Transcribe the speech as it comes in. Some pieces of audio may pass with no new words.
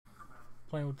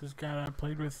playing with this guy that I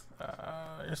played with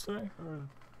yesterday or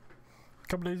a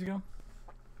couple days ago.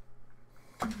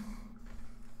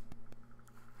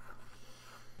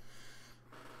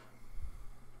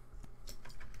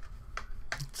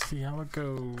 Let's see how it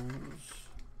goes.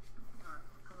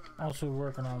 Also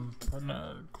working on putting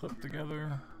a clip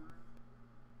together.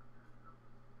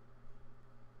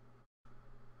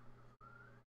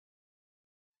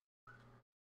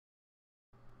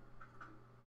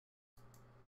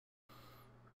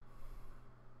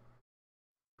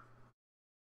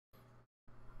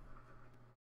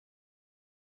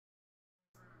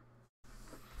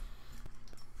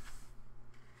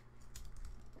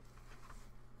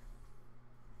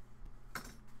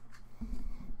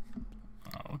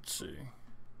 Let's see.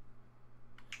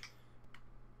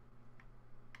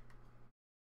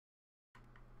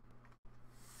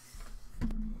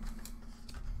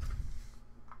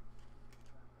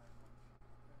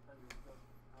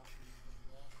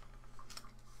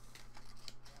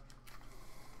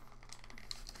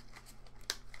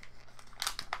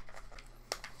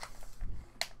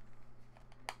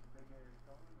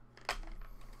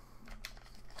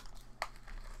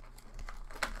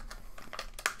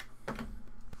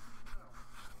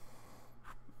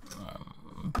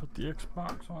 Put the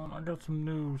Xbox on. I got some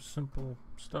new simple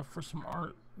stuff for some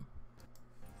art.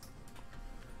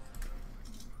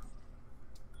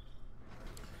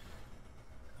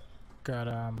 Got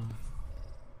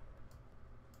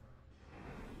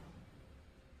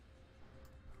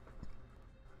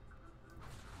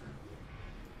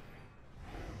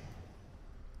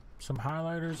some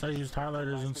highlighters. I used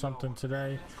highlighters in something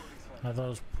today. I thought it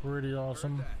was pretty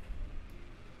awesome.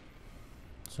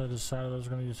 So I decided I was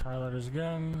going to use highlighters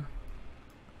again.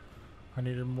 I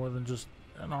needed more than just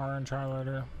an orange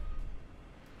highlighter.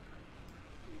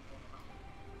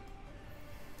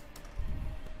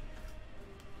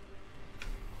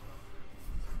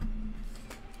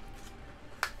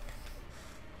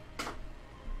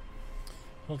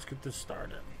 Let's get this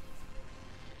started.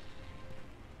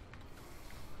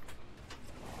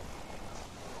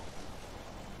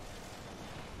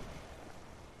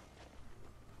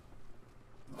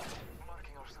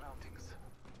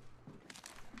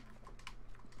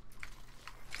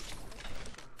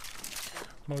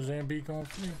 Mozambique on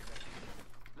fleek.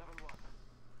 Level 1.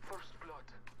 First blood.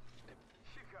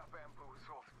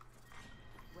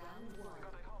 Round 1.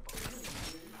 Got a combo.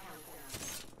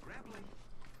 Grappling.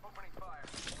 Opening fire.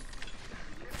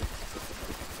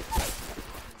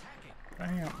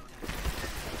 Damn.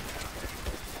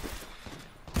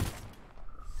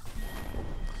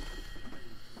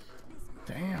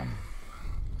 Damn.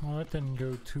 Well, that didn't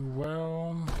go too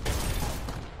well.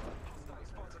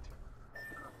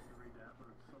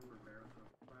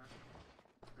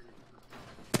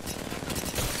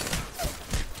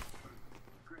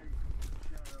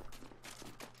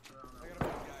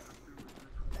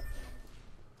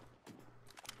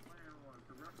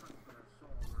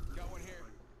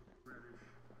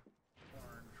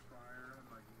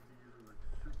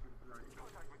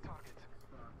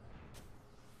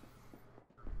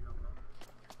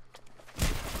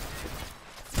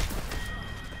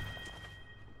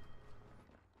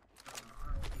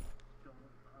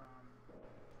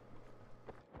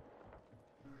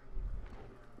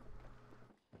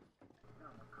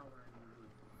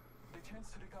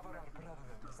 Chance to recover our brother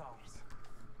is ours.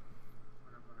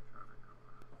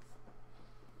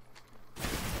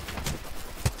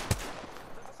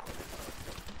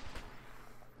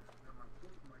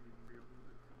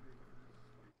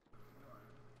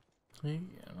 Yeah,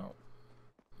 no.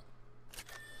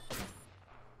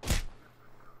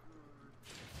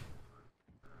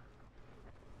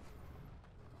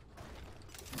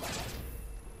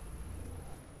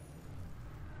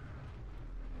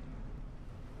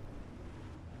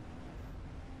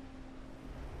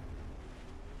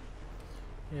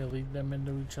 Yeah, lead them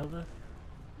into each other.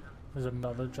 There's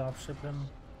another drop shipping.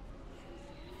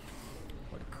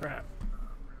 What crap.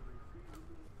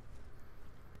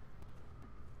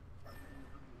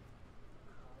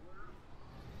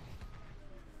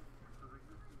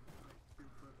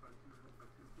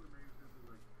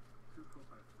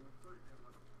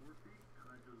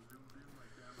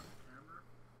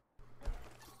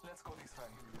 Let's go this way.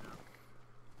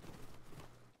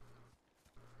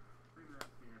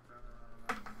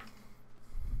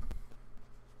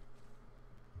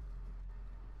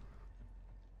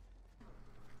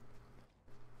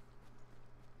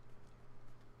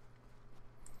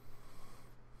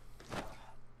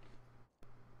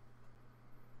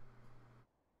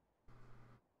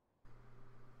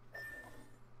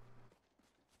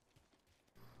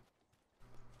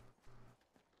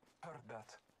 Heard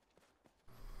that.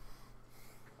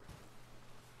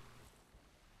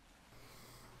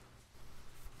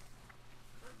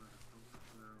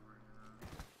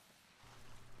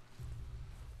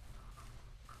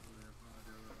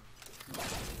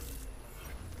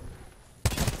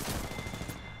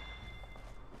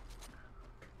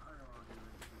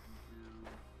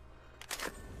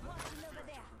 Watching over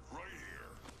there. Right here.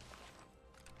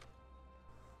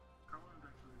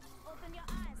 Open your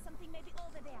eyes. Something may be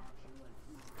over there.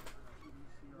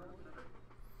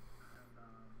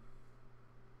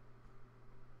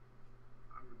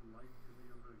 I would like to be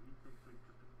able to, he thinks like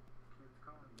just a kid's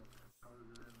comic book colors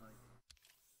it in like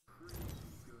crazy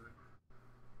good.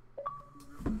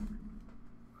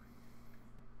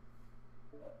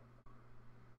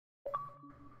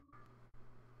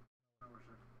 I wish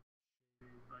I could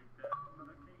like that, but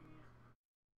I can't.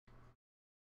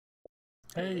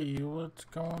 Hey, what's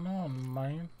going on,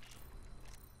 man?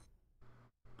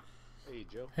 Hey,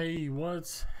 Joe. Hey,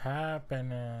 what's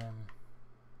happening?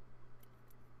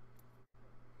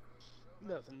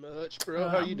 Nothing much, bro.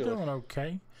 How you I'm doing?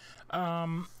 okay.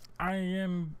 I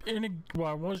am in a. Well,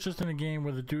 I was just in a game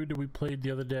with a dude that we played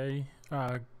the other day.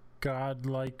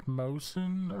 Godlike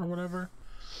Mosin or whatever.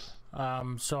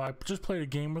 So I just played a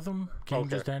game with him. Game Okay.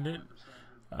 just ended.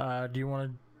 Do you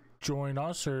want to join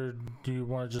us, or do you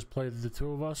want to just play the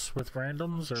two of us with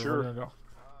randoms? Or Sure. what do you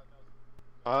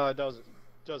do? It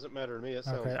doesn't matter to me. It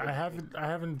sounds Okay, good. I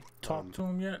haven't talked to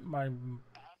him yet. My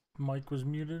mic was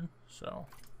muted, so.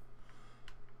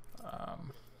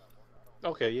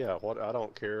 Okay, yeah. What? I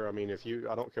don't care. I mean,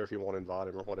 I don't care if you want to invite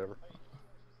him or whatever.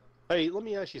 Hey, let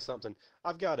me ask you something.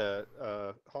 I've got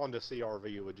a Honda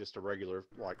CRV with just a regular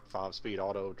like 5-speed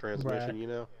auto transmission, Right. you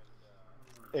know.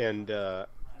 And I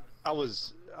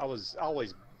was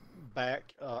always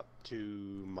back up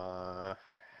to my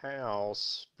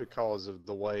house because of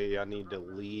the way I need to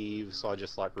leave, so I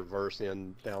just like reverse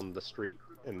in down the street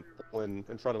and pull in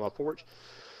front of my porch.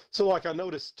 So like I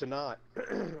noticed tonight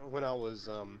when I was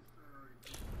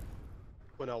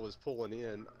pulling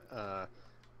in,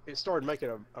 it started making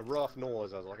a rough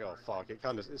noise. I was like, oh fuck! It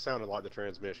sounded like the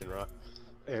transmission, right?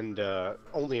 And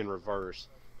only in reverse.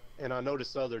 And I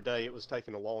noticed the other day it was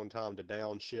taking a long time to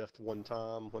downshift one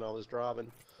time when I was driving.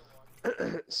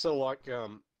 So like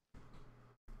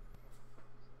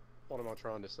what am I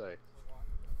trying to say?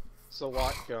 So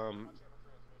like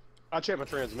I checked my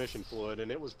transmission fluid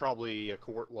and it was probably a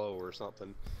quart low or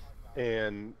something.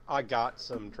 And I got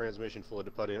some transmission fluid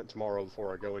to put in it tomorrow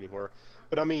before I go anywhere.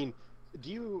 But I mean, do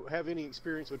you have any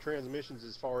experience with transmissions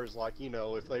as far as like, you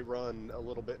know, if they run a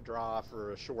little bit dry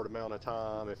for a short amount of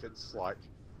time, if it's like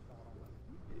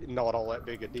not all that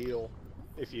big a deal?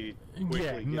 If you quickly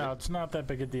Yeah, get no, it? it's not that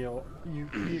big a deal.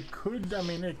 You could, I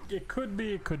mean, it could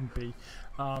be, it couldn't be.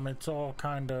 It's all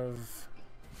kind of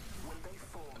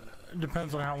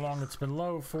depends on how long it's been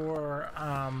low for.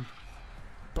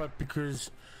 But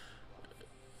because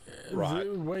Right.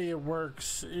 the way it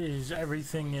works is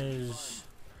everything is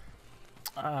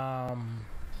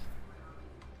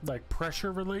like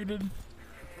pressure related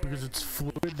because it's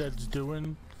fluid that's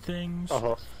doing things.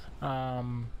 Uh-huh.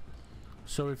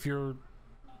 So if you're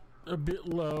a bit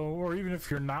low, or even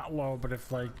if you're not low, but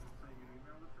if like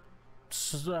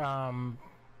stuff's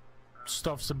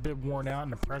a bit worn out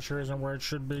and the pressure isn't where it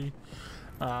should be,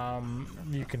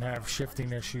 you can have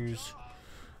shifting issues.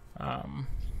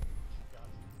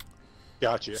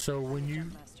 Gotcha. So when you,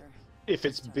 If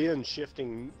it's been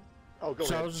shifting, oh, go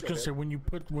so ahead. I was just go gonna ahead. say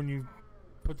when you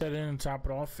put that in and top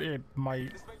it off, it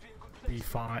might be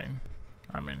fine.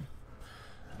 I mean,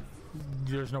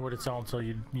 there's no way to tell until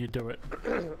you do it.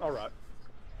 All right.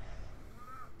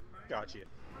 Gotcha.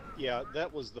 Yeah,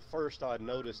 that was the first I'd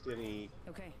noticed any.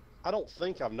 Okay. I don't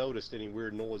think I've noticed any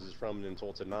weird noises from it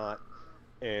until tonight,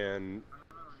 and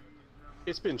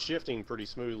it's been shifting pretty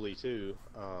smoothly too.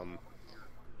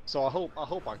 So I hope I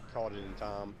caught it in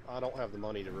time. I don't have the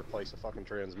money to replace a fucking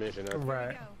transmission.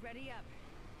 Right? Go. Ready up.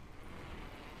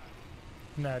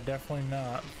 No, definitely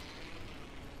not.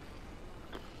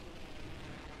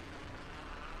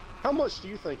 How much do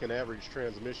you think an average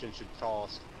transmission should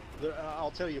cost?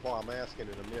 I'll tell you why I'm asking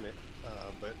in a minute,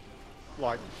 but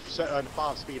like a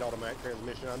 5-speed automatic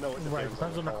transmission, I know it depends, Right,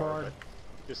 depends on the car. but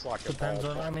just like Depends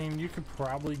a on. ballpark. I mean, you could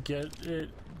probably get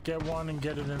one and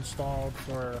get it installed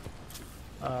for,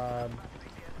 I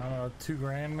don't know,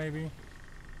 $2,000 maybe.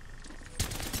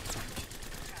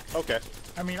 Okay.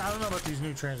 I mean, I don't know about these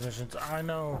new transmissions. I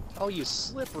know Oh, you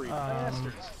slippery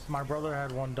bastards. my brother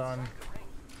had one done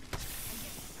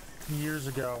years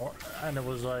ago, and it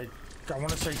was like, I want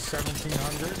to say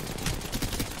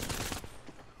 1,700.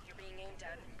 You're being aimed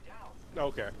at.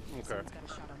 Okay, okay. Someone's got a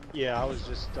shot on me. Yeah, I was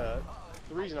just the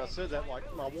reason I said that. Like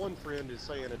my one friend is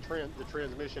saying the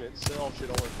transmission itself should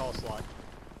only cost like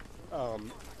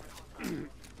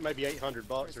maybe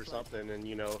 $800 or something, and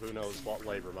you know who knows what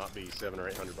labor might be, $700 or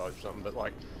 $800 or something.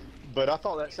 But I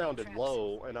thought that sounded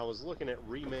low, and I was looking at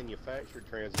remanufactured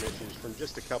transmissions from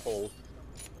just a couple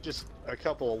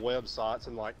of websites,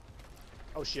 and like,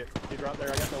 oh shit, he's right there.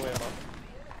 I got no ammo.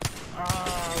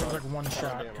 Ah, it was like one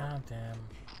shot. damn. God damn.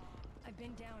 I've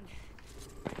been down.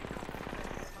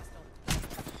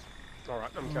 All right,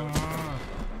 I'm coming.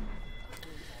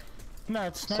 No,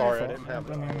 it's not Sorry, your I didn't fault.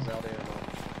 have it. I was out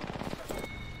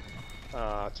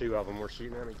ammo. Two of them were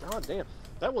shooting at me. God damn,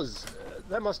 that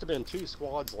must have been 2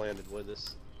 squads landed with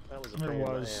us. That was a pain in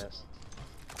the ass.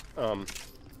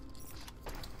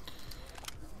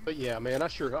 But yeah, man,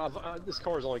 this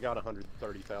car's only got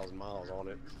 130,000 miles on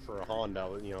it for a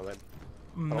Honda. You know that.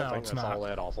 I don't No, think it's that's not. all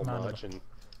that awful Not at much, and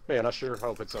man, I sure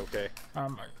hope it's okay. I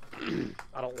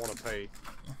I don't want to pay.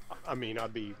 I mean,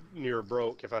 I'd be near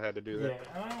broke if I had to do that.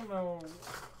 Yeah, I don't know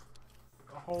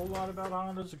a whole lot about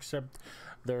Hondas except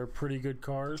they're pretty good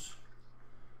cars.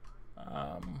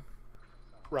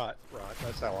 Right.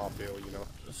 That's how I feel, you know.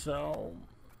 So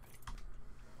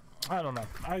I don't know.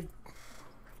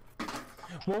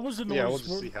 What was the noise? Yeah, we'll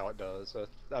just see how it does.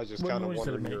 I was just What kind of noise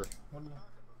did it wondering. make?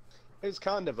 It's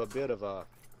kind of a bit of a.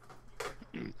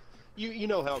 You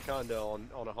know how kind of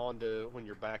on a Honda when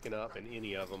you're backing up in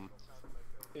any of them,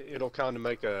 it'll kind of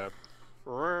make a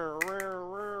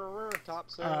top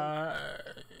sound,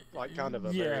 like kind of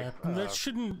a yeah. very, That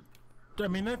shouldn't. I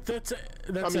mean that's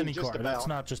I mean, any just car. That's about.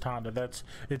 not just Honda. That's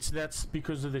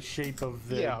because of the shape of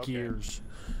the Yeah, okay. gears.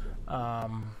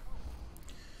 Oh,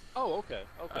 okay.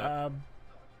 Yeah,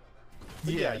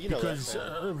 yeah, you know that because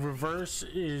sound. reverse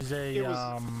is a It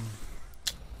was-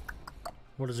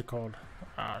 what is it called?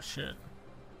 Ah, shit.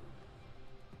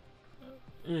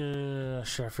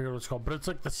 Shit, I forget what it's called, but it's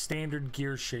like the standard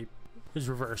gear shape is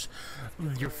reverse.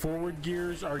 Your forward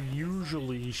gears are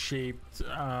usually shaped.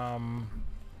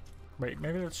 Wait,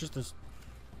 maybe that's just a.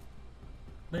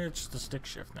 Maybe it's just a stick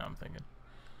shift. Now I'm thinking.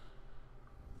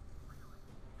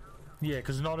 Yeah,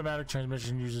 because an automatic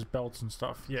transmission uses belts and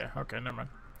stuff. Yeah, okay, never mind.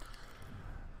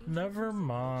 Never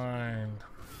mind.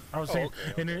 I was saying,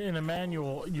 okay. in a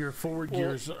manual, your forward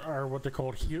gears are what they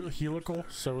call helical,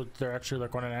 so they're actually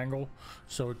like on an angle,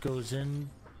 so it goes in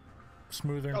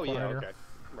smoother and Oh yeah, quieter. okay,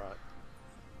 right.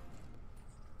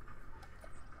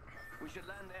 We should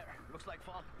land there. Looks like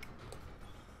fun.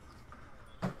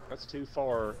 That's too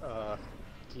far,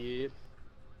 kid.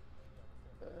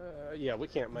 Yeah, we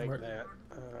can't make Where- that.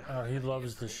 Oh, he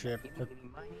loves the ship.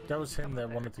 That was him that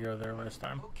wanted to go there last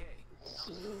time.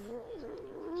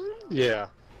 Yeah,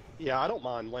 I don't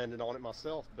mind landing on it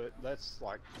myself, but that's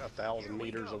like 1,000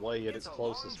 meters away at its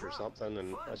closest or something,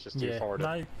 and that's just too Yeah, far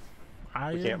to.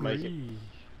 I we can't make it.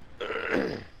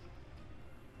 agree.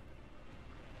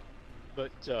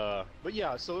 But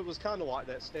yeah, so it was kind of like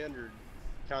that standard,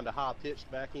 kind of high-pitched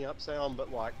backing up sound,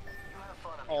 but like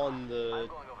on the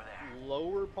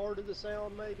lower part of the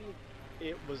sound, maybe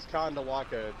it was kind of like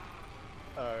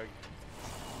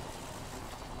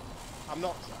I'm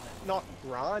not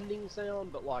grinding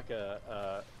sound, but like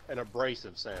an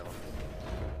abrasive sound.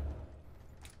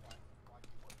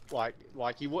 Like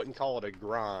you wouldn't call it a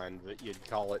grind, but you'd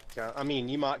call it. I mean,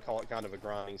 you might call it kind of a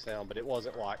grinding sound, but it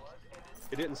wasn't like.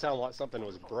 It didn't sound like something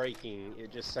was breaking.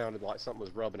 It just sounded like something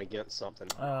was rubbing against something.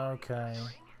 Okay.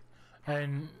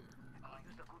 And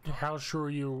how sure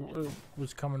you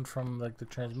was coming from like the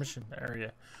transmission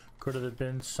area? Could it have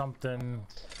been something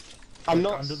I'm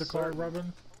not under the car certain.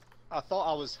 rubbing? I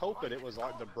was hoping it was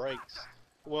like the brakes.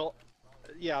 Well,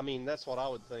 yeah, I mean that's what I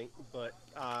would think. But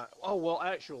oh well,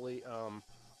 actually,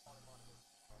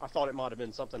 I thought it might have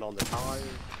been something on the tire,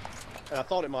 and I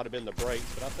thought it might have been the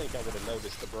brakes. But I think I would have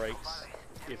noticed the brakes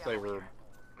if they were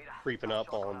creeping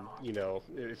up on, you know,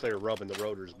 if they were rubbing the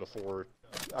rotors before.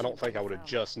 I don't think I would have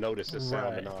just noticed this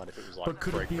sound or Right. not if it was like But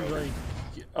could brake it be rotor.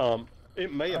 like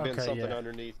It may have been Okay, something yeah.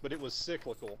 underneath, but it was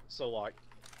cyclical. So like,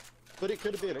 but it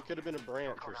could have been. It could have been a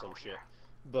branch or some shit.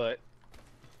 But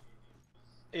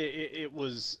it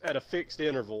was at a fixed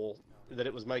interval that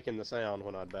it was making the sound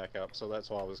when I'd back up. So that's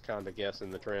why I was kind of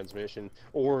guessing the transmission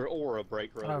or a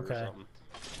brake rotor Okay. or something.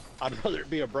 I'd rather it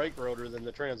be a brake rotor than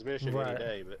the transmission Right.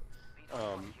 any day.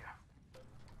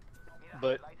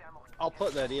 But I'll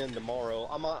put that in tomorrow.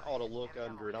 I might ought to look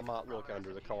under it. I might look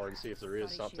under the car and see if there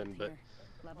is something. But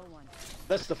Level 1.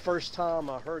 that's the first time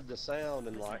I heard the sound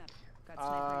and Listen like, up. Got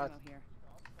sniper ammo here.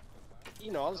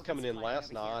 you know, I was coming in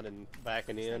last night and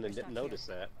backing in and didn't notice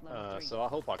that. So I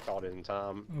hope I caught it in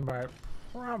time. right?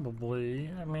 Probably.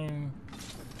 I mean,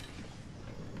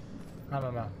 I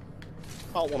don't know.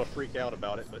 I don't want to freak out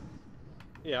about it, but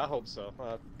yeah, I hope so.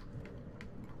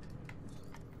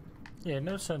 Yeah,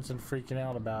 no sense in freaking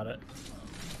out about it.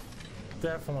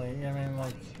 Definitely. I mean,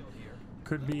 like,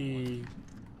 could be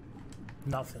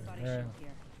nothing. Body Yeah. shield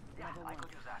here. Level 1.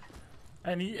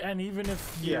 And even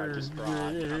if Yeah, you're, just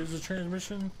it is a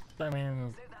transmission, I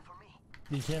mean,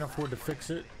 you can't afford to fix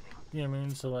it. You know what I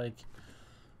mean? So like,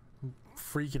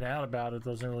 freaking out about it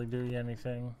doesn't really do you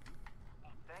anything.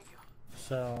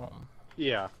 So.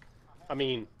 Yeah, I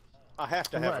mean, I have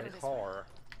to have Right. a car,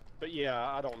 but yeah,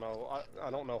 I don't know. I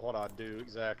don't know what I'd do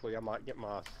exactly. I might get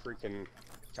my freaking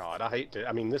God. I hate to.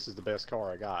 I mean, this is the best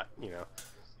car I got, you know.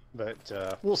 But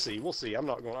we'll see. We'll see. I'm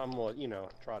gonna, you know,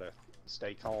 try to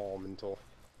stay calm until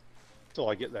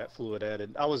I get that fluid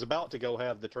added. I was about to go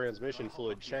have the transmission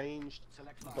fluid changed,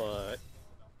 but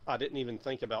I didn't even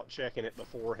think about checking it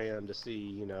beforehand to see,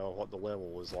 you know, what the level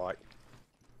was like.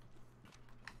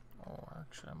 Oh,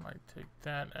 actually, I might take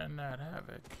that and that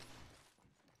Havoc.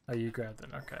 Oh, you grabbed it.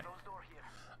 Okay.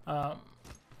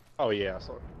 Oh yeah,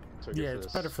 so took it Yeah, for it's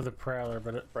this better for the Prowler,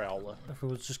 but Prowler. if it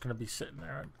was just gonna be sitting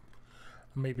there, I'd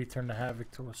maybe turn the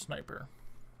Havoc to a sniper.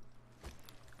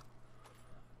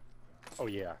 Oh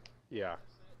yeah, yeah.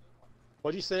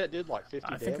 What'd you say it did? Like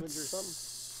 50 I think damage it's or something?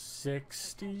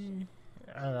 60.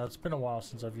 I don't know. It's been a while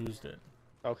since I've used it,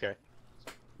 Okay.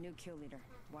 New kill leader.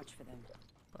 Watch for them.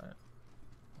 but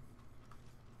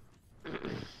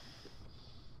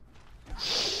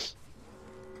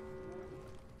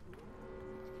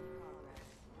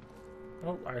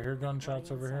oh, I hear gunshots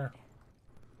Body over here. inside.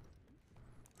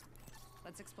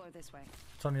 Let's explore this way.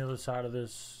 It's on the other side of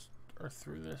this, or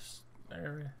through this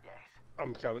area.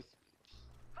 I'm coming.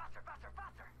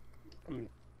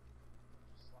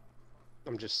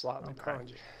 I'm just slightly Okay. behind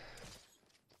you.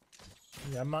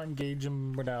 Yeah, I'm not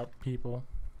engaging without people.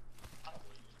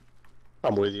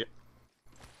 I'm with you.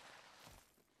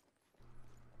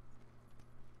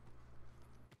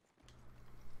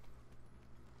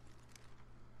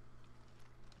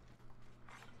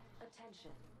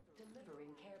 Attention,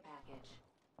 delivering care package.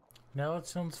 Now that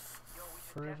sounds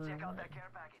further away.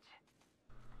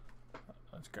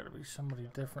 That's got to be somebody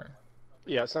different.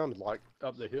 Yeah, it sounded like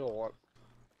up the hill.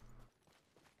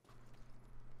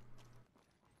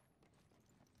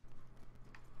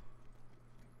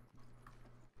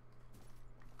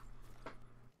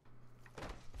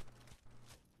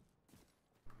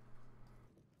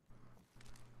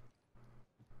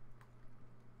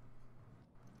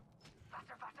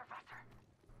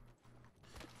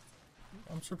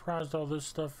 I'm surprised all this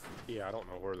stuff. Yeah, I don't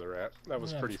know where they're at. That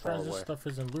was Yeah, I'm pretty far surprised away. this stuff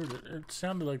isn't looted. It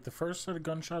sounded like the first set of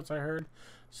gunshots I heard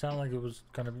sounded like it was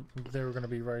gonna. They were gonna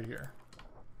be right here.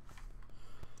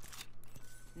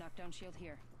 Knockdown shield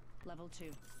here. Level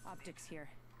 2. Optics here.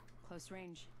 Close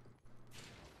range.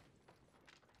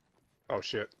 Oh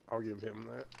shit, I'll give him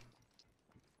that.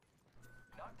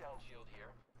 Knockdown shield here.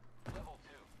 Level 2.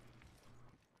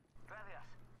 Gracias.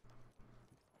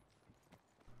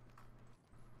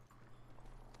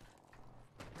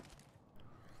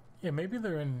 Yeah, maybe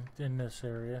they're in this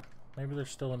area. Maybe they're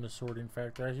still in the sorting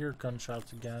factory. I hear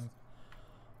gunshots again.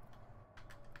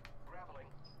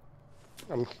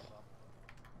 Grappling.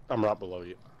 I'm right below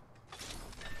you.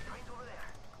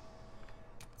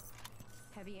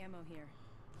 Heavy ammo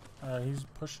here. He's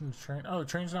pushing the train. Oh, the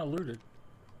train's not looted.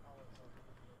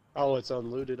 Oh, it's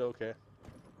unlooted. Okay.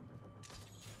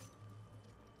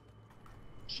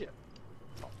 Shit.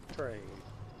 Oh, train.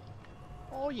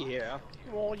 Oh yeah.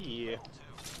 Oh yeah.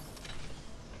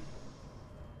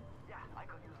 Yeah, I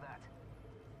could use that.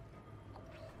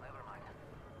 Never mind.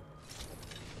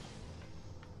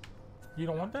 You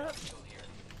don't want that?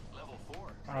 Level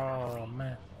 4. Oh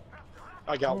man,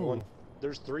 I got Ooh. one.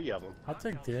 There's 3 of them. I'll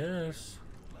take this.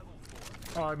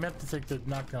 Oh, I meant to take the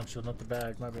knockdown shield, not the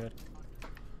bag. My bad.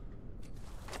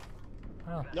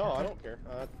 Oh, No, I okay. don't care.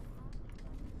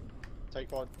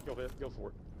 Take one. Go ahead. Go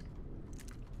for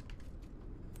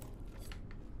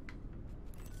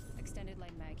Extended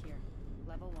light mag here.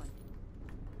 Level 1.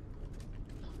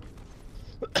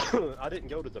 it. I didn't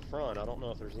go to the front. I don't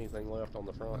know if there's anything left on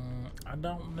the front. I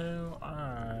don't know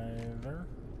either.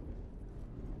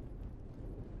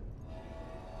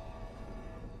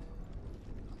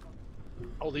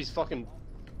 Oh, these fucking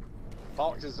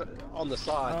boxes on the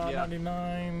side. Yeah.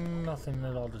 99, nothing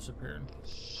at all disappeared.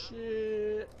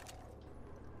 Shit.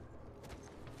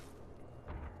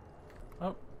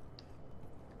 Oh,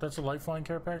 that's a lifeline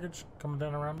care package coming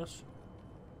down around us.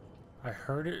 I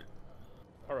heard it.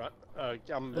 All right.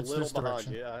 I'm a It's little this behind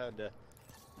direction. you. I had to Might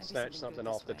be snatch good something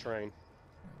this off the way. train.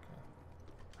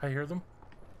 I hear them.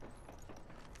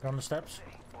 They're on the steps.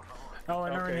 Oh,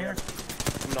 and they're in Okay. here.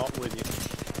 I'm not with you.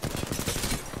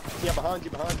 Yeah, behind you,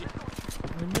 behind you.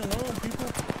 Leave me alone, people.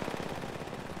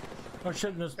 Oh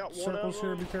shit, there's Got one circles of here,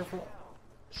 them. be careful.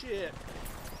 Shit.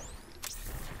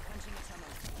 Punching a tunnel.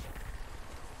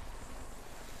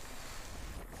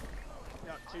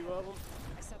 Got two of them.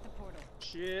 I set the portal.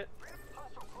 Shit.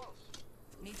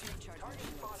 Need to recharge my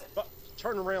shields. But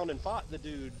turn around and fight the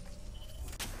dude.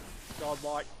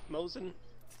 Godlike Mosin.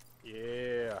 Yeah.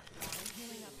 Healing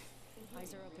up.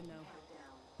 Eyes are open though.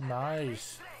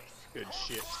 Nice. Good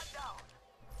shit.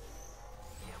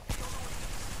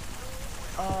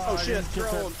 Oh, Oh I shit, didn't get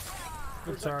that. drone.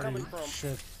 Where's It's that already coming from?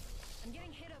 shit. I'm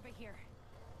getting hit over here.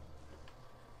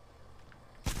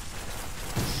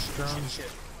 Drone.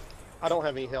 Shit. I don't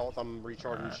have any health. I'm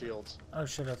recharging shields. Oh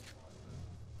shit.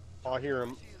 I hear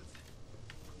them.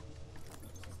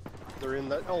 They're in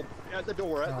the at the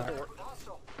door. At the door.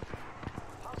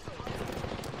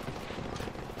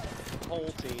 Whole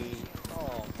team.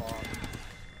 Oh fuck.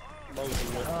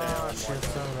 Mosin went Oh down shit, like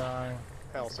so dying.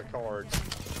 a house of cards.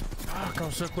 Fuck, I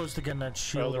was so close to getting that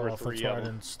shield there were off, three that's why I of 'em.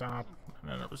 didn't stop. And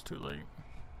then it was too late.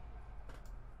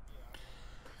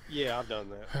 Yeah, I've done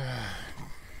that.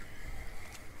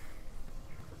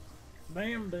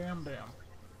 Damn, damn, damn.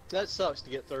 That sucks to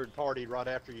get third party right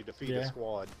after you defeat a Yeah.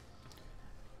 squad.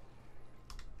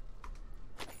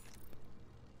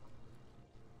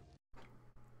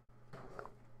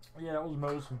 Yeah, that was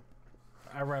Mosin.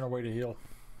 I ran away to heal.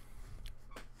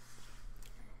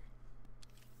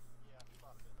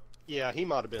 Yeah, he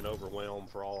might have been overwhelmed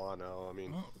for all I know. I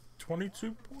mean,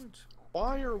 22 points.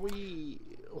 why are we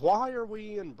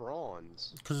in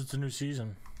bronze? Because it's a new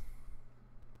season.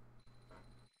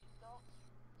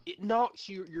 It knocks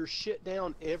your shit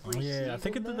down every season. Yeah, I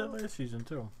think it did that now? last season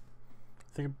too.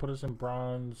 I think it put us in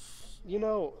bronze. You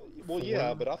know, well, yeah,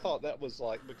 Four. but I thought that was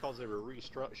like because they were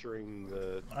restructuring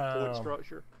the Oh. point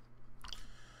structure.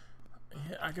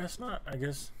 Yeah, I guess not. I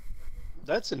guess.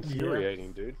 That's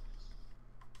infuriating, dude.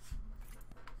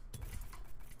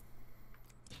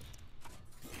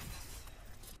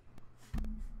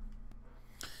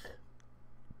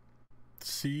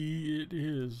 See, it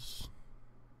is.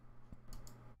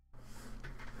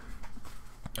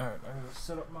 Alright, I'm gonna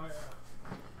set up my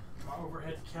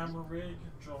overhead camera rig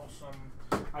and draw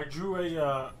some. I drew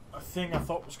a thing I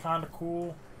thought was kind of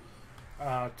cool.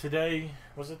 Today,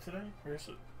 was it today? Or is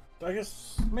it? I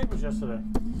guess maybe it was yesterday.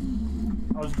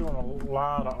 I was doing a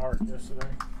lot of art yesterday.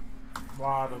 A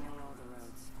lot of,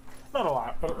 not a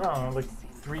lot, but I don't know, like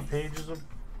 3 pages of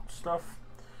stuff.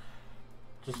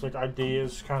 Just like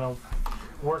ideas, kind of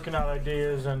working out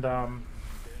ideas and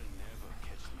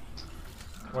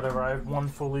whatever. I have one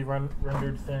fully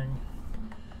rendered thing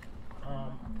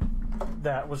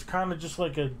that was kind of just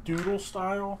like a doodle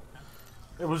style.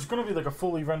 It was going to be like a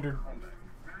fully rendered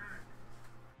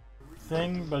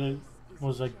thing, but it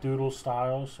was like doodle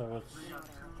style, so it's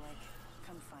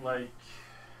like,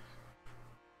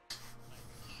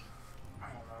 I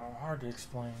don't know, hard to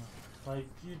explain. Like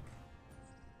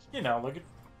you know, like it,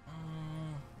 I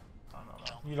don't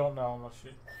know. You don't know unless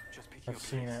you have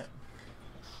seen it.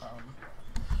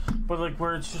 But like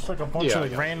where it's just like a bunch of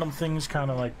like random things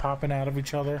kind of like popping out of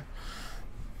each other.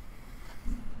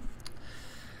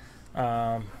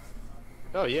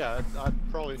 Oh yeah,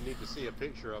 I'd probably need to see a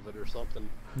picture of it or something.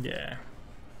 Yeah.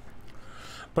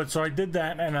 But so I did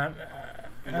that, and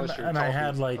I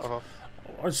had like,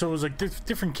 so it was like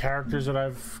different characters that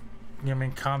I've, you know, I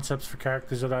mean, concepts for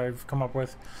characters that I've come up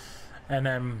with, and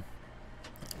then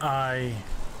I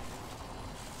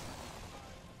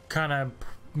kind of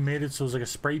made it so it was like a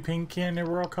spray paint can they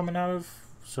were all coming out of.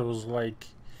 So it was like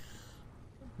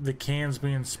the cans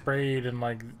being sprayed and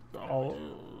like all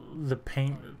the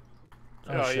paint.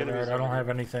 Oh shit! I don't have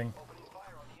anything.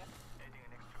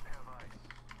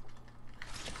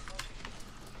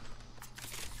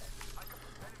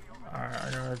 Alright,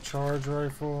 I got a charge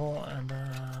rifle and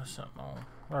a sentinel.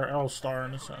 Or L-Star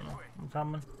and a sentinel. I'm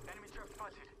coming.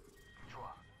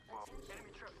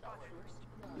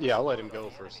 Yeah, I'll let him go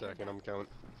for a second. I'm coming.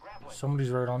 Somebody's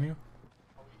right on you.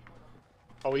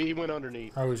 Oh, he went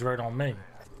underneath. Oh, he's right on me.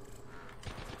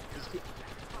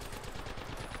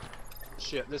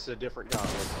 Shit, this is a different guy.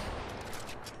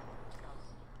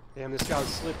 Damn, this guy's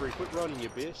slippery. Quit running, you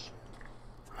bitch.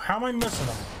 How am I missing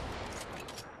him?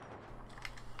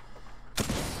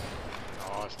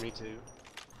 Gosh, me too.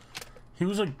 He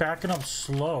was like backing up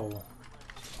slow.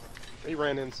 He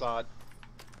ran inside.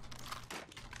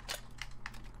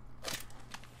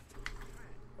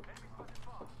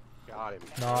 Got him.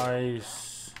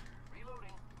 Nice.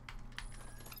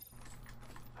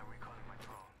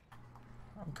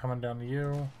 I'm coming down to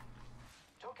you.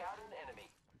 Took out an enemy.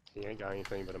 He ain't got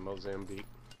anything but a Mozambique.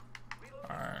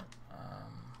 Alright.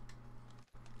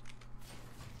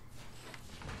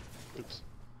 Oops.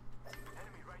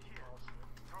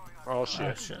 Oh shit.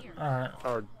 Oh shit. Alright.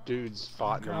 Our dude's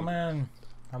fighting Come him in.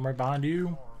 I'm right behind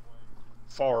you.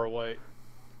 far away.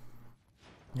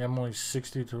 Yeah, I'm only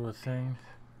 60 to a thing.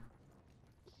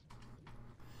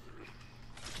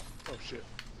 Oh shit.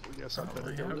 I guess I better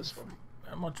really go have this way.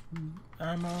 That much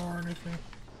ammo or anything.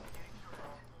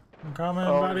 I'm coming,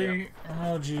 Oh, buddy.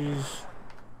 Oh jeez.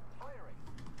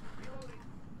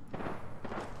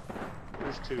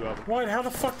 There's two of them. What? How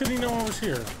the fuck did he know I was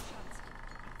here?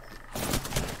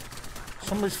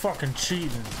 Somebody's fucking cheating.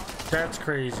 That's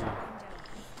crazy.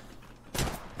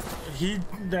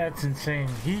 That's insane.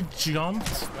 He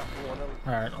jumped.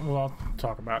 Alright, well, I'll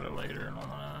talk about it later. I don't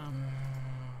wanna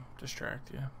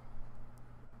distract you.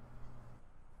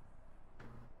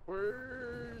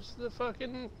 Where's the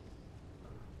fucking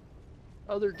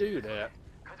other dude at?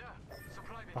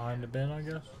 Behind the bin, I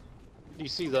guess. Do you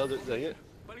see the other thing?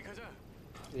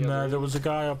 No, there was a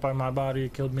guy up by my body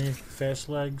that killed me. Fast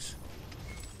legs.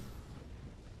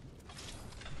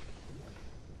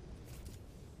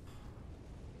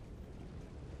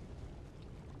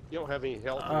 You don't have any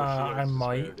health. I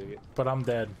might, but I'm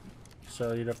dead.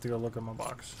 So you'd have to go look at my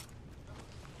box.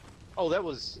 Oh, that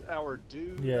was our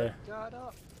dude. Yeah. That got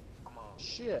up.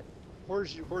 Shit.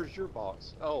 Where's your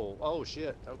box? Oh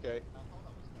shit. Okay.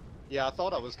 Yeah, I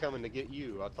thought I was coming to get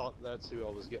you. I thought that's who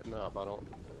I was getting up. I don't.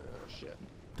 Shit.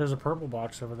 There's a purple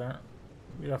box over there.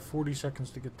 You got 40 seconds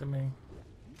to get to me.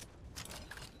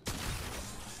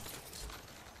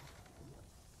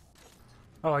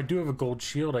 Oh, I do have a gold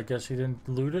shield. I guess he didn't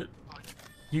loot it.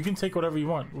 You can take whatever you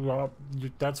want. Well,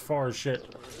 that's far as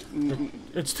shit.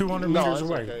 It's 200 meters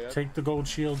away. Okay, yeah. Take the gold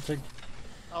shield. Take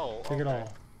it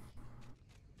all.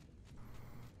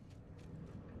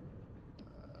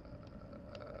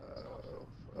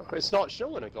 It's not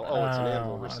showing a gold. Oh, it's an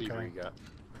ammo receiver okay. you got.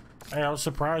 Hey, I was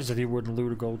surprised that he wouldn't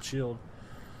loot a gold shield.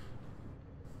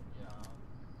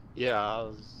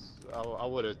 Yeah, I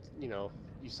would have. You know,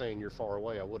 you saying you're far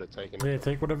away, I would have taken Yeah, it.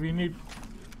 take whatever you need.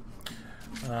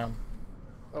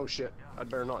 Oh shit! I'd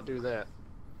better not do that.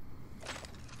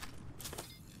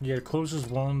 Yeah, the closest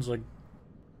one's like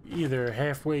either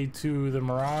halfway to the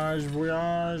Mirage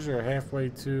Voyage or halfway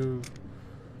to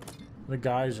the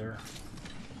Geyser.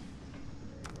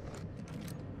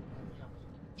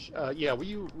 Yeah, will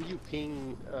you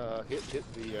ping? Hit the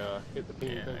ping Yeah,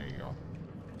 thing. there you go.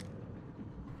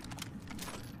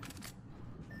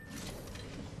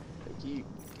 Thank you.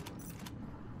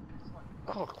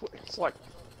 Oh, it's like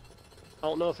I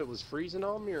don't know if it was freezing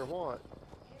on me or what.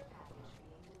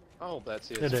 Oh, that's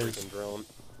it. It is. Freaking drone.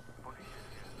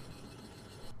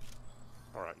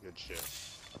 All right, good shit.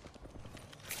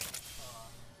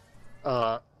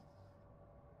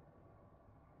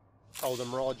 Oh, the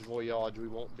Mirage Voyage, we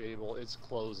won't be able. It's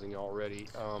closing already.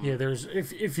 Yeah, there's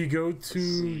if you go to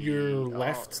your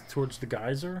left towards the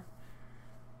Geyser,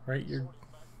 right? You're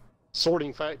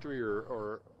Sorting Factory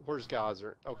or where's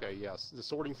Geyser? Okay, yes, the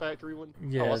Sorting Factory one.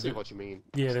 Yeah, oh, I see what you mean.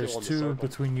 yeah. Still There's on the two circle.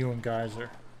 between you and Geyser.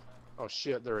 Oh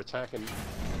shit, they're attacking.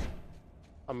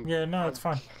 Yeah, no, it's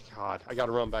fine. God, I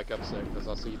gotta run back up second because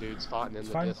I see dudes fighting in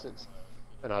the fine. distance,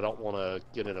 and I don't want to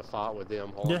get in a fight with them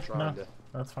while Yeah, I'm trying no. to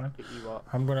That's fine. get you up.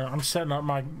 I'm setting up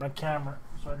my camera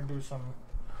so I can do some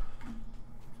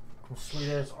sweet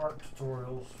ass art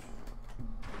tutorials.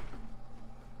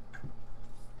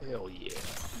 Hell yeah.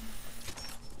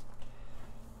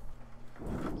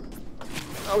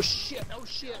 Oh shit! Oh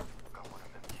shit!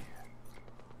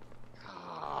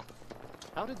 Ah,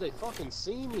 how did they fucking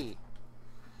see me?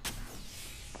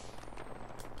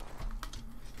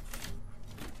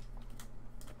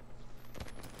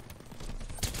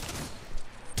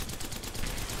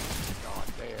 God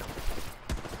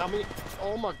damn. How many?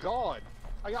 Oh my god.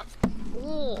 I got.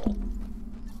 Oh!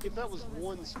 If that was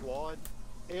one squad,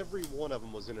 every one of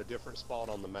them was in a different spot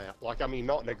on the map. Like, I mean,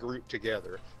 not in a group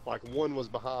together. Like, one was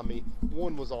behind me,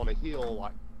 one was on a hill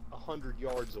like 100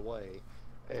 yards away.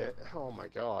 And, oh my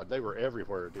god, they were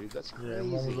everywhere, dude. That's Yeah,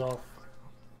 one was crazy. off.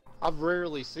 I've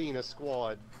rarely seen a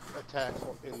squad attack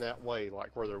in that way,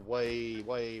 like where they're way,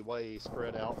 way, way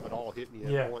spread out, but all hit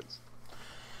me Yeah. at once.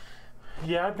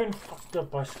 Yeah, I've been fucked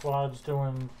up by squads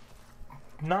doing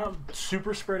not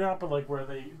super spread out, but like where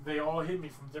they all hit me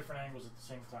from different angles at the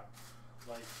same time.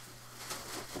 Like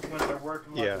when they're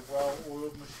working like Yeah. a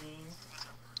well-oiled machine,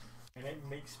 and it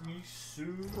makes me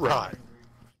super Right. angry.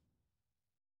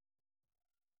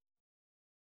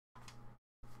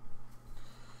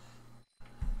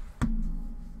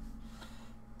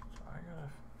 So I gotta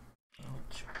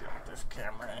check out this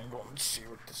camera angle and see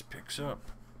what this picks up.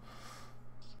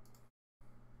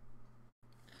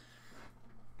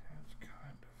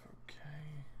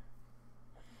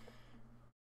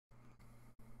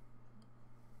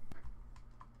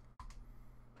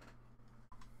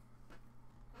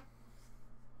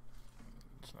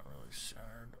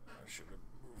 centered. I should have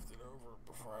moved it over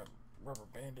before I rubber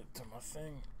band it to my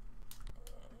thing.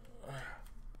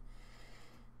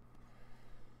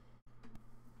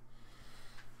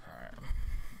 Alright.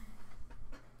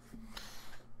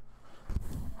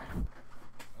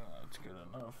 That's good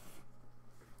enough.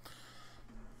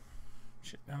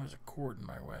 Shit, now there's a cord in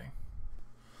my way.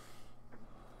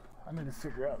 I need to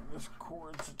figure out this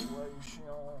cord situation.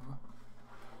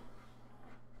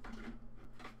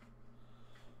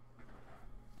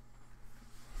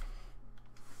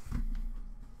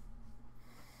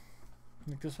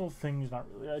 Like, this whole thing is not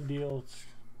really ideal. It's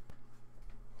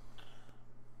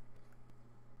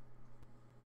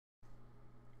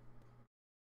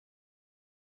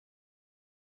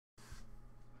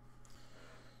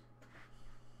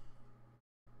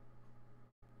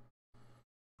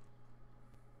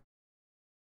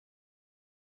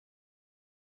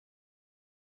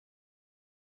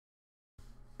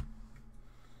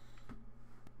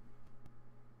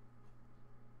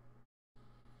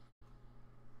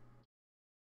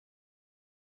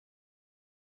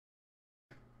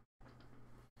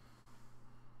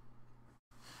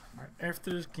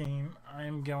after this game, I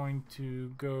am going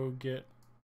to go get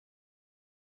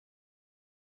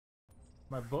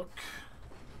my book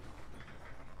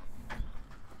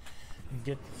and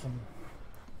get some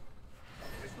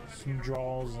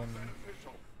draws and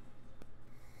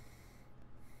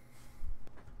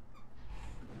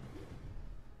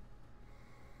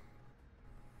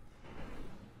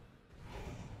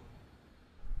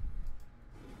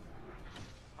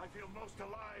I feel most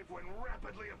alive when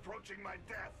rapidly approaching my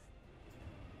death.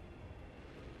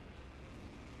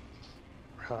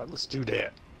 Right, let's do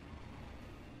that.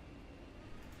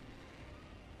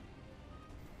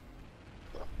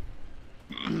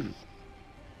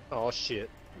 Oh shit,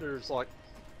 there's like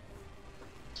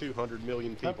 200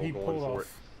 million people he going pulled for off.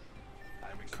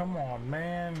 it. Come on,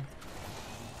 man.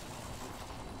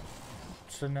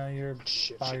 So now you're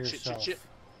by yourself. Shit.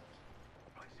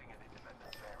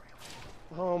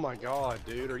 Oh my god,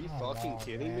 dude, are you fucking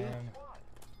kidding me?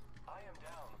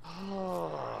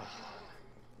 Oh.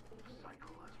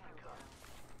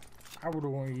 I would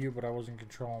have wanted you, but I wasn't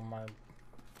controlling my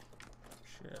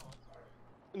shit.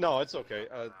 No, it's okay.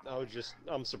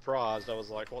 I'm surprised. I was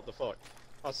like, what the fuck?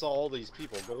 I saw all these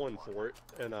people going for it,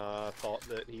 and I thought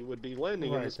that he would be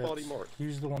landing in the spot he marked.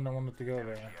 He's the one that wanted to go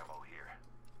there.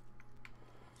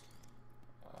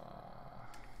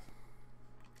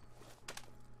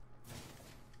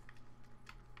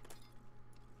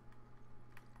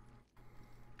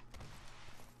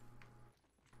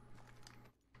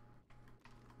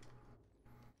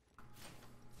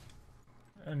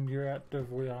 And you're at the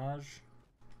Voyage?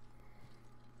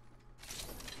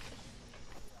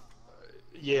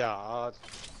 Yeah,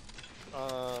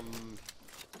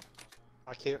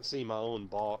 I can't see my own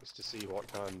box to see what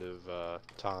kind of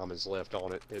time is left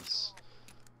on it. It's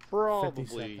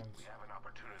probably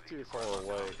too far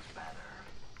away.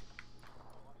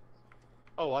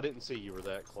 Oh, I didn't see you were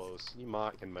that close. You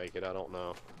might can make it, I don't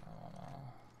know.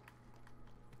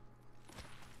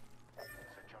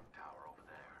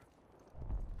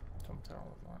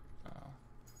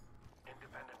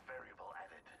 Independent variable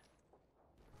added.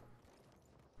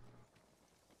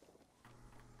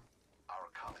 Our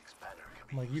colleague's banner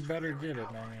can be Like, you better get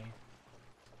it, man. I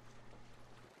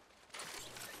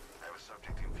have a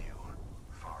subject in view.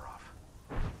 Far off.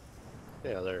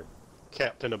 Yeah, they're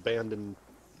Captain Abandoned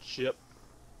Ship.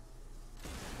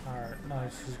 Alright,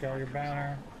 nice. He's got your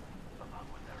banner.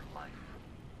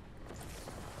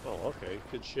 Oh, okay,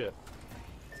 good shit.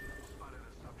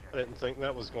 I didn't think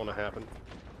that was going to happen.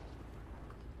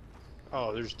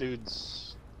 Oh, there's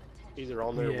dudes either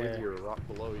on there with you or right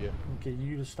below you. Okay,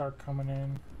 you to start coming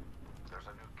in. There's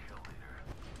a new kill leader.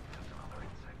 Just another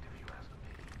insect if you ask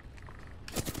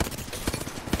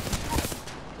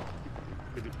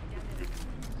me.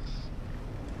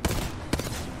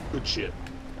 Good shit.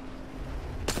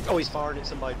 Oh, he's firing at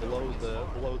somebody below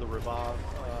the revive.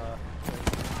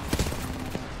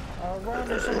 Run,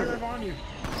 there's somebody on you.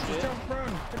 Just jump,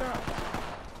 run, get up.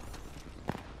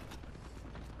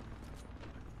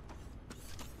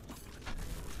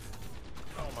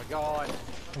 Oh my god.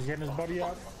 He's getting his buddy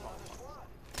up.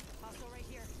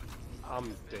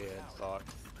 I'm dead, fuck.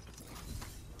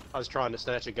 I was trying to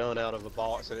snatch a gun out of a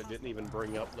box and it didn't even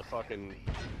bring up the fucking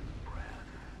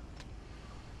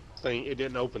thing. It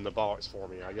didn't open the box for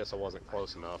me. I guess I wasn't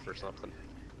close enough or something.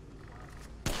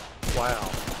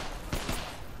 Wow.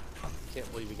 Can't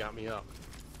believe he got me up.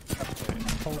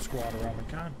 Whole squad around me.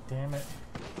 God damn it.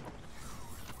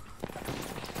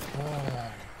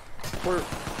 Where?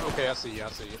 Okay, I see you. I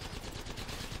see you.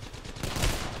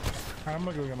 I'm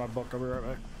gonna go get my book. I'll be right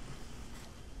back.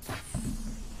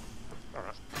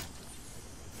 Alright.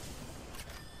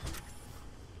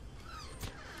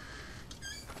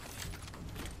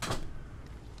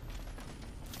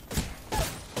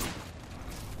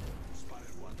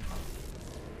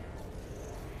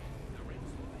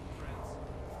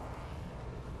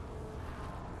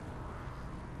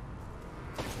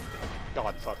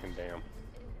 God fucking damn.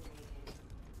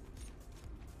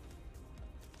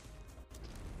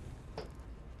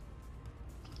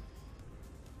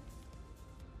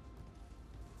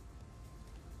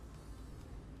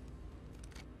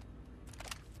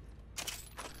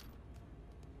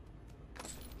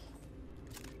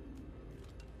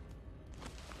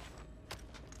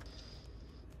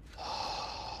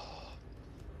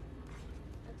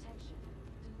 Attention,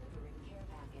 delivering care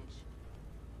package.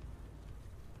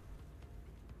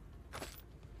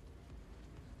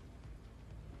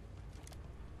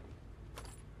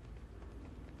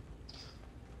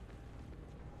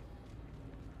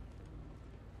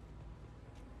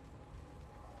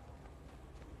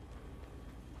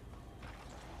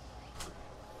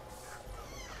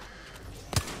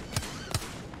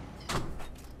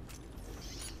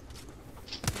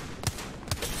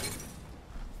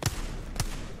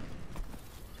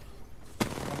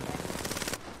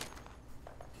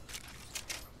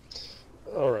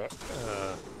 Alright.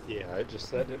 Yeah,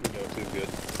 that didn't go too good.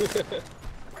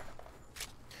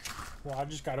 Well, I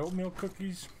just got oatmeal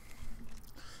cookies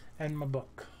and my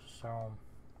book, so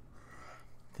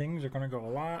things are gonna go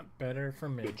a lot better for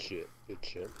me. Good shit. Good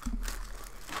shit.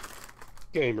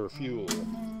 Gamer fuel.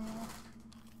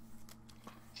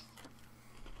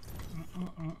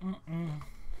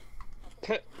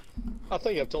 I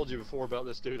think I've told you before about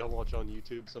this dude I watch on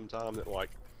YouTube sometime that like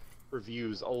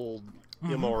reviews old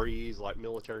MREs, like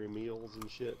military meals and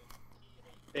shit.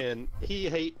 And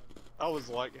I was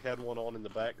like, had one on in the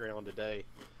background today,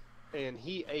 and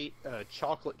he ate a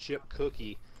chocolate chip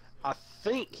cookie. I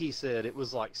think he said it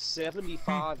was like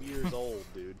 75 years old,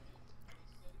 dude.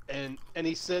 And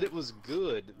he said it was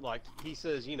good. Like, he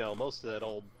says, you know, most of that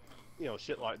old, you know,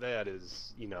 shit like that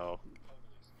is, you know,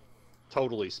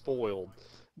 totally spoiled.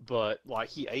 But like,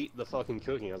 he ate the fucking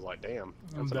cookie. I was like, damn,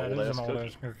 that's an old ass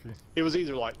cookie. It was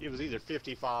either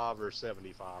 55 or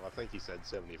 75. I think he said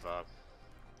 75.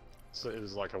 So it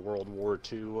was like a World War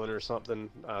II one or something.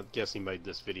 I guess he made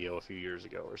this video a few years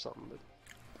ago or something. But...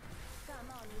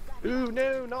 Ooh,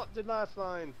 no, not the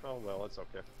lifeline. Oh well, it's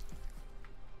okay.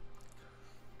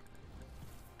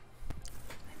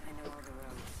 I know all the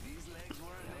roads. These legs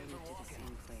weren't made for walking. To the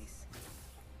same place.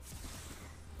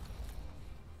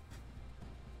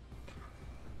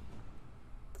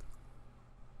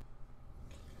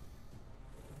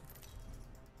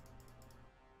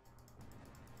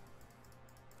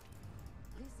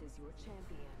 This is your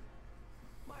champion.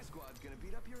 My squad's gonna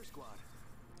beat up your squad.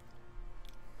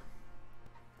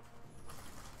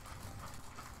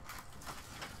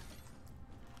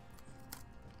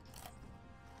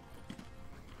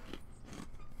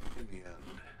 In the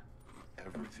end,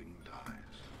 everything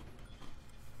dies.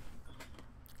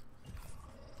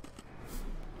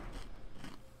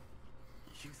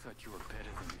 You thought you were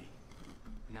better than me.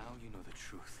 Now you know the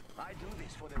truth. I do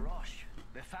this for the rush.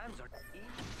 The fans are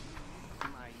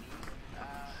my knee.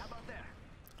 How about there?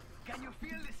 Can you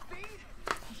feel the speed?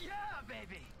 Yeah,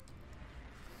 baby.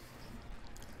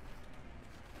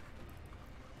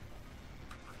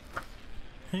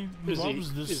 He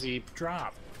loves this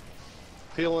drop.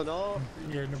 Peeling off?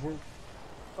 Yeah, no,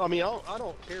 I mean, I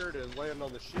don't care to land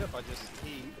on the ship.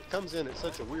 He comes in at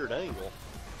such a weird angle.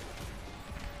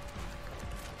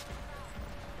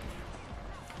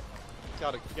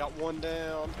 Got one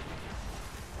down.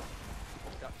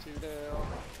 Got two down.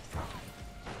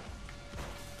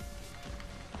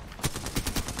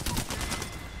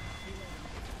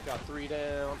 Got three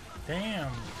down.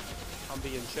 Damn. I'm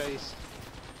being chased.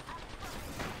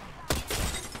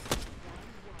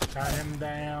 Got him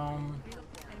down.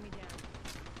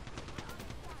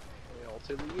 Hell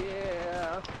to the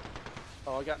yeah.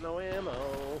 Oh, I got no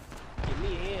ammo. Give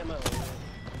me ammo.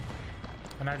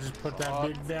 And I just put that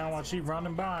big down while she's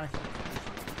running by.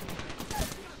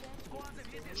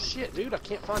 Shit, dude, I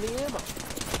can't find the ammo.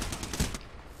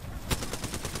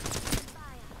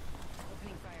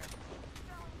 Opening fire.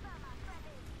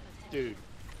 Dude.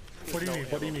 What do you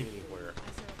need? What do you need?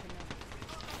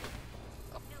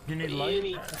 You need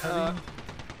light? Heavy?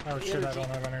 Oh shit, I don't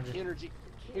have energy. Energy.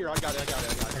 Here, I got it. I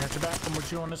got your back. I'm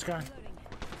with you on this guy.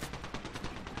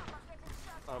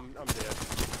 I'm dead.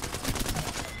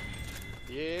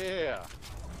 Yeah.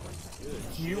 Good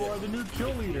You shit. are the new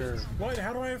kill leader. What?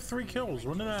 How do I have 3 kills?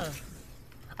 When did I?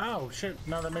 Oh shit!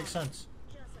 No, that makes sense.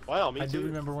 Wow, me I too. do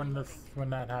remember when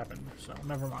that happened. So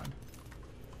never mind.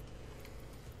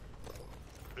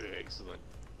 Excellent.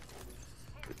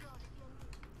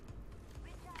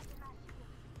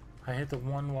 I hit the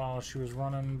one while she was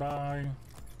running by.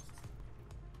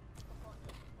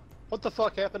 What the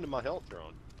fuck happened to my health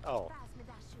drone? Oh. Pass me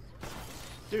that shooter.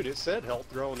 Dude, it said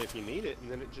health drone if you need it, and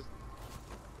then it just...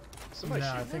 Somebody No,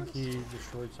 shooting I think us? he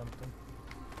destroyed something.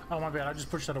 Oh my bad! I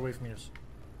just pushed that away from you.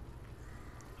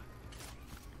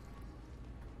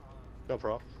 No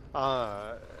problem.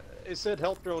 It said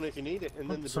health drone if you need it, and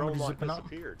then the drone somebody's like zipping up.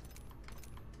 disappeared.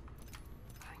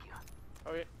 Thank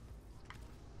you. Okay.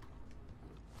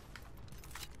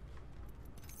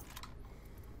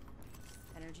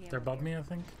 Energy They're ammo above here. me, I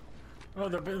think. Oh,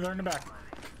 they're in the back.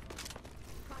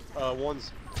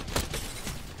 One's...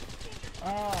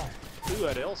 Oh, Two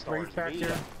at L-Star. Wraith back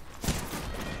here.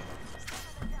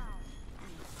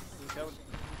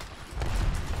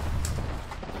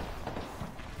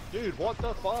 Dude, what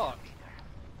the fuck?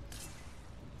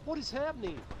 What is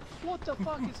happening? What the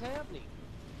fuck is happening?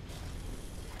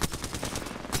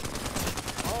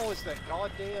 Oh, it's that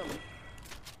goddamn...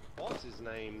 What's his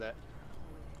name? That...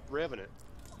 Revenant.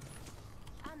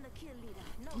 I'm the kill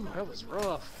leader. No, That was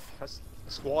rough. That's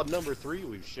squad number 3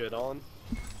 we've shit on.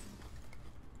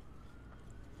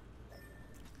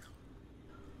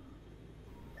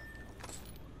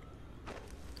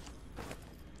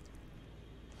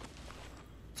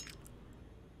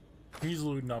 He's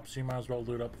looting up, so you might as well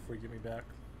loot up before you get me back.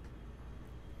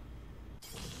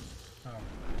 Oh.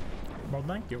 Well,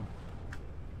 thank you.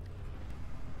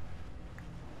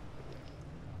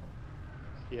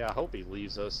 Yeah, I hope he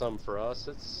leaves us some for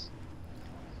us.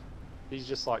 He's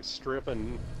just like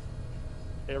stripping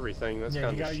everything. That's Yeah,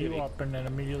 kind he of got shitty. you up and then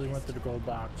immediately went to the gold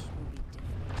box.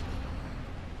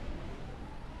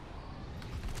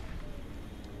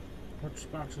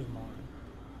 Which box is mine?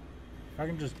 If I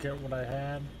can just get what I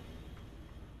had.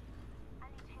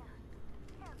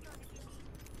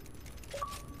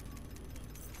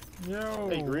 Yo,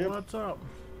 Hey, Grim. what's up?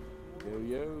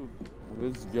 Yo,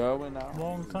 what's going on?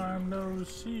 Long time no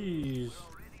sees.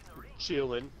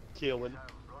 Chilling, killing.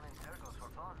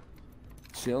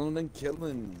 Chilling and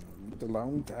killing. The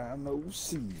long time no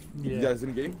see. Yeah. You guys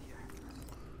in the game?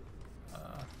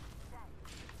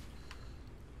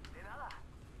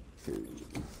 Okay.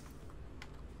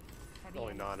 Heavy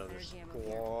Only ammo, 9 other energy ammo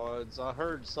here. squads. I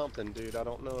heard something, dude. I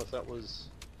don't know if that was...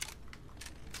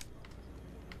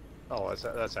 Oh,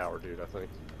 that's our dude, I think.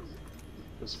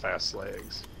 It was Fast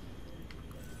Legs.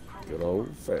 Good old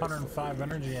fast. 105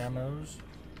 energy ammos.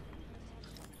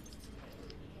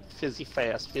 Fizzy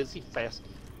fast, fizzy fast.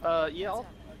 Yeah,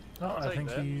 Oh, I take think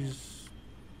that. he's...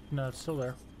 No, it's still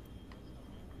there.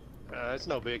 it's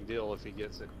no big deal if he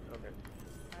gets it. Okay.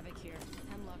 Havoc here.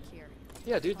 Hemlock here.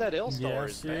 Yeah, dude, that L-Star Yes,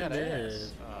 is it badass.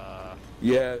 is.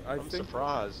 Yeah, I I'm think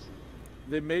surprised.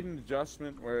 they made an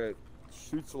adjustment where it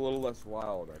shoots a little less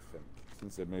wild, I think,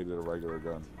 since they made it a regular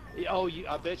gun. Oh,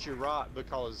 I bet you're right,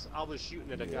 because I was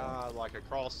shooting at a Yeah. guy like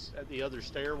across at the other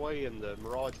stairway in the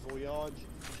Mirage Voyage,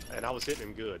 and I was hitting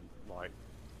him good. Like,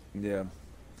 Yeah.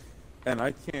 And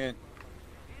I can't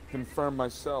confirm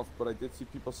myself, but I did see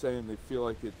people saying they feel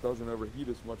like it doesn't overheat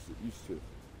as much as it used to.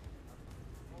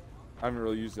 I haven't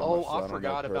really used it oh, much, so I I don't know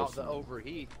forgot about the personally.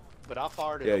 overheat, but I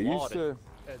fired it Yeah, a it lot used to.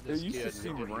 at It this used kid. to and it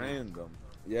seem didn't- random.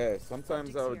 Yeah,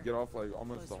 sometimes I would Optics get here. off like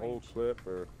almost the Close whole range. clip,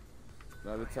 or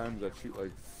other times I'd shoot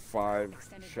like 5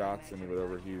 Extended shots mag and it would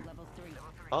overheat. Level 3. So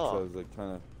Oh, it was like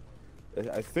kind of.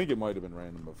 I think it might have been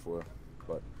random before,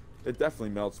 but it definitely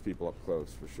melts people up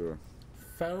close for sure.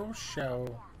 Faux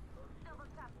show.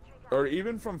 Or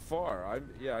even from far. I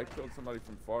killed somebody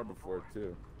from far before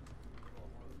too.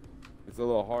 It's a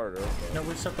little harder. But... No,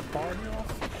 we set the party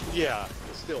off? yeah,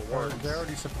 it still Or works. they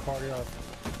already set the party off.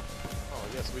 Oh,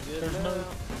 yes, we did. There's now. no-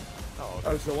 Oh,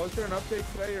 Oh, so was there an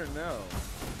update today or no?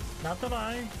 Not that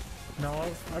I know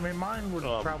of. I mean, mine would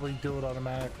probably do it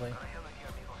automatically.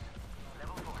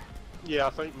 yeah, I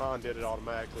think mine did it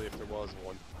automatically if there was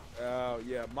one. Oh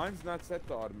yeah, mine's not set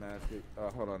to automatic.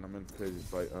 Hold on, I'm in crazy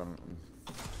fight.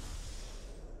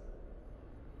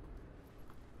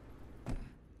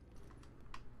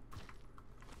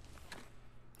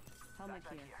 Helmet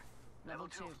here. Level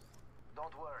 2.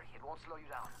 Don't worry, it won't slow you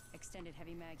down. Extended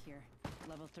heavy mag here.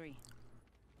 Level 3.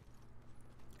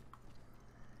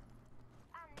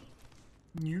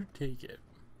 You take it.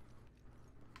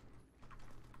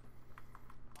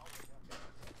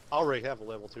 I already have a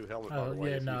level 2 helmet, by Oh, the way.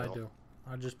 yeah, if no, you I don't. do.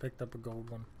 I just picked up a gold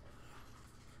one.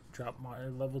 Drop my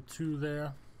level 2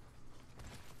 there.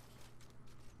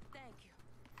 Thank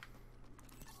you.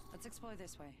 Let's explore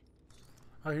this way.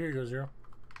 Oh, here you go, Zero.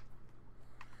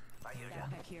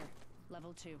 Backpack here.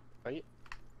 Level 2. Right?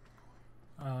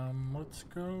 Let's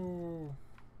go.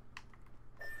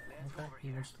 Okay,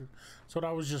 he wants to. That's what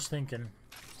I was just thinking.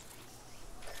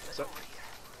 So,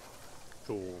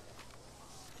 cool.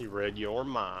 He read your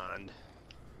mind.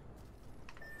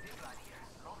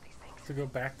 To go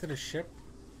back to the ship.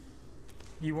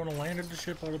 You want to land at the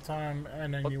ship all the time,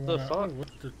 and then What you the want to. fuck?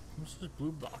 Oh, what's this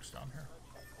blue box down here?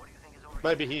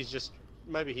 Maybe he's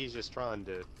just trying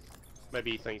to.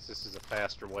 Maybe he thinks this is a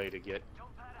faster way to get.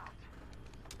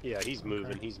 Yeah, he's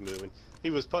moving. He's moving. He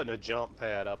was putting a jump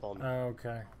pad up on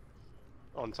Okay.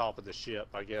 on top of the ship,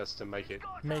 I guess, to make it.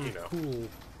 Make you it know. cool.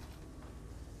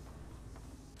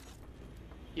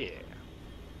 Yeah.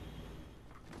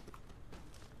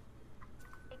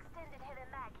 Extended heavy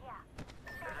mag here.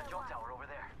 There's a jump tower over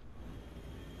there.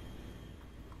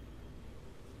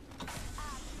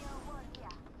 RPO-1 here.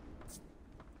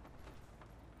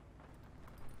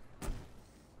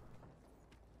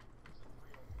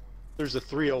 There's a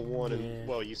 301, Yeah. and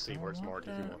well, you see where it's I want marked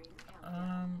if you that.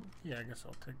 want. Yeah, I guess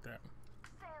I'll take that.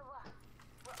 Say what?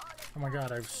 We're all in Oh my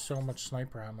god, I have so much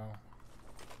sniper ammo.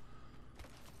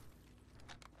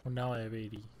 Well, now I have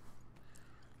 80.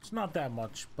 It's not that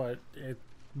much, but it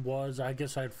was. I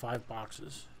guess I had 5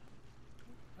 boxes.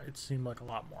 It seemed like a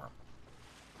lot more.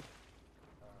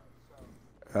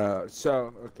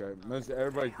 So okay,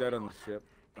 everybody's dead on the ship.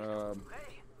 So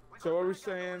what were we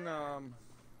saying?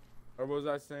 Or what was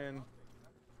I saying?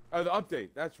 Oh, the update.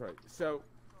 That's right. So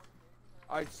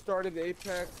I started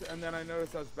Apex, and then I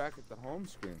noticed I was back at the home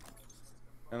screen,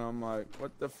 and I'm like,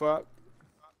 what the fuck?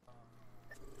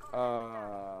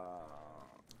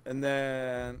 And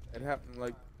then it happened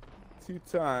like 2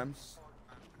 times.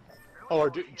 Oh, or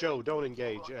Joe, don't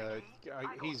engage.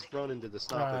 He's running to the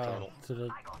sniper tunnel. To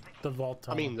the vault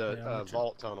tunnel. I mean the Yeah,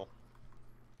 vault tunnel.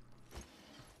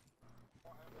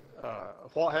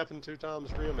 What happened 2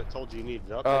 times, Grim? It told you you needed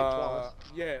an update twice.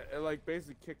 Yeah, it like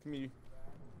basically kicked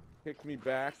me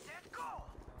back,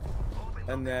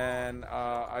 and then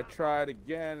I tried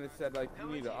again. It said like you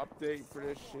need an update for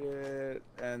this shit,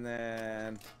 and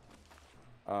then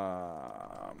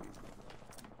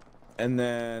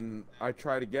I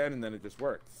tried again, and then it just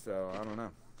worked. So I don't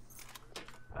know.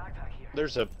 Backpack here.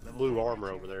 There's a blue armor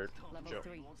over there, Level Joe.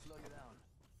 3. Won't slow you down.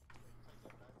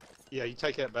 Yeah, you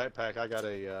take that backpack. I got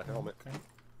a helmet. Okay.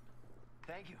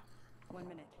 Thank you. 1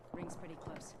 minute. Ring's pretty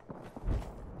close.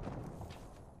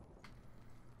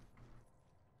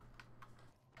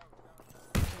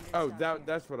 Oh,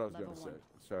 that's what I was gonna say.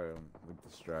 Sorry, I'm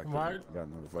distracted. Why? Got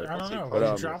notified. I don't know.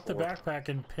 But, He dropped the backpack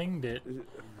and pinged it,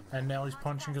 and now he's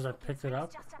punching because I picked it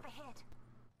up. just up ahead.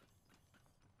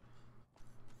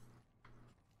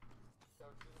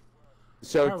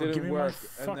 So Oh, it give didn't me my work,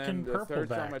 and then fucking the purple third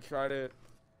time I back. tried it,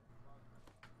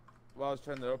 while I was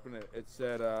trying to open it, it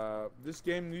said, "This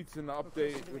game needs an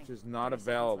update, which is not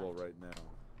available right now."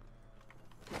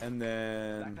 And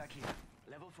then, Backpack here.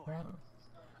 Level 4. What?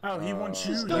 Oh, he wants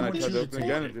you. He then I wants tried you to to open take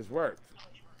again, it. it just worked.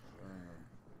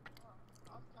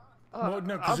 Well,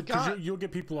 no, I've because got- you'll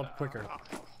get people up quicker.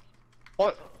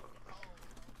 What?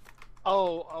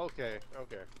 Oh, okay,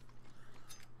 okay.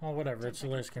 Well, whatever. It's the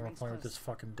last game I'm playing with this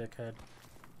fucking dickhead.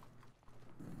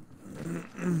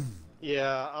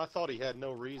 Yeah, I thought he had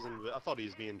no reason. But I thought he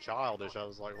was being childish. I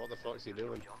was like, what the fuck's he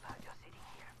doing? Jump pad just sitting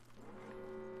here.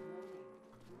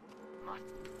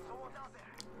 Someone's out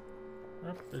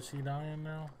there. Oh, is he dying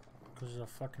now? Because of a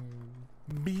fucking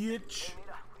bitch.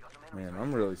 Man,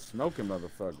 I'm really smoking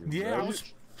motherfuckers. Yeah, I bro. was.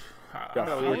 Got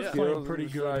I four was kills, playing and pretty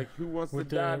it's good Like, who wants with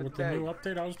to die the today? new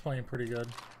update. I was playing pretty good.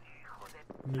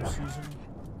 New season.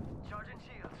 Charging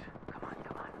shields. Come on,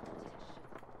 come on.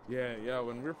 Yeah.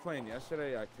 When we were playing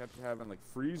yesterday, I kept having like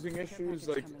freezing issues,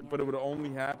 like, but it would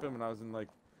only happen when I was in like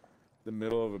the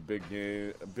middle of a big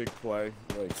game, a big play.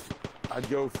 Like, I'd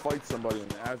go fight somebody,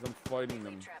 and as I'm fighting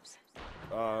them,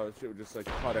 shit would just like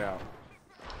cut out.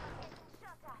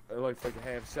 Like for like a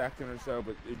half second or so,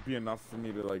 but it'd be enough for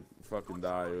me to like fucking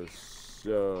die. It was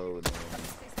so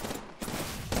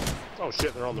annoying. Oh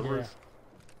shit, they're on the Yeah. roof.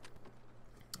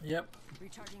 Yep.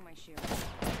 Recharging my shield.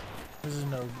 This is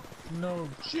no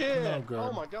Shit! no good.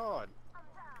 Oh my god.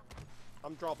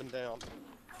 I'm dropping down.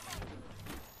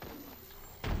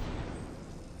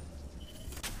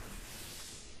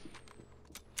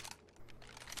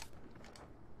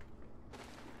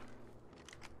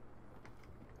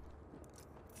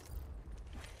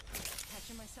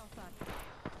 Patching myself up.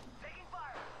 Taking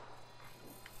fire.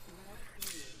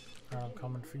 I'm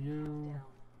coming for you.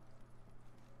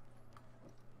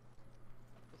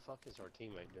 What the fuck is our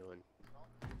teammate doing?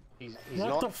 He's What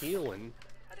not the f- healing.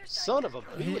 Son of a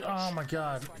He, bitch. oh my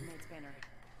god. Squad mate's banner.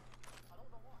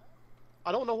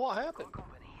 I don't know what happened.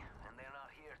 Company, and they're not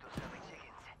here to sell me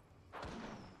chickens.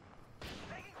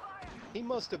 Taking fire! He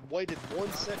must have waited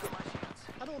 1 second.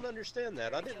 I don't understand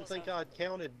that. I didn't think I'd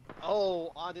counted.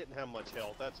 Oh, I didn't have much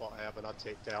health. That's what happened. I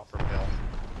ticked out from health.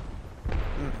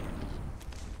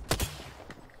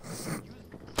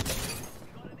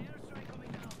 Got an airstrike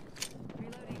coming down.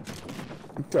 Reloading.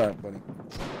 It's alright, buddy.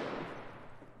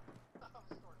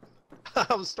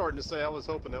 I was starting to say I was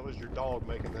hoping that was your dog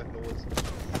making that noise.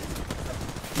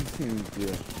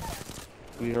 Yeah.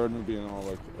 He heard me being all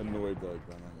like annoyed like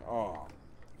that. I'm like, oh.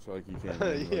 So like he can't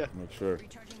like, Yeah. make sure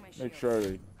Recharging my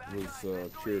shield. that he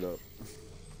was cheered up.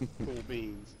 Cool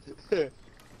beans. And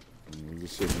he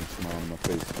was sitting and smiling in my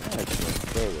face.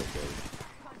 Very well,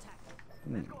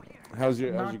 buddy. How's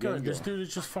your Not game good. This going? dude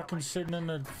is just fucking sitting in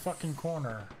the fucking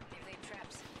corner. They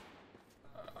traps.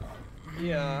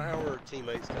 Yeah, our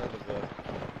teammate's kind of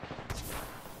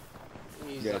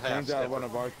he's Yeah, a it half turns out one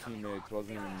stepper. of our teammates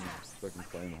wasn't even fucking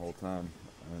playing the whole time.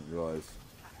 I didn't realize.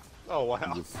 Oh He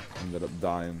wow, just ended up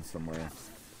dying somewhere.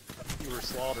 you were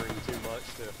slaughtering too much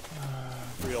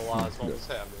to realize what was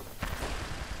happening.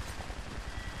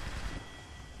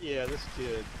 Yeah, this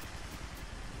kid.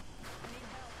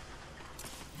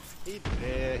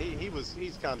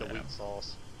 He's kind of weak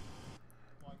sauce.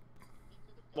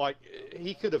 Like,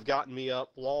 he could have gotten me up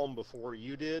long before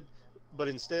you did, but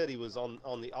instead he was on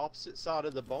the opposite side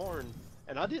of the barn,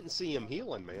 and I didn't see him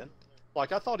healing, man.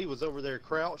 Like, I thought he was over there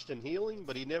crouched and healing,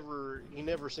 but he never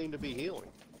seemed to be healing.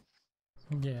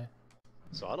 Yeah.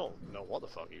 So I don't know what the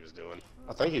fuck he was doing.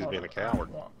 I think he's being a coward.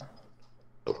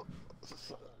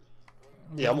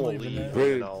 Yeah, I'm gonna leaving leave. it.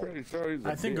 Pretty, and I'll- pretty sure he's a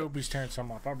I think bitch. Opie's tearing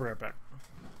some off. I'll be right back.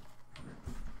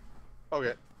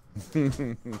 Okay.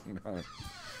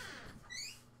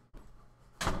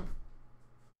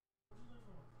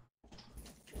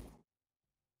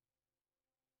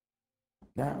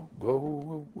 Now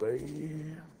go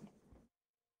away.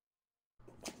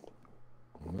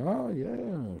 Oh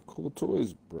yeah, cool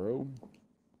toys, bro.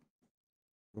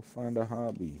 Go find a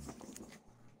hobby.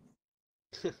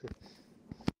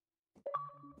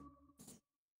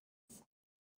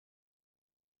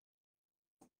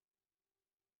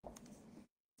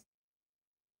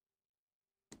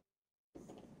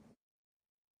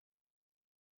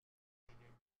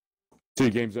 So your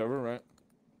game's over, right?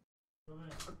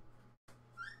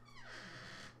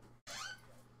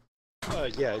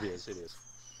 Yeah, it is. It is.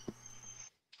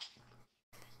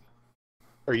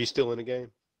 Are you still in the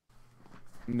game?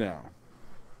 No.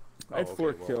 I had Oh, 4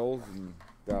 okay, well. kills and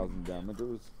 1,000 damage. It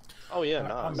was Oh yeah,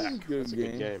 I'm nice. back. That's a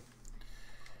good Good game.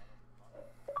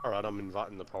 All right, I'm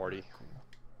inviting the party.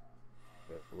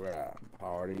 right.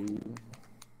 Party.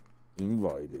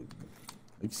 Invited.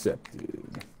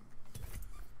 Accepted.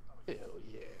 Hell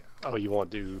yeah. Oh, you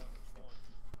want to do?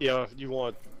 Yeah, you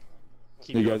want?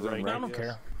 Keep You it guys on ranked, No, I I don't guess?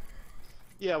 care.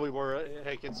 Yeah, we were.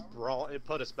 Heck, it's bronze. It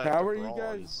put us back How to are you bronze.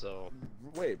 guys- So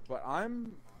Wait, but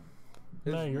I'm.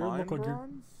 No, is you mine look like you're-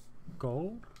 bronze?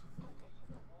 Gold?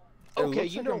 It Okay,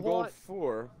 looks you like know I'm gold what?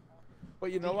 4.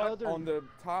 But you know The what? other- On the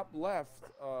top left,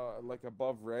 like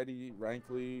above ready, rank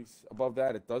leagues, above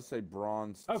that, it does say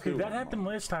bronze. Okay, 2 that on happened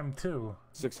mine. last time too.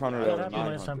 600 That out of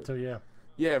happened last time 900. too, yeah.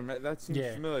 Yeah, that seems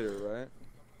Yeah. familiar, right?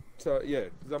 So yeah,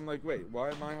 because I'm like, wait, why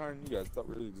am I hiring you guys? I thought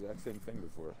we were the exact same thing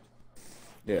before.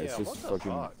 Yeah, it's Yeah, just what the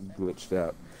fucking fuck? glitched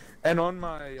out. And on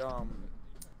my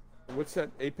what's that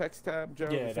Apex tab, Joe?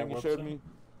 Yeah, the that thing you showed website. me.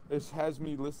 This has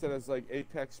me listed as like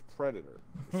Apex Predator.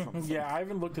 or something. Yeah, I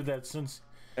haven't looked at that since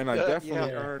And I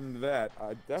definitely yeah. earned that.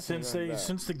 I definitely earned that.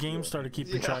 since the game Yeah. started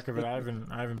keeping Yeah. track of it. I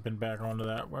haven't been back onto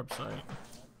that website.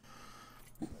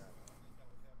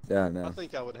 Yeah, no. I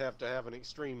think I would have to have an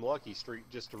extreme lucky streak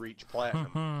just to reach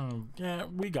platinum. Yeah,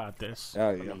 we got this. Oh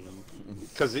I yeah. mean,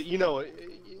 because you know,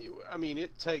 I mean,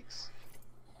 it takes.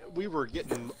 We were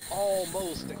getting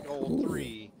almost at gold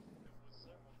 3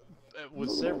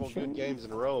 with several good games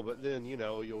in a row, but then you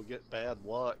know you'll get bad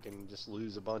luck and just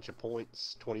lose a bunch of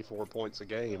points, 24 points a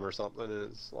game or something.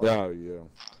 And it's like, Oh yeah.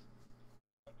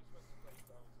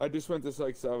 I just went to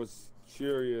like, so I was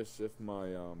curious if my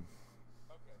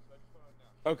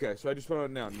Okay, so I just went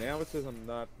on now. Now it says I'm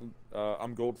not.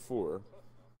 I'm gold 4,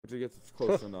 which I guess it's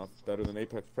close enough. Better than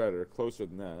Apex Predator. Closer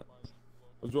than that.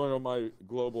 I was wondering what my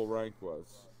global rank was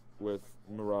with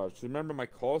Mirage. So remember, my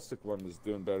Caustic one was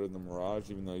doing better than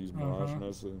Mirage, even though I use Mirage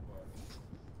mostly.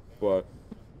 But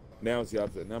now it's the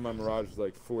opposite. Now my Mirage is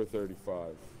like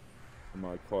 435, and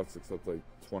my Caustic's up like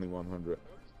 2100.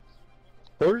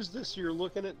 Where's this? You're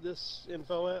looking at this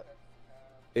info at?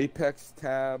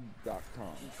 ApexTab.com.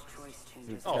 Choice Is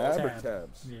changes. it Oh, tab or tab.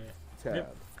 tabs? Yeah. Tab.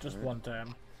 Yep, just right? one tab.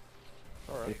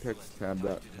 All right.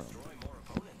 ApexTab.com.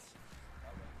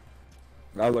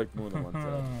 I like more than one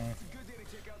tab. It's a good day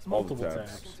to check out some Multiple tabs.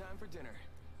 tabs. Second time for dinner.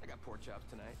 I got pork chops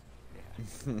tonight.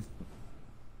 Yeah.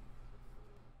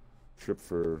 Trip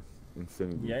for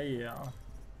infinity. Yeah.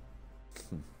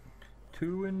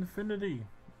 To infinity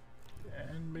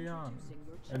and beyond.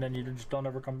 And then you just don't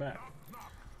ever come back.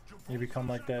 You become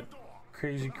like that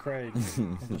crazy Craig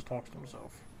who just talks to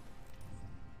himself.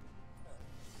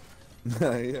 Yeah,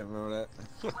 remember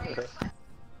that?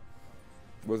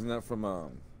 Wasn't that from I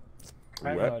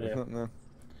have Rep no or idea. something? No?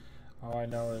 All I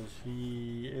know is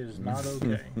he is not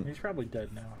okay. He's probably dead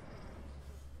now.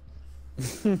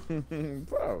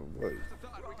 Probably.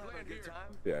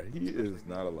 Yeah, he is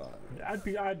not alive.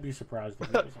 I'd be surprised if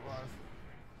he was alive.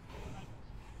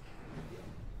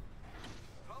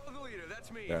 Follow the leader,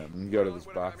 that's me. Yeah, let me go to this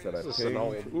box that I This is an paid.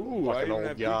 old- Ooh, I fucking even old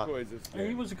have guy. decoys this He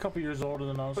game. was a couple years older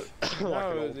than us. No, Like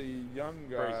an it was old a young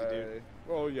crazy guy. dude.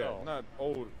 Well, yeah, Oh. not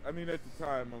old. I mean, at the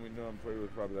time when we knew him, he was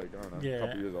probably like, I don't know, Yeah. a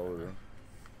couple years older.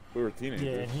 We were teenagers.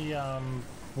 Yeah, and he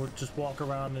would just walk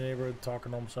around the neighborhood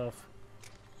talking to himself.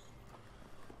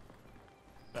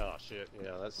 Oh shit,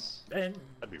 yeah, And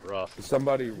that'd be rough.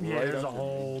 Somebody yeah, right there's a under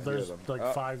whole me. there's Them. like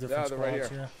Oh, 5 different they're right squads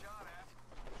here. here.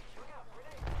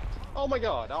 Oh my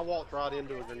god, I walked right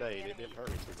into a grenade. It didn't hurt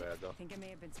me too bad though. I think I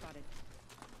may have been spotted.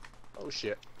 Oh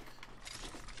shit.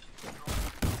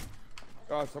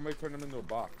 Oh, somebody turned him into a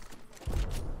box.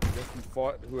 Guess he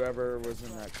fought whoever was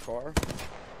in that car.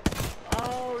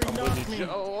 Oh, he knocked me.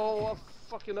 I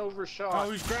fucking overshot. Oh,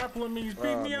 he's grappling me. He's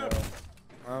beating me up.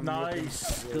 I'm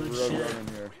Nice. looking- Good yeah, shit. running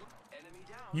here.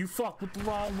 You fucked with the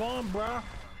wrong one, bruh.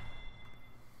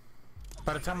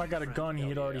 By the time I got a gun, he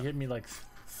had already hit me like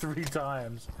 3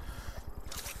 times.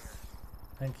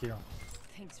 Thank you.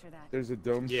 Thanks for that. There's a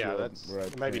dome Yeah, shield that's where I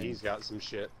maybe pinged. he's got some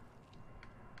shit.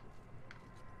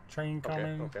 Train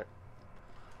coming. Okay.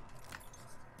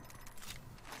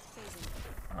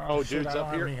 Oh, Oh, shit, dude's I don't up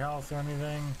have here. any health or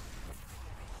anything.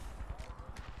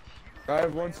 I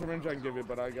have one syringe I can give you,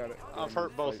 but I got it. I've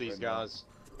hurt both these guys.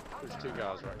 There's 2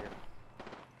 guys right here.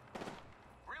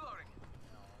 Reloading.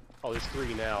 Oh, there's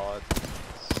 3 now.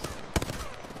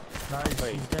 Nice,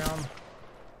 Wait. he's down.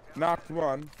 Knocked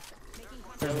one.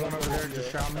 There's one over there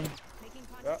just shot me. Making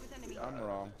contact Yep, with enemy. I'm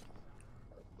wrong.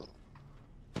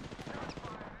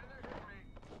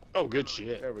 Oh, good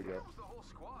shit. There we go. The whole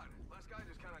squad. Last guy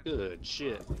just kind of. Good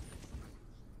shit.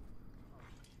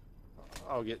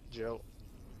 I'll get Joe.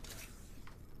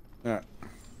 Yeah.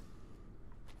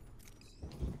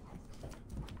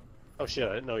 Oh shit,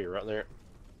 I didn't know you were right there.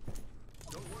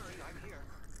 Don't worry,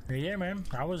 I'm here. Yeah, man.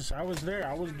 I was there.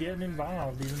 I was getting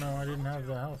involved, even though I didn't have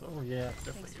the health. Oh yeah,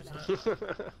 definitely use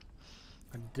that.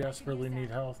 I desperately need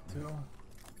health too.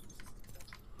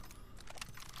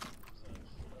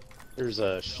 There's a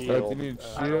So if shield. you need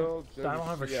I shield, don't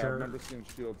have a yeah, I shirt. remember seeing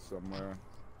shield somewhere.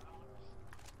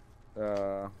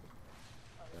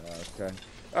 Okay.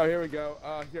 Oh, here we go.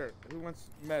 Here, who wants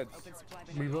meds? Open supply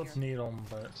bin We over both here. need them,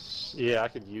 but Yeah, I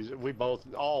could use it. We both,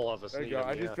 all of us There you need go. them,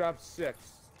 I yeah. just dropped 6.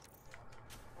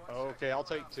 Okay, I'll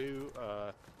take 2.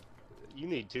 You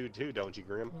need 2 too, don't you,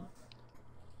 Grim?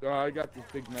 I got this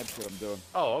big med kit I'm doing.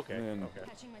 Oh, okay. Man. Okay.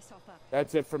 Patching myself up.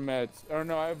 That's it for meds. Or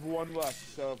no, I have 1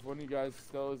 left. So if one of you guys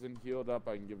still isn't healed up,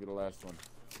 I can give you the last one.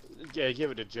 Yeah, give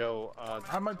it to Joe.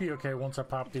 I might be okay once I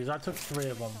pop these. I took 3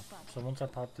 of them, so once I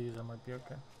pop these, I might be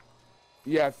okay.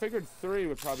 Yeah, I figured 3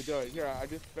 would probably do it. Here, I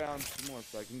just found some more,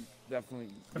 so I can definitely.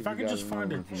 If give I you could guys just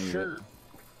find another a one if you need it. shirt.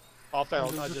 I Is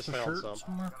found. there I just just a found shirt some.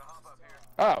 somewhere?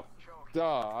 Oh,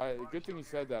 duh. Good thing you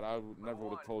said that. I never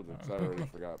would have told you, because I already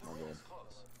forgot. My bad.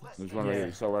 There's one right here.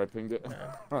 You saw where I pinged it?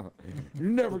 You're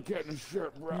never getting a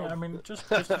shirt, bro. Yeah, I mean, just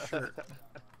a shirt.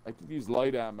 I could use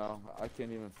light ammo. I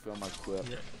can't even fill my clip.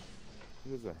 Yeah.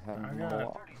 Here's a I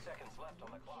hemlock. got-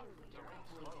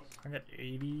 I got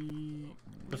 80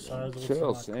 besides what's Chill, in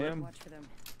my clip, Sam. Watch for them.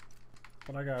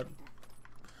 but I got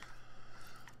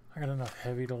enough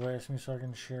heavy to last me so I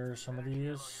can share some of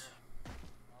these.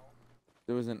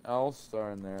 There was an L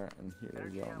star in there, and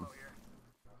here we go.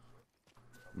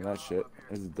 That shit.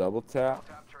 There's a double tap.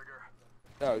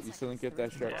 Oh, you still didn't get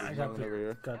that shirt? Yeah, I There's got another over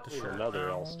here. got the There's shirt.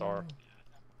 another All-Star.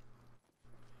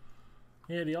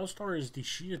 Yeah, the All-Star is the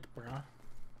shit, bruh.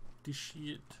 The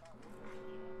shit.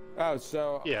 Oh,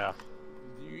 so Yeah.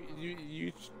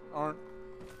 you aren't.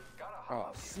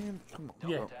 Oh, Sam, come on.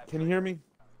 Yeah. Can you hear me?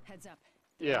 Heads up.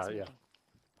 Yeah, It's yeah. moving.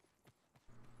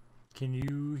 Can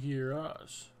you hear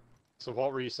us? So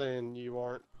what were you saying? You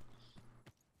aren't.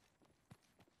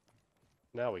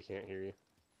 Now we can't hear you.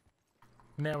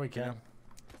 Now we can.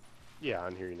 Yeah, I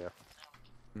can hear you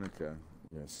now. Okay.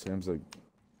 Yeah, Sam's like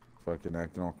fucking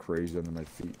acting all crazy under my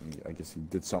feet, and I guess he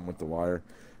did something with the wire.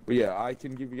 But yeah, I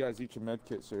can give you guys each a med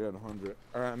kit, so you're at 100.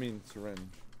 Or I mean syringe.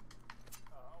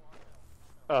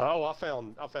 Oh, I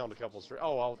found a couple.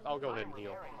 Oh, I'll go ahead and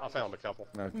heal. I found a couple.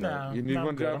 Okay. No, you need no,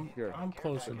 one, good. Joe? Here. I'm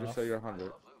close enough. Just say you're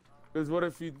 100. Because what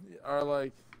if you are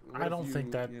like? I don't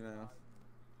think that. You know,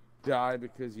 die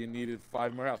because you needed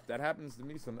 5 more health. That happens to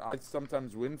me. I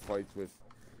sometimes win fights with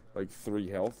like 3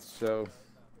 health. So.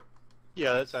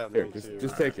 Yeah, that's happened Here, to me too.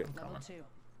 just take it. Level 2.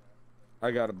 I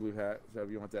got a blue hat, so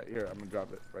if you want that, here, I'm gonna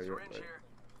drop it right here. Right.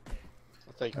 I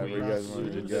think Where we you guys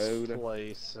wanted to looted go this to?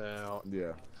 place out.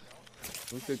 Yeah.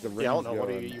 Looks like the Yeah, I don't know. What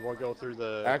do going. you want to go through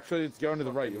the? Actually, it's going to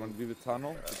the right. You want to do the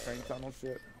tunnel, the train tunnel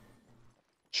shit?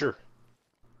 Sure.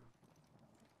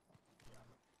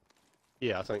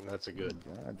 Yeah, I think that's a good.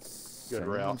 That's good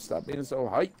route. Stop being so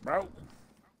hype, bro.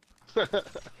 Shotgun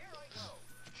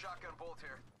bolt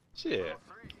here. Shit.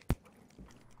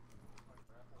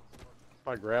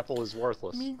 My grapple is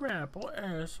worthless. Me grapple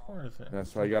ass worth it.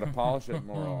 That's why you gotta polish it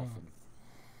more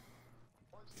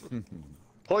often.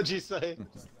 What'd you say?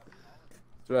 That's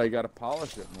why you gotta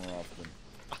polish it more often.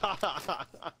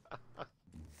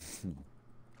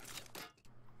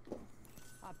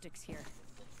 Optics here.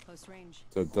 Close range.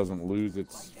 So it doesn't lose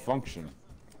its function.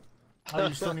 Oh,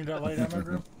 you still need that light ammo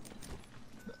group?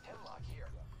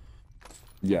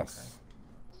 Yes.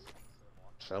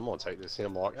 So I'm gonna take this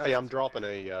hemlock. Hey, I'm dropping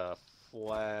a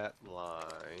flat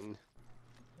line.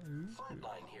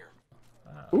 Flatline here.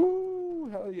 Ooh,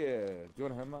 hell yeah. Do you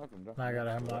want a hemlock? I got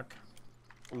a hemlock.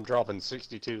 I'm dropping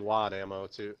 62 light ammo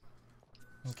too.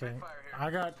 Okay. I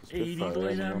got Just 80 fire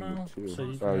light ammo ammo, too. so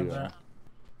you can Oh, have yeah. that.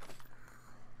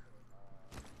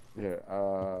 Yeah,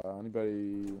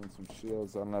 anybody want some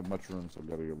shields? I don't have much room, so I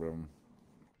gotta get rid of them.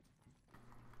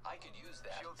 I could use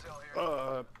that. Shield cell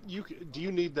here. Do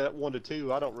you need that 1 to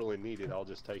 2? I don't really need it. I'll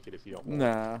just take it if you don't want.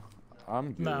 Nah,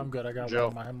 I'm good. Nah, I'm good. I got Joe. one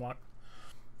of my hemlock.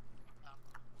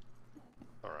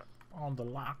 All right. On the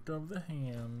lock of the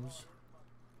hands.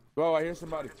 Whoa, I hear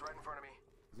somebody. It's right in front of me.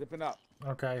 Zipping up.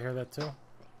 Okay, I hear that too.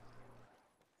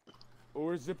 Oh,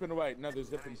 we're zipping away. No, they're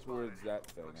zipping towards that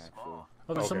thing, actually. Oh,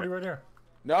 there's Okay. somebody right here.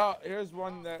 No, here's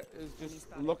one that is just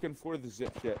looking for the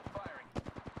zip shit.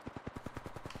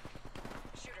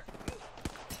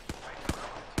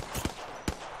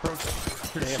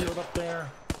 Good shield up there.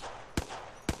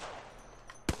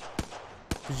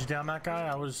 Did you down that guy?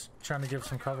 I was trying to give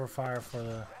some cover fire for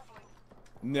the...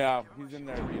 No, he's in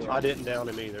there. I didn't down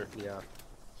him either. Yeah.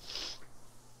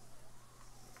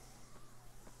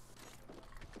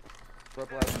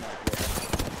 Purple has a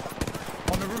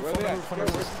knife, On the roof, Where on the they at? roof, on the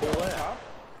Where's roof. the bullet? Huh?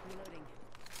 Reloading.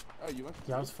 Oh, you went.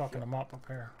 Yeah, I was fucking him up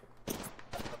here. Sending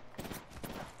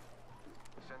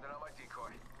out my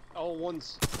decoy. Oh,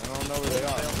 one's I don't know where they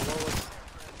down are. below us.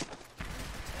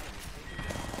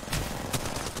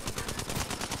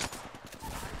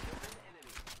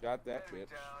 Got that bitch.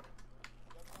 Down.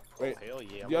 Wait, Hell yeah.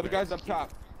 the I'm other gonna guy's up execute.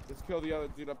 top. Let's kill the other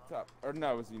dude up top. Or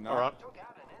no, is he not?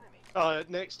 All right.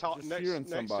 Next top. Just Next. hearing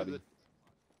Next somebody. to the.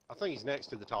 I think he's next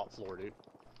to the top floor, dude.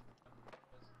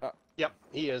 Yep,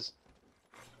 he is.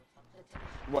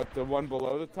 What, the one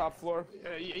below the top floor?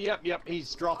 Yep.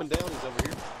 He's dropping down. He's over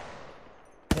here.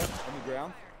 On the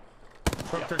ground?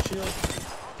 Broke their shield. Faking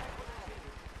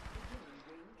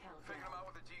him out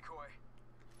with a decoy.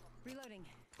 Reloading.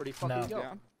 Where'd he fucking No. go?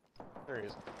 Down? There he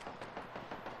is.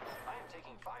 I am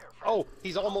taking fire from. Oh,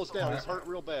 he's almost down. He's hurt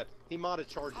real bad. He might have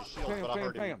charged his shield, Ping but I him,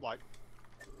 heard ping him him. like.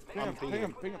 Ping him, ping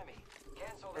him, ping him. Enemy.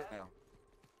 Cancel that. Now.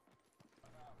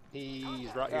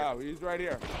 He's right here. Oh, he's right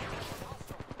here.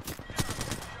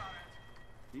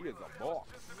 He is a boss.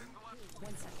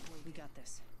 1 second. We got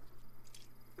this.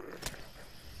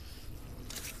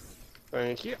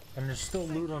 Thank you. And there's still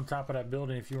loot on top of that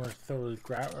building if you want to throw a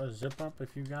zip up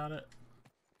if you got it.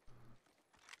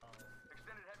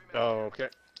 Extended heavy mag. Oh, okay.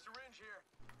 Syringe here.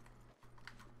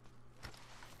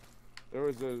 There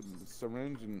was a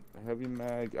syringe and a heavy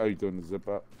mag. Oh, you're doing the zip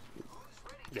up?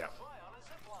 Yeah.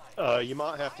 You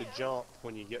might have to jump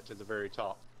when you get to the very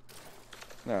top.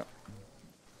 No.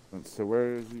 So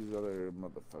where is these other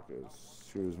motherfuckers?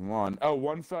 Here's one. Oh,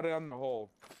 one fell down the hole.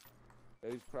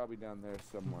 He's probably down there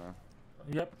somewhere.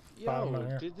 Yep. Bottom right Yo,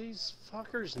 here. did these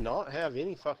fuckers not have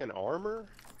any fucking armor?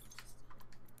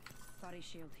 Body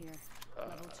shield here.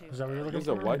 Level 2. Is that what you're looking There's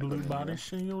a for? white Blue one in body there.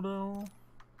 shield, though?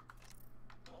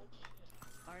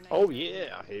 R9. Oh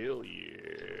yeah, hell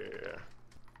yeah.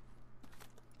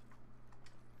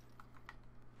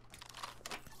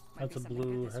 Might That's be a something good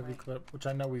blue this heavy way. clip, which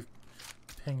I know we've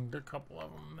pinged a couple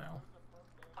of them now.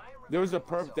 There was a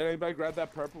purple. Did anybody grab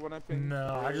that purple when I pinged?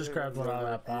 No, I just grabbed one out of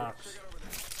that box.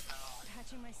 Hatch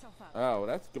Patching myself up. Oh,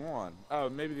 that's gone. Oh,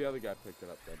 maybe the other guy picked it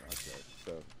up then. Okay,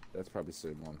 so that's probably the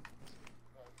same one.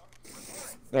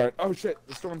 All right. Oh shit,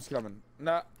 the storm's coming.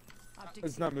 Nah, Optics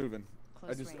it's not here. moving.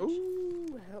 Close I just. range.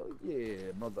 Ooh, hell yeah,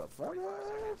 motherfucker!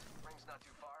 Ring's not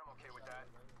too far. I'm okay with that.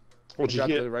 What'd you Got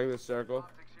get? the regular circle.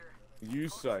 Optics here.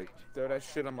 Use sight. Throw that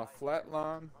shit on my flat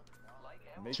lawn.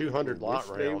 Make 200 people lot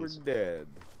wish they rounds. were dead.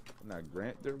 Now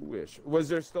grant their wish. Was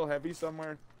there still heavy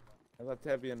somewhere? I left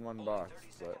heavy in one box,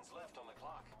 but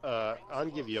I can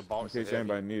give you a in box. case of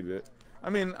heavy. anybody needed it. I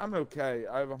mean, I'm okay.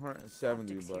 I have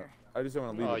 170, Optics but here. I just don't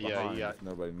want to leave Oh, it yeah, behind yeah. if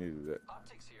nobody needed it.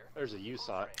 Optics here. There's a U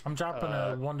sight. I'm dropping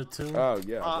a 1 to 2. Oh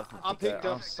yeah. I definitely picked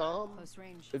that. up some. Close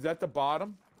range. Is that the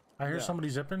bottom? I hear yeah. somebody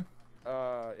zipping. Is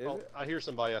Oh, it? I hear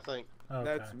somebody. I think. Okay.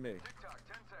 That's me. TikTok,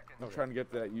 10 seconds. I'm trying to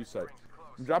get to that U site.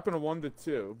 I'm dropping a 1 to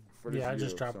 2 for this Yeah, I view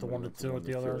just if dropped the 1 somebody to wants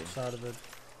 2 a at 1 the to other 2. side of the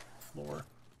floor.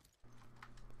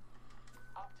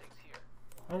 Optics here.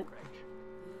 Oh,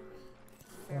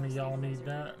 one of y'all need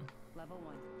that. Level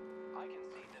 1. I can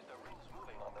see that the ring's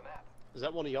moving on the map. Is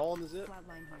that one of y'all on the zip?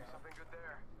 Flatline here. Something good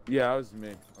there. Yeah, that was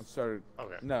me. I started.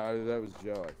 Okay. No, that was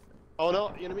Joe. I think. Oh no,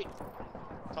 enemy.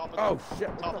 Top of Oh the, shit!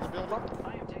 top What of the the building. fuck? I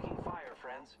am taking fire,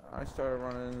 friends. I started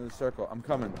running into the circle. I'm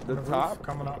coming. The Roof top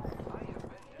coming up.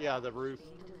 Yeah, the roof.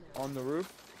 on the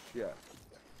roof. Yeah.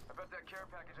 I bet that care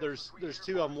package has There's some sweet there's ear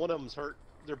two of them. One of them's hurt.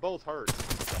 They're both hurt.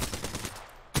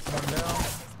 One down.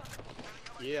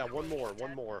 Yeah, one more.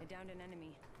 One more. I downed an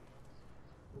enemy.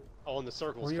 Oh, and the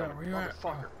circle's Where you at? coming. Where you at?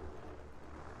 Motherfucker.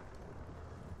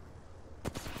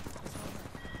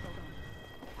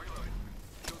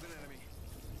 Killed an enemy.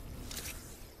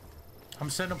 I'm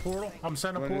sending a portal. I'm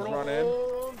sending a When it's portal. run in.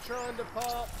 Oh, I'm trying to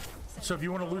pop. So if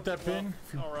you want to loot that bin,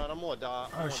 if you, All right, I'm gonna die.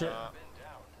 I'm Oh, gonna shit. die.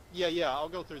 Yeah, yeah, I'll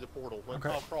go through the portal. Okay.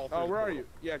 I'll crawl through Oh, the where are portal. you?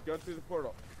 Yeah, go through the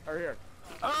portal. Right here.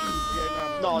 No, no,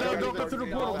 don't don't even- go through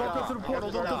the portal. Don't go through the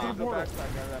portal. Don't go through the Go portal.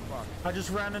 backside, go to that box. I just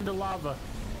ran into lava.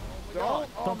 Don't.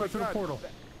 Oh Don't my go through the God. portal.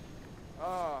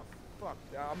 Oh, fuck.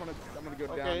 I'm gonna go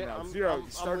Okay, down now. I'm- Zero. I'm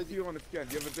Start with you. healing if you can.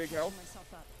 Do you have a big health?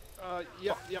 Myself up.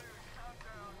 Yep.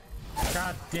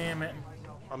 God damn it.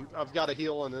 I've got a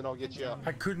heal and then I'll get you up.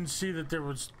 I couldn't see that there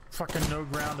was fucking no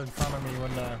ground in front of me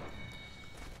when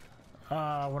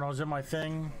I was in my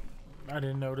thing. I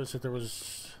didn't notice that there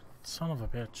was. Son of a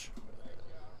bitch.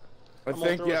 I gonna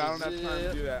think, throw yeah, I the don't have time to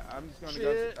zip. do that. I'm just gonna Shit,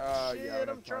 go. shit, Yeah, I don't have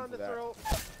I'm time trying for to that. throw.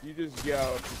 You just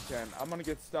go if you can. I'm gonna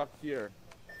get stuck here.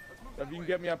 If you can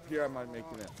get me up here, I might make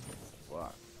it in.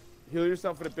 What? Heal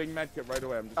yourself with a big med kit right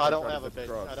away. I'm just I gonna don't try to have a zip bed.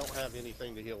 across. I don't have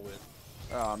anything to heal with.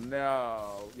 Oh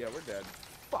no. Yeah, we're dead.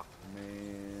 Fuck,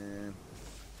 man.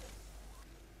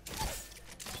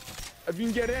 If you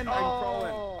can get in, I can crawl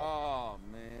in. Oh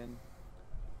man.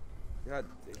 God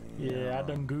damn. Yeah, I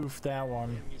done goofed that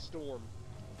one. You storm.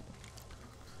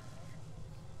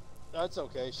 That's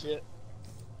okay. Shit.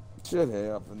 Shit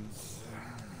happens.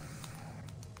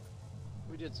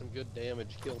 We did some good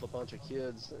damage. Killed a bunch of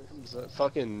kids. It was a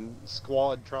fucking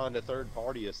squad trying to third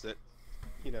party us that,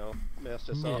 messed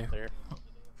us Yeah. up there.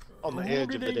 On the Who edge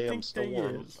do of the they damn think they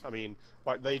storm. is? I mean,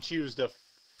 like they choose to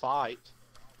fight.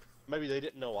 Maybe they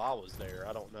didn't know I was there.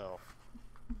 I don't know.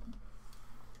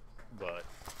 But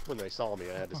when they saw me,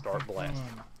 I had to start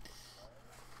blasting.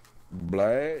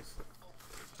 Blast.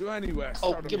 So anyway.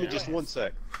 Oh, start give me a just blast. 1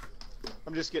 sec.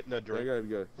 I'm just getting a I drink. gotta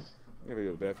go. I gotta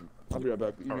go to the bathroom. I'll be right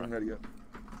back. You Alright. getting ready to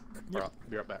go? Alright,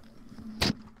 be right back.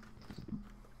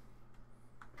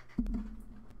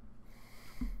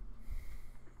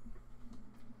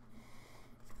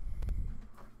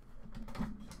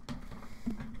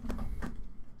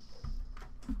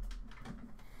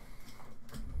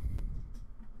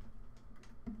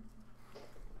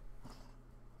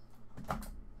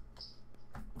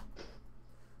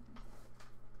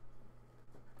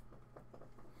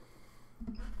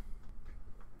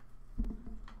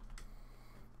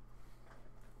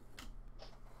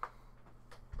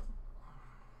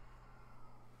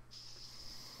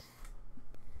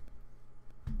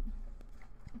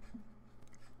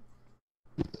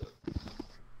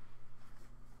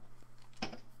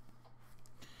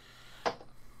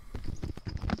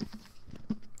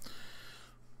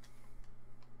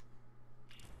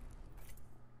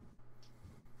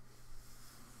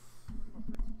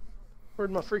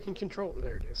 Where'd my freaking controller?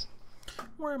 There it is.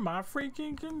 Where'd my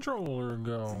freaking controller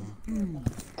go?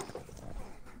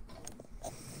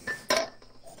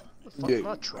 Fuck Yeah.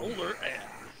 my troller at?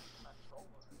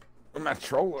 Where my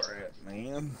troller at,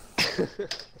 man?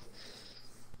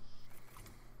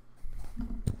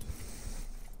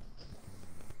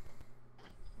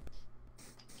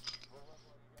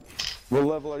 What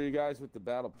level are you guys with the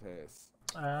battle pass?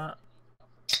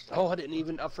 Oh,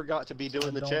 I forgot to be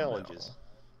doing the don't challenges.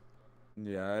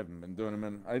 Yeah, I haven't been doing them,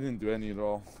 and I didn't do any at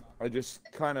all. I just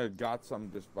kind of got some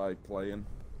just by playing.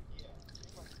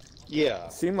 Yeah.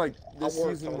 It seemed like this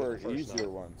worked season on were it the first easier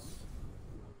night.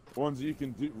 ones you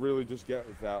can do, really just get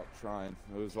without trying.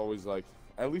 It was always like,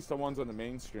 at least the ones on the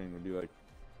main screen would be like,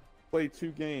 play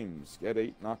 2 games, get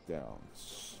 8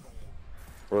 knockdowns,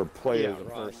 or play Yeah, as a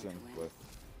right. person with.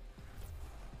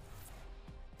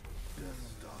 I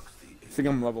think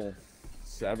I'm level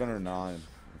 7 or 9.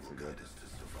 I forget.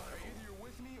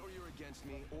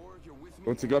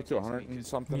 What's it go up to? 100 and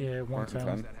something? Yeah,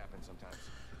 110. That happens sometimes.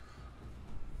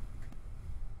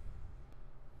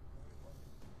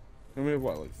 And we have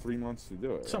what, like 3 months to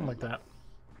do it? Something right? like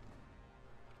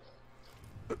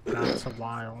that. That's a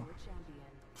while. Your champion.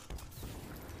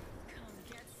 Come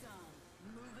get some.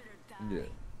 Move it or die. Yeah.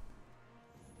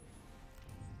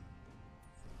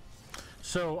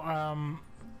 So,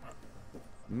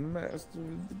 Master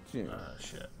of the gym.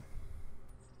 shit.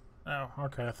 Oh,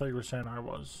 okay. I thought you were saying I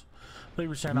was. I thought you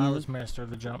were saying I was master of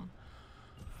the jump.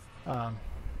 No,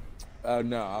 I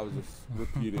was just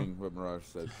repeating what Mirage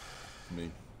said to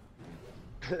me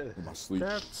in my sleep.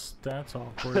 That's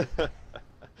awkward.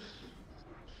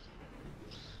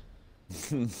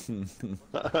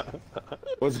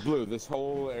 What's blue? This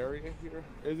whole area here?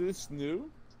 Is this new?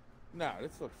 No,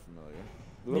 this looks familiar.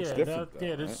 It looks yeah, different though, yeah,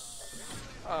 right? this.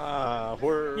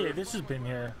 Where? Yeah, this has been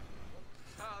here.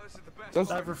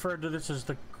 Does, I've referred to this as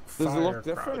the. does it look fire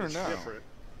different or It's no? different.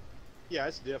 Yeah,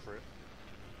 it's different.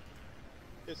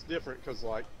 It's different because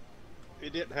like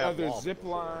it didn't have. Oh, there's lava zip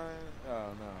before. line. Oh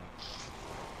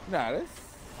no. Nah, this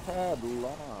had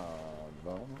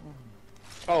lava.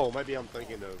 Oh, maybe I'm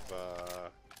thinking of.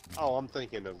 Oh, I'm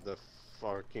thinking of the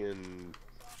fucking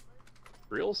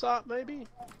real site, maybe.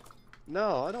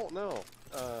 No, I don't know.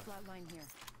 Flatline here.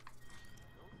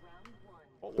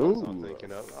 What was I Ooh,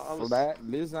 thinking of? I was, flat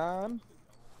Lizon.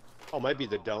 oh, maybe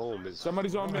the dome is.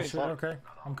 Somebody's on Oh, me. shit, okay,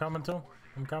 I'm coming too.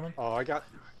 I'm coming. Oh, I got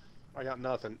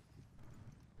nothing.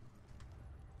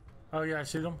 Oh yeah, I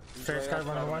see them. Face guy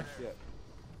running away. Shit.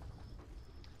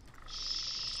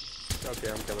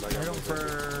 Okay, I'm coming. I Hit got him nothing.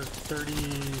 for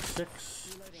 36.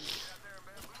 Reloading.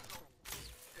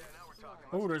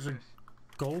 Oh, there's a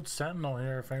gold sentinel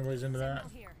here. If anybody's into that.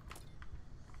 Sentinel here.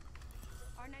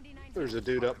 R99. There's a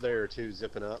dude up there too,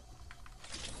 zipping up.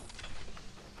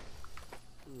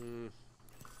 Mm,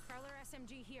 Prowler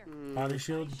SMG here. Body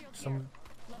shield. Shield here. Some.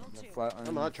 Level 2. Flat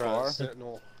I'm not trying far. to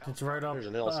Sentinel. It's right up. There's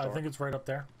an I L-star. think it's right up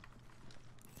there.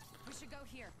 We should go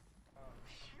here.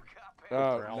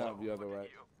 Oh, Prowler. no, the other way.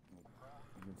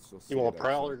 I can still see You want it, a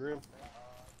Prowler, Grim?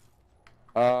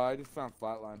 actually. I just found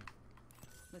flatline.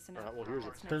 Listen Alright, up. well, here's a-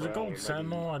 That's not There's a Well, gold maybe-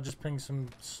 sentinel. I just pinged some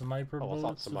sniper Oh, I thought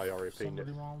bullets. somebody if already pinged it.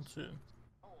 somebody wants it.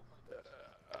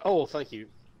 Oh, thank you.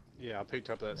 Yeah, I picked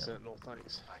up that Sentinel.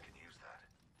 Thanks. I can use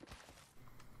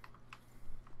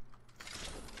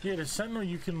that. Yeah, the sentinel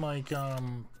you can like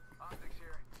Optics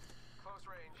here. Close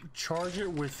range. charge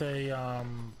it with a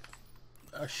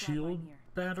shield here.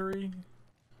 battery,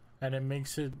 and it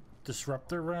makes it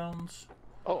disruptor rounds.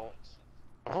 Oh.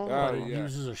 Oh. But it yeah.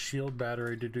 uses a shield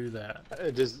battery to do that.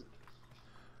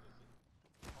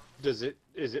 Does it?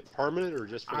 Is it permanent or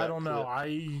just for that I don't know. clip I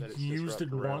that it's used it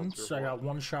disruptor rounds once. or I got what?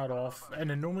 one shot off, and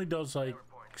it normally does like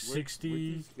Where'd 60.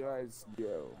 these guys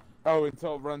go? Oh,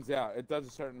 until it runs out. It does a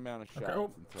certain amount of shots. Okay. Oh,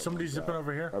 until it somebody's runs zipping out.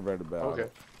 over here. I read about Okay.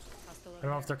 it. Hostile I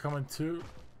don't know if they're coming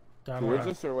down Towards around.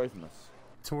 us or away from us?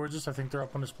 Towards us. I think they're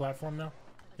up on this platform now.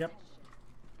 Yep.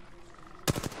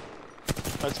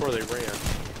 That's where they ran.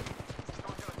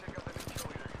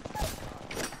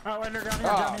 Oh, and they're down here.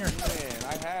 Oh, Down here. man.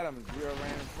 I had him. Zero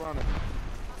ran in front of me.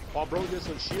 Oh, bro, this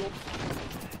one shield.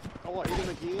 Oh, I hit him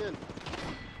again.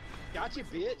 Got you,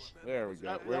 bitch. There we go.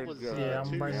 That Where'd was you go? Yeah,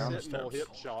 I'm two right on the Sentinel steps.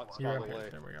 hip shots, You're by up the here. way.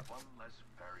 There we go. One less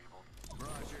variable.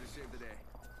 Mirage here to save the day.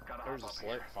 There's a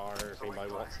select fire if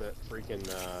anybody wants that freaking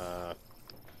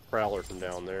Prowler from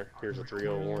down there. Here's a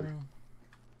 301.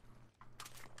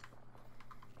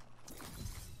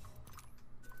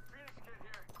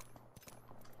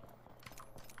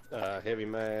 Heavy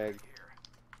mag.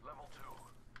 Level 2.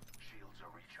 Shields are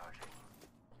recharging.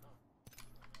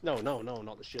 No,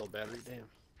 not the shield battery. Damn.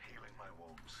 Healing my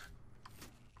wounds.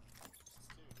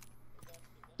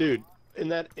 Dude, in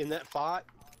that fight,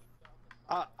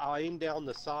 I aimed down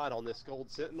the side on this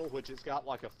gold sentinel, which it's got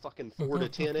like a fucking 4 to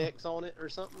 10x on it or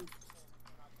something.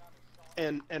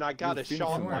 And I got a You've seen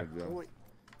shot some like ads, point.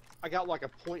 I got like a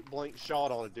point blank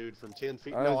shot on a dude from 10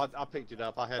 feet. I- No, I picked it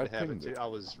up. I had I to have it pinged too. it.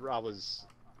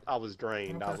 I was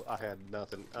drained. Okay. I had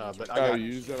nothing. But I Oh, got. you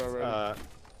used that already?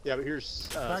 Yeah, but here's.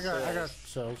 I got cells.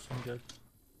 cells. I'm good.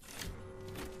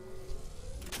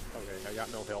 Okay, I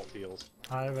got no health heals.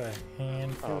 I have a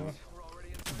handful.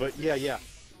 But yeah.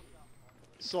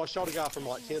 So I shot a guy from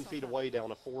like 10 feet away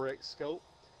down a 4x scope,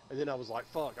 and then I was like,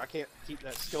 fuck, I can't keep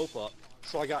that scope up.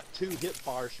 So I got 2 hip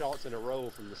fire shots in a row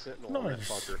from the Sentinel on that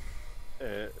fucker,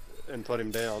 and put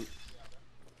him down.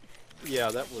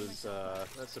 Yeah, that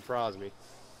surprised me.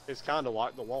 It's kind of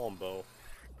like the longbow.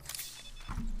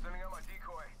 Sending out my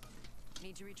decoy.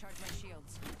 Need to recharge my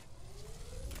shields.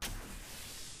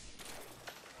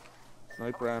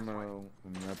 Sniper ammo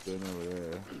and that bin over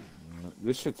there.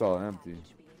 This shit's all empty.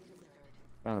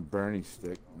 Found a Bernie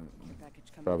stick.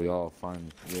 Probably all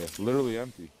fine. Yeah, literally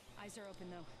empty. Eyes are open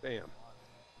though. Damn.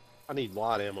 I need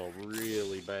light ammo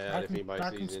really bad if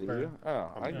anybody sees any.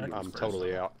 Oh, I'm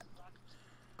totally out.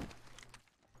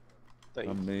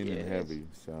 I'm main and heavy,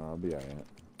 so I'll be alright.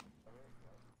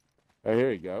 Oh,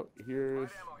 here you go. Here's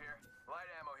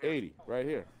 80 right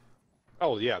here.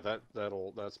 Oh yeah,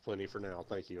 that's plenty for now.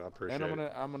 Thank you, I appreciate it. And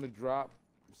I'm gonna drop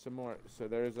some more. So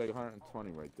there's like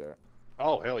 120 right there.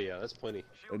 Oh hell yeah, that's plenty.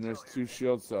 And there's 2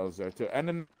 shield cells there too. And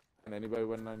then anybody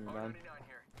 199?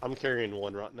 I'm carrying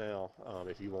one right now.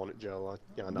 If you want it, Joe.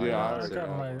 I got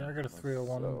a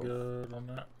 301. I'm good on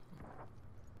that.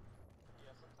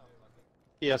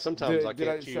 Yeah, sometimes I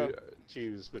can't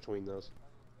choose between those.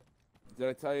 Did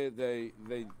I tell you they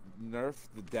nerfed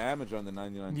the damage on the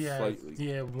 99 slightly?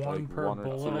 Yeah, one like per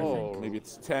bullet. I think. Maybe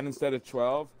it's 10 instead of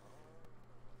 12.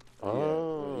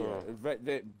 Oh.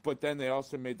 Yeah. But then they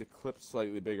also made the clip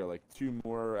slightly bigger, like 2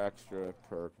 more extra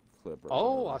per clip.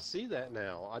 Oh, I see that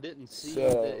now. I didn't see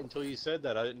that until you said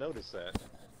that. I didn't notice that.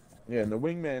 Yeah, and the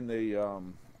wingman they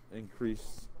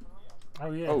increased. Oh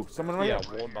yeah. Oh, someone right here.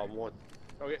 Yeah, 1 by 1.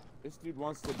 Okay. This dude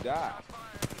wants to die.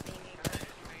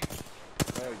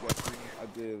 I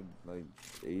did like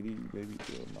 80, maybe.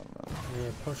 I don't know.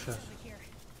 Yeah, push us.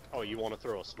 Oh, you want to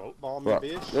throw a smoke bomb, you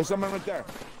bitch? There's someone right there.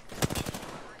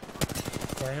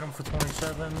 I hit him for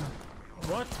 27.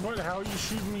 What? What? How are you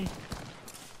shooting me?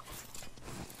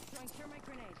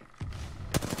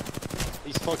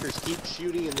 These fuckers keep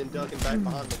shooting and then ducking back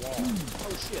behind the wall.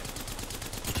 Oh shit.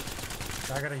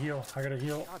 I gotta heal.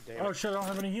 God damn it. Oh shit, I don't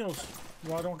have any heals.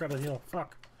 Well, I don't gotta heal.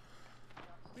 Fuck.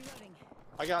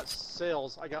 I got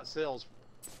cells.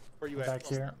 Where you at? Back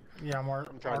here. Yeah, I'm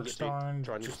trying to get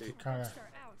to kind of.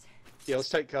 Yeah, let's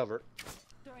take cover.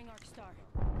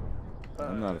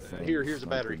 I'm not a fan. Here's a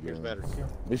battery. Here's a battery.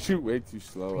 They shoot way too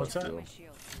slow. What's that?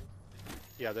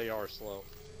 Yeah, they are slow.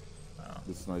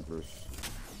 The snipers.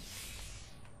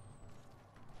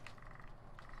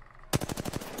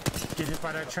 Get hit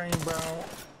by that train, bro.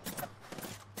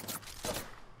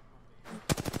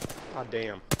 God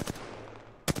damn.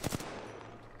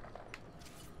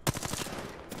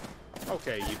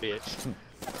 Okay, you bitch.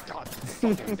 God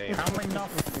fucking damn. How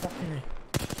enough fucking...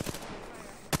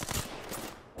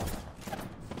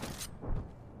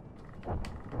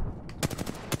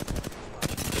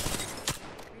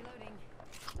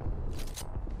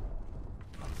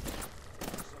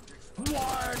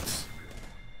 What?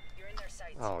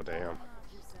 Oh damn.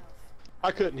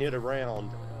 I couldn't hit a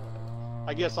round.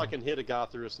 I guess I can hit a guy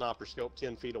through a sniper scope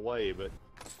 10 feet away, but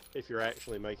if you're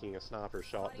actually making a sniper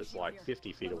shot that's like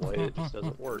 50 feet away, it just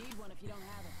doesn't work.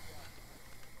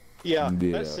 Yeah,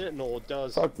 that Sentinel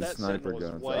does. That Sentinel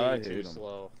is way too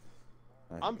slow.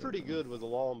 I'm pretty good with a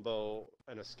longbow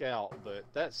and a scout, but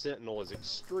that Sentinel is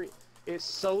extreme. It's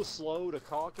so slow to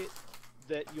cock it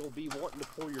that you'll be wanting to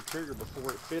pull your trigger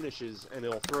before it finishes, and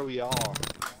it'll throw you off.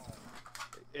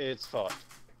 It's fucked.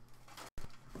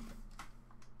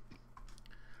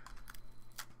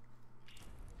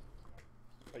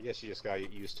 I guess you just gotta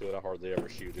get used to it. I hardly ever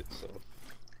shoot it, so.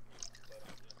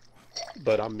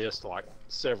 But I missed like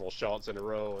several shots in a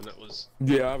row, and it was.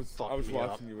 Yeah, I was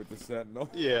watching you with the Sentinel.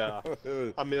 Yeah,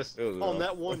 I missed on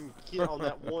that one kid. On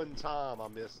that one time, I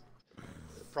missed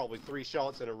probably 3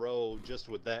 shots in a row just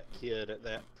with that kid at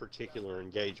that particular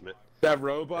engagement. That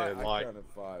robot. And I counted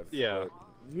 5. Yeah.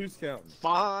 Who's counting?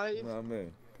 5? Not me.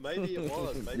 Maybe it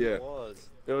was. Maybe it was.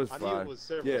 It was 5. I knew it was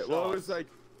several yeah. shots. Well,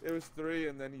 it was 3,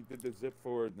 and then he did the zip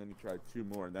forward, and then he tried 2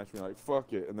 more, and that's when like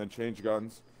fuck it, and then change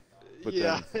guns. But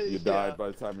then you died by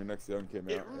the time your next gun came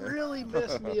out. It really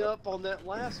messed me up on that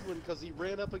last one because he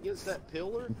ran up against that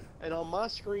pillar, and on my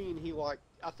screen he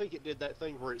I think it did that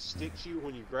thing where it sticks you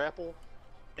when you grapple,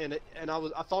 and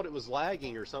I thought it was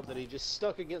lagging or something. He just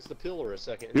stuck against the pillar a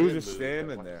second. He was just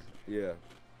standing there. Yeah,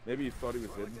 maybe he thought he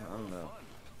was hidden. I don't know.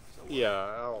 Yeah,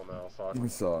 I don't know. Fuck. We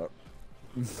saw it.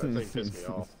 That thing pissed me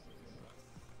off.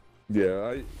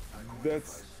 Yeah,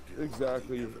 that's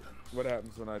exactly what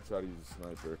happens when I try to use a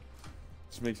sniper.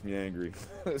 Just makes me angry.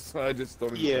 So I just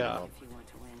don't even know.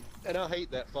 And I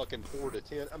hate that fucking 4 to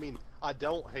 10. I mean, I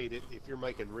don't hate it if you're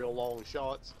making real long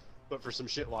shots, but for some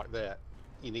shit like that.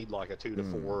 you need like a 2 to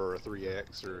 4 or a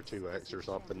 3x or a 2x or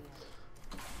something.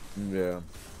 Yeah.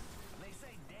 They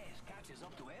say death catches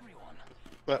up to everyone.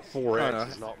 But 4x know.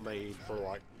 is not made for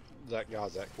like that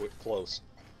guy's that quick close.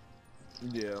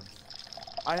 Yeah.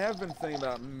 I have been thinking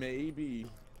about maybe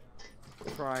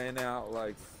trying out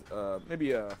like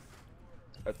maybe a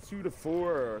 2 to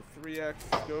 4 or a 3x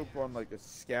scope on like a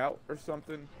scout or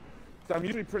something. So I'm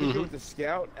usually pretty good with the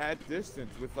scout at distance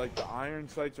with like the iron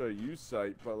sights or a U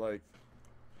sight, but like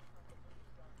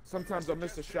sometimes I'll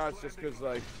miss the shots just because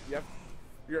like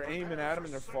you're aiming at them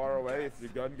and they're far away. If your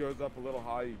gun goes up a little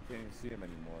high, you can't even see them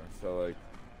anymore. So like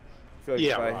I feel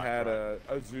like if I had a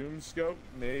zoom scope,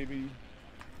 maybe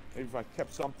if I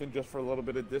kept something just for a little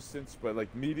bit of distance, but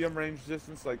like medium range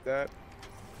distance like that.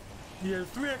 Yeah,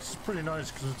 3x is pretty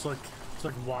nice because it's like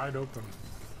wide open.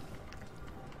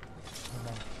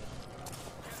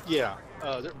 Yeah,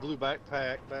 there blue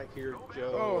backpack back here,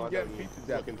 Joe. Oh, I'm getting featured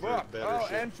that. Looking for better Oh,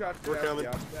 shit. and shots. We're coming.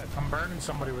 Yeah, I'm burning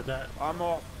somebody with that. I'm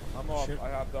off. Shit.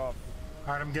 I hopped off.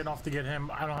 All right, I'm getting off to get him.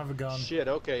 I don't have a gun. Shit.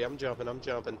 Okay, I'm jumping.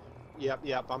 Yep.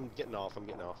 I'm getting off. This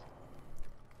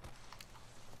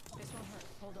won't hurt.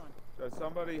 Hold on. So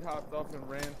somebody hopped off and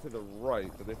ran to the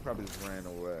right, but they probably just ran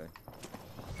away.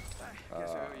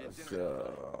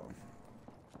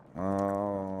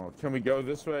 Can we go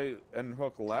this way and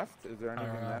hook left? Is there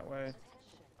anything that way?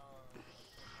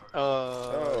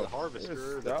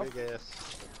 Harvester, the stuff. big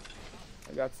ass.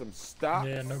 I got some stops.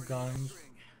 Yeah, no guns.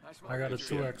 I got a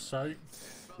 2x sight.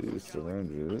 These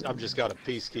syringes. I've just got a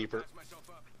peacekeeper.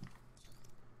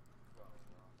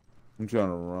 I'm trying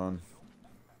to run.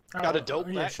 Got a dope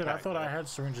Yeah, shit, I backpack, thought I though. had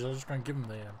syringes. I was just gonna give them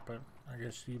to you, but I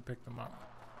guess you picked them up.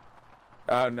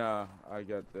 Oh no, I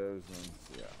got those ones.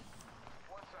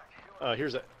 Yeah.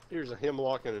 Here's a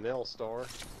hemlock and an L-star.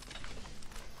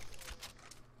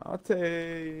 I'll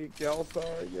take Alpha,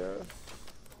 I guess.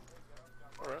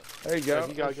 All right. There you go. Have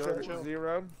you got That's guns, it. Joe?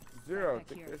 Zero. Back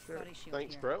Take here. this shit. Body shield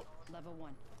Thanks, here. bro. Level 1.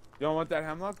 You don't want that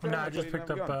hemlock? No, Gun? I thought just you picked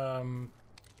didn't up have a gun.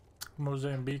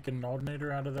 Mozambique and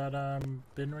alternator out of that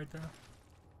bin right there.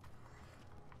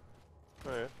 Oh,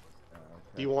 yeah. Okay.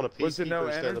 Do you want a Was there no peacekeeper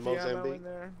instead of the energy ammo Mozambique? in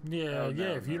there? Yeah, Oh, yeah.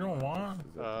 no, If you no, don't no. want,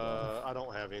 I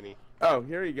don't have any. Oh,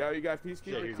 here you go. You got Peacekeeper?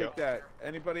 Yeah, you Take go. that.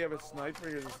 Anybody have a sniper?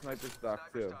 Here's a sniper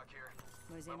stock, too.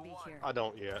 Mozambique here. I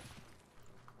don't yet.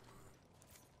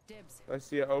 Dibs. I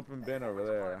see an open bin over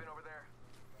there.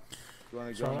 You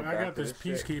want to go so in the I back got of this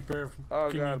shit? peacekeeper. Oh,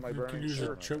 Can God, you, my you burning can use a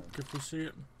shirt. choke if we see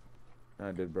it.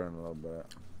 I did burn a little bit.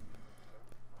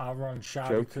 I'll run shotty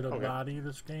Choke? to the Okay. body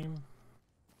this game.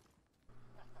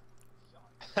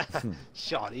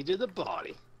 Shotty to the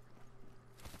body.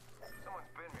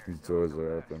 These doors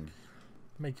are open.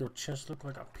 Make your chest look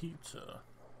like a pizza.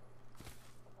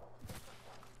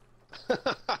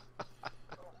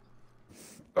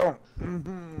 Oh,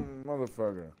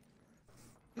 motherfucker.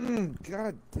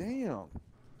 God damn.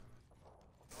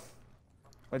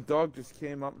 My dog just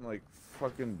came up and like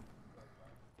fucking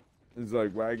is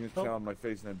like wagging his tail in my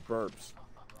face and then burps.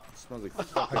 It smells like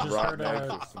fucking just rotten heard,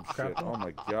 eggs or some shit. shrapnel. Oh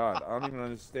my god. I don't even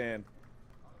understand.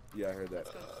 Yeah, I heard that.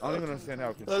 I don't even understand how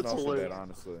it can That's smell so bad, hilarious.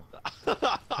 honestly.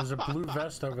 There's a blue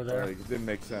vest over there. Like, it didn't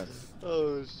make sense.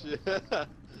 Oh shit.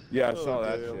 Yeah, I Oh, saw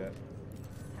that damn. shit.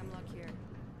 Hemlock here.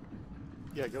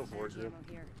 Yeah, go for it, Energy Jim. ammo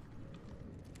here.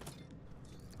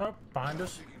 Oh, behind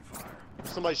us.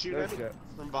 Somebody shoot Good at me shit.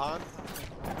 from behind.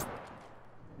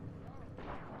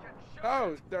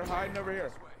 Oh, they're hiding over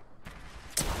here.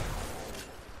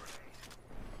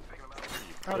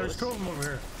 Oh, there's two of them over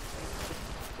here.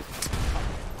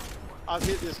 I've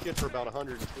hit this kid for about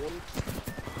 120.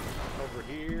 Over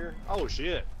here. Oh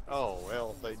shit. Oh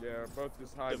well, they Yeah, both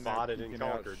just hiding Divided there, and peeking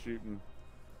out, conquered. shooting.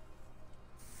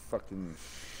 Fucking.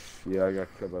 Yeah, I got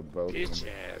killed by both of bitch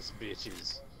them. ass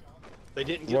bitches. They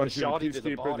didn't get One the shooting shotty to the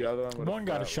Peacekeeper, body. the other one with One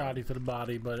got a flat shotty to the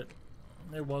body, but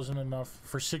it wasn't enough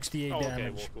for 68 Oh, okay,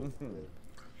 damage. well, cool.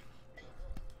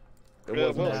 It Yeah,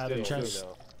 wasn't well, Nah, the still, chest-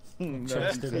 you know. No,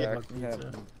 chest didn't look like action pizza.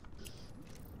 happened.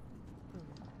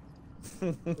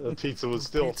 The pizza was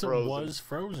still Pizza frozen. was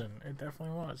frozen. It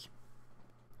definitely was.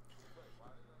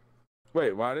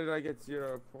 Wait, why did I get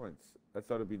 0 points? I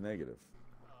thought it'd be negative.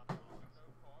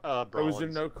 Bronze. Oh, was there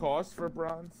no cost for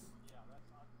bronze?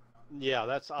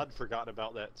 Yeah, I'd forgotten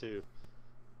about that too.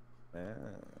 Ah.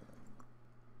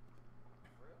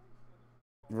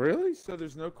 Really? So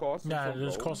there's no cost? Nah, until it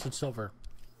just gold? costed silver.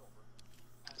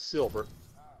 Silver.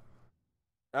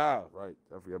 Ah, right.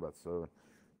 I forgot about silver.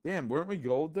 Damn, weren't we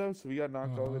gold though? So we got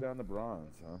knocked all the way down to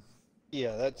bronze, huh?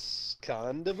 Yeah, that's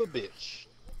kind of a bitch.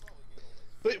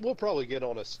 But we'll probably get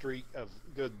on a streak of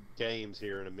good games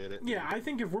here in a minute. Yeah, I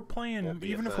think if we're playing, Won't be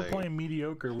a even if we're thing. playing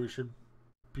mediocre, we should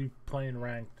be playing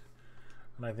ranked.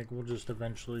 and I think we'll just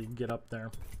eventually get up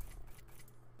there.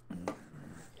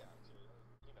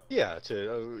 Yeah,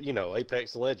 to you know,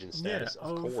 Apex Legends status, yeah,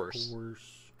 of course.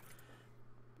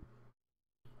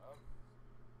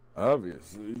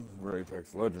 Obviously, we're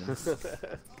Apex Legends.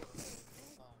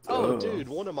 Oh, dude,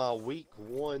 one of my week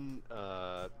 1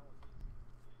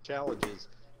 challenges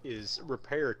is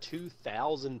repair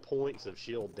 2,000 points of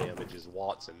shield damage as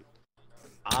Watson.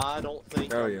 I don't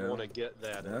think I want to get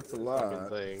that. That's a lot.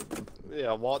 Thing.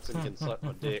 Yeah, Watson can suck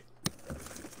my dick.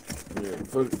 Yeah,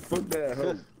 fuck that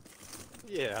hoe.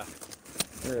 Yeah.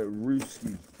 That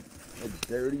Rooski. That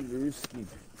dirty Rooski.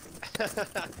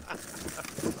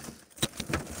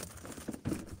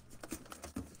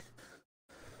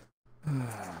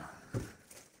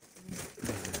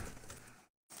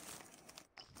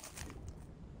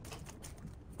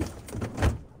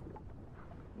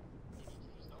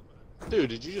 Dude,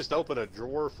 did you just open a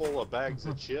drawer full of bags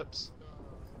of chips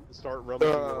and start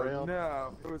rummaging around?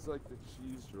 No, it was like the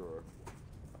cheese drawer.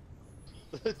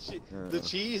 The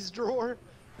cheese drawer?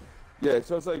 Yeah,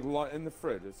 so it's like in the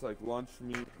fridge. It's like lunch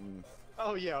meat and.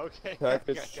 Oh yeah, okay.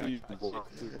 Packaged cheese.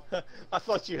 I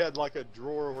thought you had like a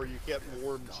drawer where you kept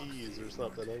warm cheese or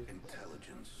something.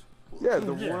 Yeah,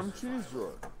 the warm cheese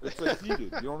drawer. It's like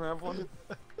heated. You don't have one?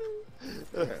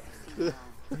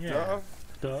 Yeah.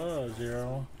 Duh,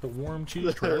 Zero. The warm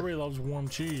cheese tray. Everybody loves warm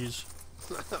cheese.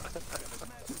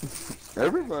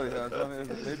 Everybody has one.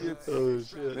 Maybe it's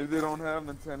maybe they don't have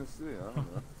them in Tennessee. I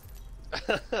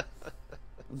don't know.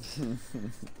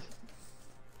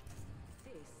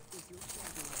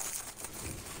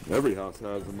 Every house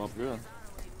has them up here.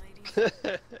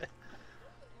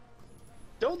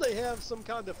 Don't they have some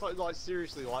kind of like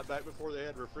seriously like back before they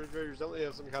had refrigerators? Don't they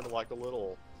have some kind of like a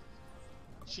little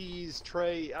cheese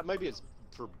tray? Maybe it's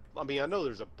for. I mean, I know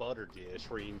there's a butter dish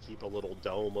where you can keep a little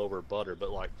dome over butter,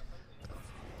 but like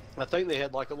I think they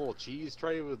had like a little cheese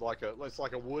tray with like it's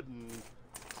like a wooden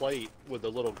plate with a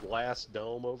little glass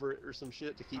dome over it or some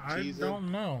shit to keep cheese in. I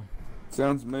don't know.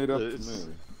 Sounds made up to me.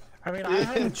 I mean, I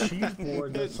have a cheese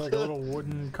board that's like a little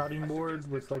wooden cutting board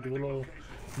with like little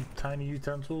tiny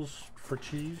utensils for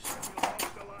cheese.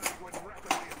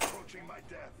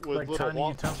 With like tiny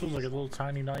utensils, like a little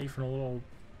tiny knife and a little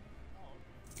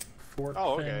fork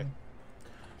thing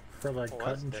for like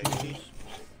cutting cheese.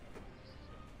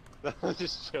 I'm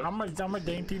just joking. I'm a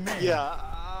dainty man. Yeah,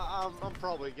 I'm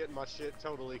probably getting my shit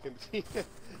totally confused.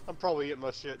 I'm probably getting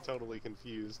my shit totally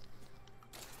confused.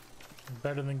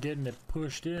 Better than getting it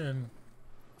pushed in.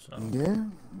 So. Yeah,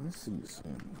 let's see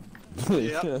something.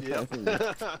 Yep.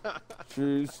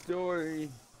 True story.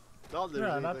 Not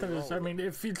that it's. I mean,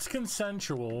 if it's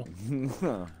consensual,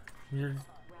 you're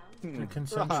a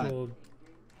consensual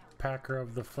packer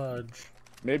of the fudge.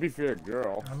 Maybe if you're a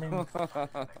girl. I mean,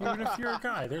 even if you're a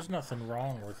guy, there's nothing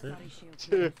wrong with it.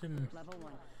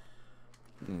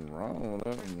 Wrong with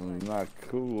it? Not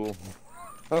cool.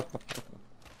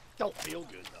 Don't feel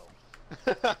good though.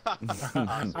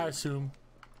 I assume.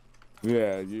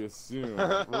 Yeah, you assume.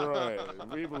 Right.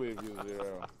 We believe you,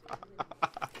 Zero.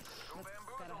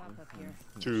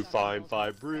 2 fine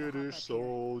 5 British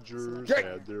soldiers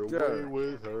had their way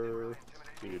with her.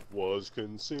 It was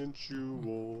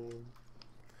consensual.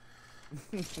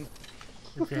 If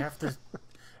you have to.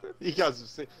 You guys have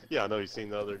seen. Yeah, I know you've seen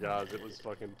the other guys. It was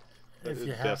fucking. If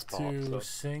you have to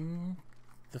sing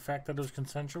the fact that it was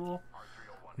consensual,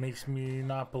 makes me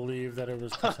not believe that it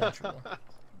was consensual.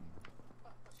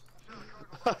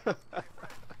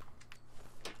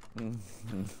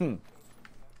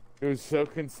 It was so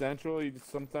consensual, you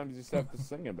sometimes just have to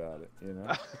sing about it, you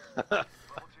know?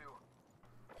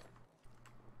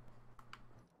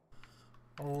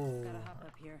 Oh. Gotta hop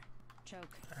up here.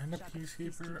 Choke. And a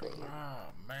peacekeeper?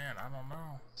 Oh, man, I don't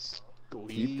know.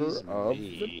 Keeper of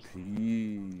the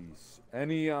peace.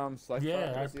 Any slice?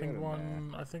 Yeah, I pinged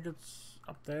one. I think it's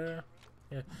up there.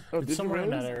 Yeah, oh, it's somewhere in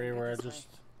that area where I just.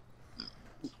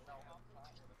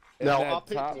 No, I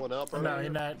picked one up. No,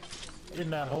 in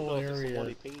that whole area.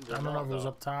 I don't know if it was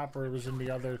up top or it was in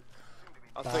the other.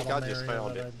 I think I just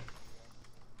found it.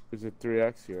 There's a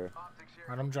 3x here.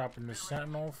 Alright, I'm dropping the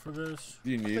Sentinel for this. Do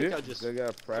you need it? I just they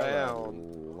got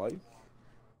found life.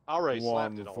 I already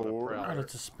slapped it on the Oh, Prowler.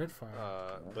 it's a Spitfire.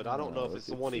 But I don't know if it's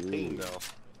the one he pinged though.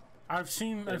 I've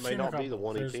seen It may not be the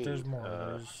one he pinged. There's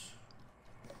more.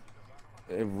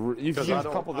 You've seen a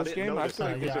couple this game? I've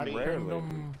seen it rarely.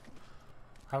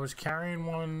 I was carrying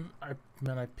one,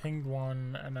 then I pinged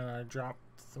one, and then I dropped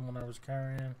the one I was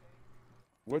carrying.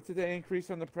 What did they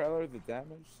increase on the Prowler? The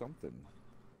damage? Something.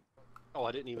 Oh,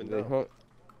 I didn't even they know.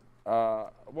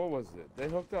 What was it? They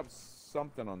hooked up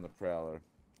something on the Prowler.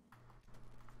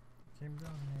 Came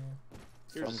down here.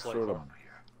 Here's some sort of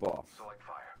buff. Select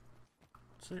fire.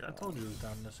 See, I told you it was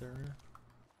down in this area.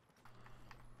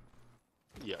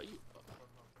 Yeah.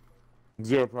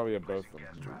 Zero probably had both of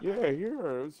them. Yeah,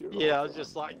 heroes. Yeah, I was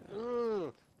just like,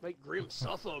 make Grim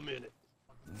suffer a minute.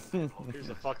 Here's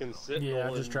a fucking Sentinel. Yeah,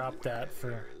 I just dropped that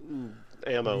for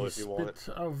ammo the if you want it.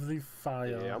 spit of the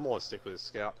fire. Yeah, I'm gonna stick with the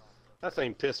Scout. That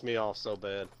thing pissed me off so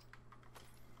bad.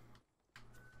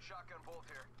 Shotgun bolt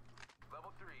here.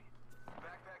 Level 3.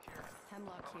 Backpack here.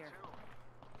 Hemlock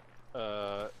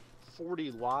here.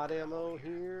 40 light ammo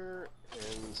here,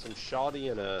 and some shoddy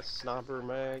and a sniper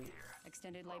mag.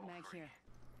 Extended light mag here.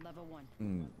 Level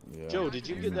 1. Yeah. Joe, did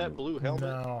you get that blue helmet?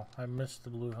 No, I missed the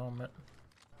blue helmet.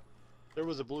 There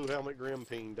was a blue helmet Grim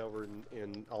pinged over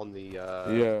in on the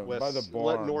Yeah, west, by the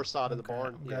barn. north side of the Okay,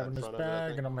 barn. I'm Yeah, grabbing in this front of it, I bag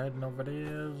think. and I'm heading over there.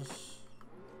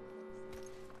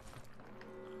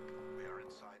 We are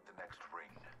inside the next ring.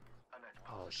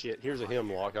 Oh shit, here's a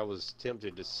hemlock. I was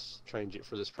tempted to change it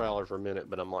for this Prowler for a minute,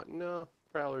 but I'm like, no,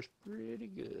 Prowler's pretty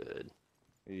good.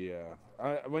 Yeah.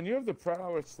 When you have the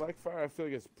Prowler with select fire, I feel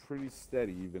like it's pretty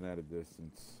steady even at a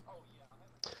distance.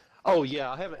 Oh yeah,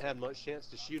 I haven't had much chance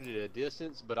to shoot it at a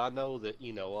distance, but I know that,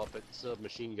 you know, up at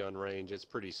submachine gun range, it's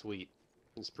pretty sweet.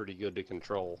 It's pretty good to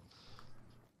control.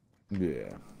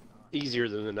 Yeah. Easier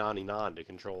than the 99 to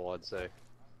control, I'd say.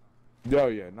 Oh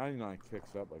yeah, 99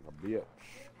 kicks up like a bitch.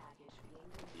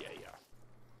 Yeah.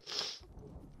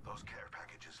 Those care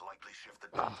packages likely shift the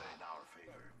delta in our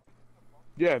favor.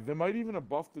 Yeah, they might even have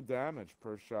buffed the damage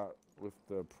per shot with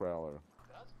the Prowler.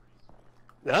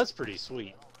 That's pretty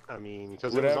sweet. I mean,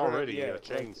 because it was already a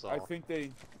chainsaw. Like, I think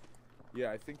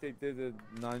they did the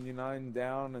 99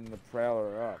 down and the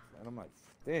Prowler up, and I'm like,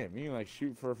 damn, you can like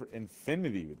shoot for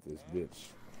infinity with this bitch,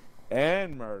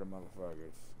 and murder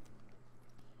motherfuckers.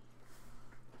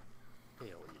 Hell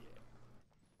yeah.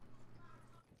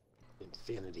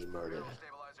 Infinity murder.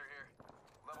 Stabilizer here.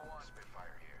 Level 1.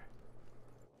 Spitfire here.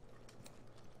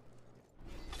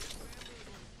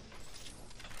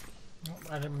 Oh,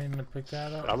 I didn't mean to pick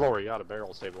that up. I've already got a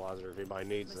barrel stabilizer if anybody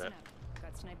needs Listen that. up.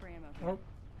 Got sniper ammo here.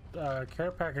 Oh,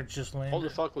 care package just landed. What the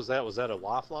fuck was that? Was that a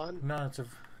lifeline? No, it's a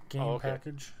game Oh, okay.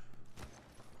 package.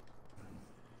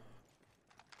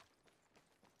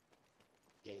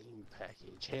 Game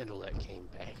package. Handle that game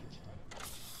package.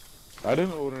 I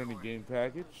didn't order any game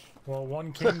package. Well,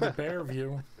 one came to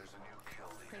Bearview. There's a new kill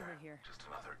leader. Favor here. Just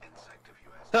another insect if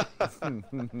you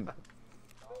ask me.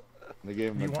 They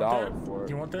gave him You a want dollar that? for it.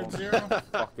 You want that, Won't Zero?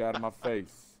 Fuck out of my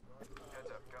face. Heads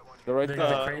up. Got one. They're right They there.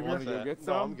 got the You Kraber? wanna go get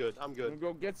some? No, I'm good. I'm You good. wanna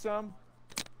go get some?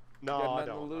 No, Got I nothing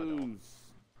don't. to I don't. lose.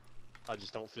 I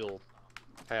just don't feel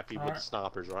happy with the Alright.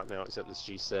 snipers right now, except this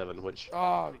G7, which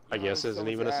Oh, I guess isn't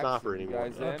even a sniper You anymore.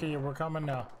 guys in? Okay, we're coming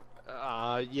now.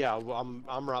 yeah, well,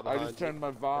 I'm right I behind just you. turned my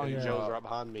And volume Joe's up right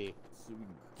behind me. so we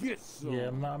can get some. Yeah,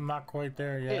 I'm not quite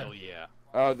there yet. Hell yeah.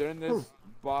 Oh, they're in this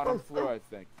bottom floor, I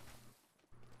think.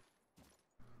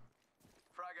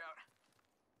 Frag out.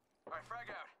 Alright, frag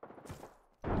out.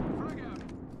 Frag out.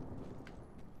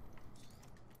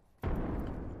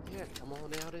 Yeah, come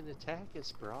on out and attack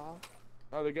us, bro.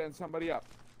 Oh, they're getting somebody up.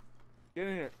 Get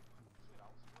in here.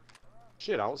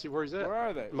 Shit, I don't see where he's at. Where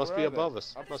are they? Must Where be are they? above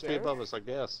us. Must be Upstairs? above us, I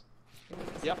guess.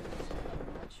 Yep.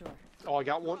 Not sure. Oh, I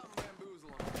got one. Bamboozle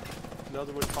 'em.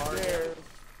 Another one fired. There.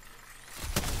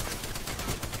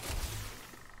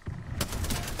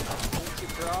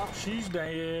 She's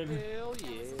dead. Hell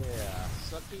yeah.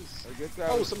 Suckies. I guess that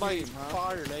Oh, was somebody team, huh?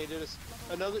 fire naded us.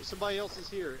 Somebody else is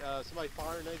here. Somebody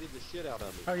fire naded the shit out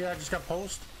of me. Oh yeah, I just got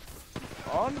post. We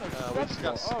just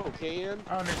got Oh, can.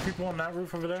 Oh, there's people on that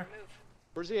roof over there.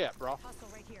 Where's he at, bro? Hostile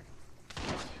right here.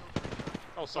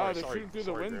 Oh, oh, sorry, they're sorry. shooting through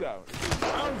sorry, the Graham. window.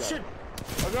 Oh shit!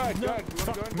 Oh, go ahead, No, go ahead. You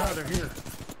wanna go fuck, in? no, they're here. This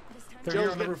time They're Joe's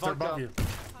here on the getting roof. They're fucked above up. you.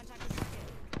 contact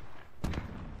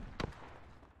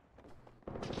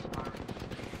with target.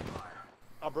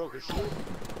 I broke her shield.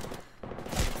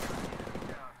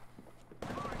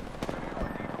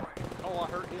 Oh, I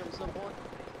hurt him at some point.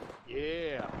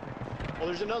 Yeah. Oh,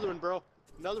 there's another one, bro.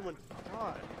 Another one.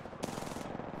 God.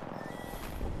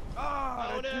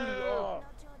 Ah, Oh, that dude, no. oh.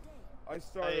 I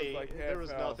started Hey, like half there was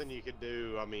health. nothing you could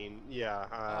do. I mean, yeah,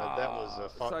 that was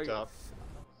It's fucked like- up.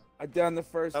 I down the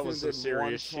first That two, was some did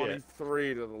serious shit.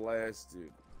 123 to the last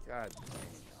dude. God.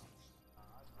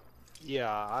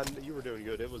 Yeah, you were doing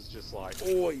good. It was just like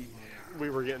Oi. we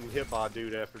were getting hit by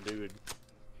dude after dude.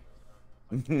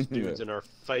 Yeah. Dudes in our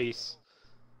face,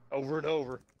 over and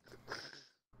over.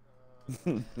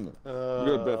 Good,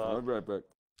 Beth. I'll be right back.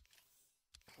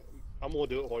 I'm gonna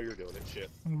do it while you're doing it. Shit.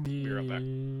 Be right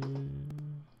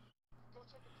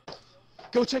back.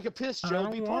 Go take a piss, I Joe.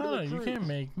 don't Be part of wanna. the You crew. can't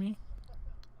make me.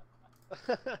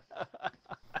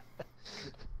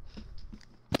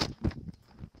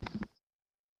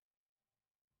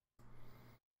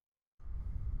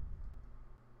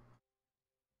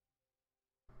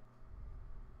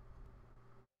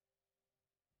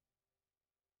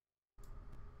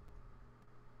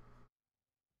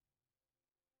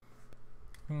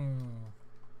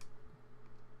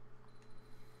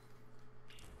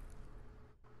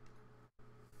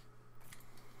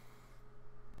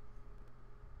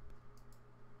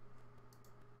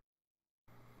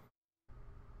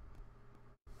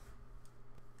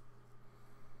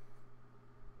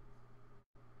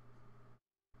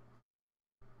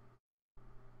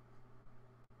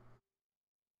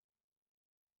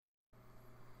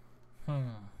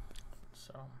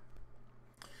 So,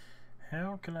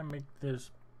 how can I make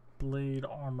this blade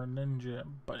armor ninja,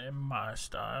 but in my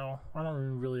style? I don't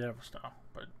even really have a style,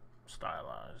 but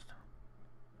stylized.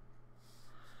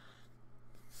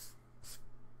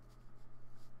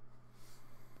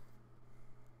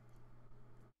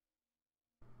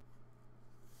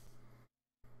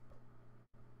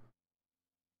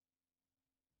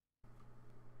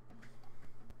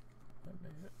 That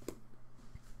made it.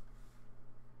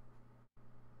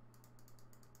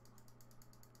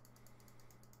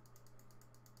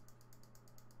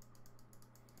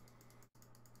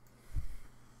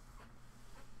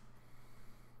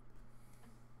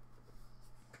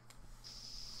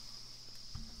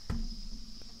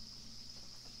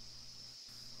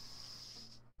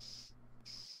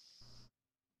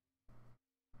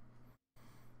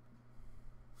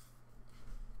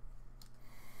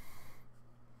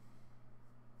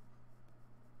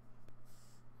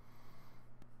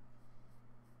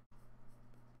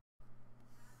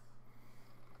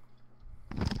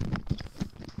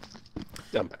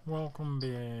 I'm back. Welcome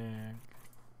back.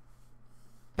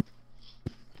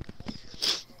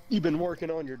 You've been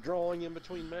working on your drawing in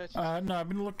between matches? No, I've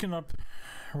been looking up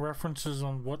references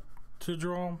on what to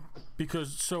draw,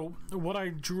 because so what I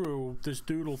drew, this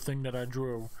doodle thing that I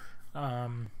drew, I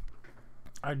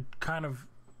kind of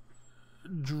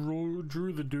drew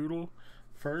the doodle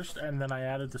first, and then I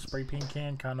added the spray paint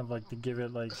can, kind of like to give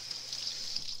it like,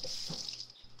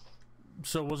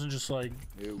 so it wasn't just like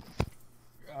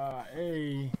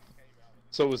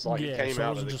so it was like it came so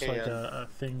out it of wasn't the just can. like a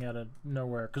thing out of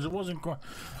nowhere, because it wasn't going.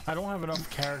 I don't have enough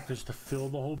characters to fill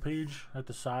the whole page at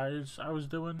the size I was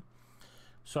doing,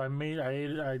 so I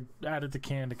added the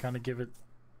can to kind of give it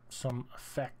some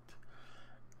effect,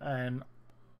 and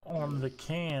on the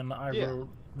can I wrote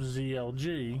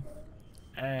ZLG,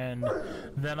 and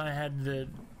then I had the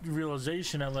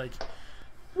realization that like,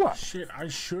 shit, I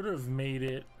should have made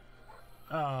it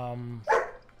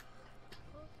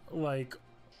like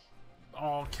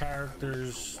all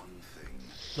characters,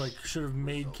 like should have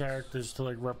made characters to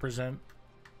like represent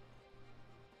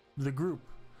the group.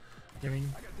 I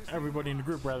mean, everybody in the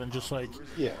group, rather than just like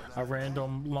a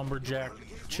random lumberjack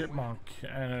chipmunk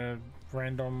and a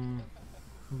random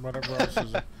whatever else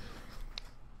is it.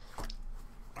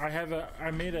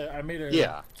 I made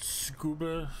a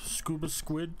scuba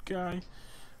squid guy.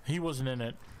 He wasn't in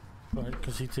it, but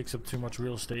because he takes up too much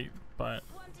real estate. But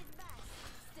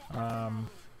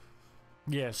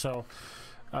yeah, so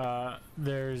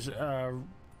there's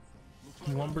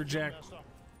lumberjack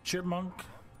chipmunk.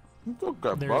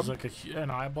 There's like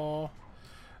an eyeball.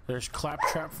 There's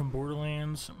Claptrap from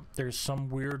Borderlands. There's some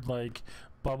weird like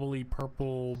bubbly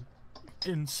purple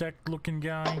insect looking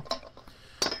guy,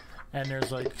 and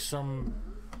there's like some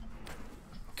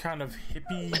kind of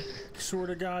hippie sort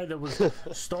of guy that was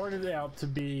started out to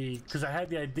be, because I had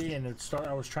the idea and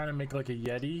I was trying to make like a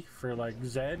Yeti for like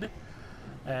Zed,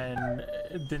 and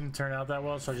it didn't turn out that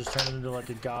well, so I just turned it into like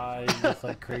a guy with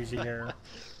like crazy hair.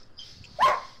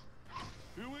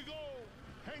 Here we go.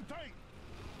 Hang tight.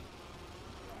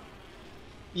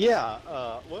 Yeah,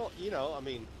 well, you know, I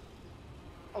mean,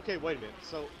 okay, wait a minute.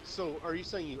 So are you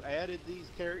saying you added these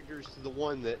characters to the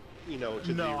one that, you know,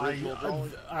 to the original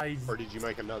drawing? Or did you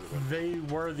make another one? They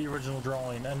were the original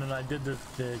drawing, and then I did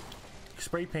the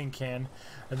spray paint can,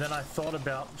 and then I thought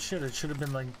about, shit, it should have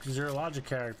been like Zero Logic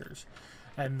characters.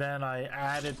 And then I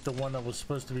added the one that was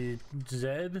supposed to be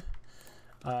Zed.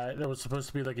 That was supposed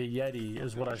to be like a Yeti,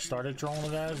 is what I started drawing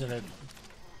it as, and it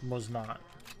was not.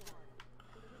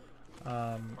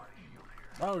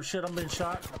 Oh shit, I'm being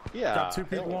shot. Yeah. Got two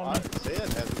people on me. Zed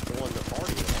hasn't joined the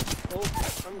party yet. Oh,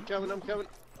 I'm coming.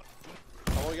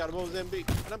 I only got a Mozambique,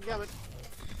 and I'm coming.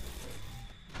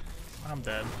 I'm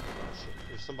dead. Shit,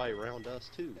 there's somebody around us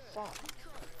too. Fuck.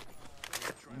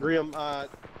 Grim, I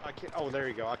can't. Oh, there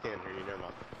you go. I can't hear you. Never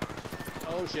mind.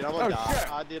 Oh shit, I'm gonna die.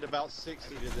 Shit. I did about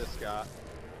 60 to this guy.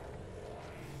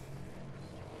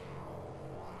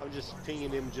 I'm just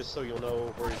pinging him just so you'll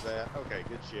know where he's at. Okay,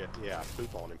 good shit. Yeah,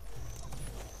 poop on him.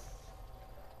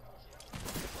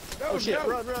 Oh shit,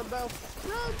 run, Bo. Run,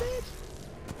 bitch!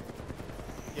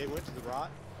 Yeah, he went to the right.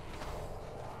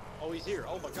 Oh, he's here.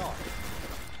 Oh my god.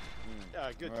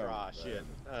 Good try. Shit.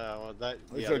 Well, that,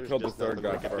 Let's yeah, go there's kill the just third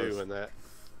nothing guy we can first. do in that.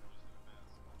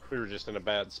 We were just in a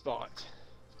bad spot.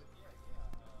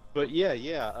 But yeah.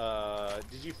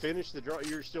 Did you finish the draw?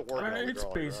 You're still working on the It's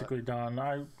drawing, basically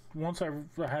done. Once I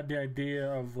had the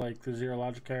idea of like the Zero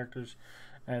Logic characters,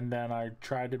 and then I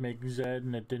tried to make Zed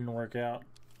and it didn't work out.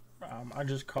 I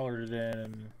just colored it in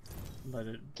and let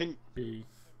it be.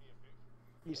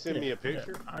 You send me a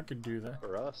picture? Yeah, I could do that.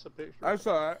 Or us a picture? I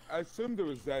saw it. I assumed it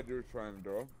was Zed you were trying to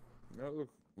draw. No,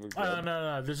 look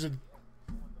No. This is.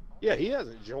 Yeah, he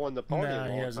hasn't joined the party. No, in a he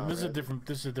long hasn't. time, This is a has he? different.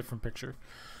 This is a different picture.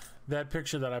 That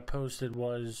picture that I posted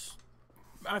was,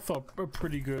 I thought, a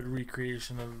pretty good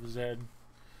recreation of Zed.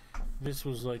 This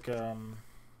was like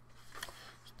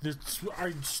this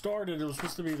I started. It was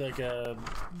supposed to be like a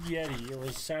Yeti. It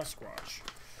was Sasquatch,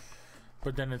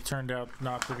 but then it turned out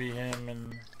not to be him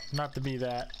and not to be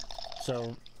that.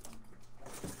 So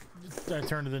I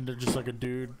turned it into just like a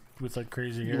dude with like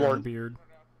crazy hair and a beard.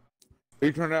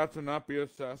 He turned out to not be a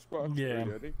Sasquatch. Yeah.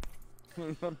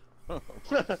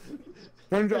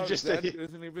 Turns out Just Zed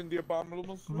isn't even the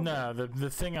abominable. No, the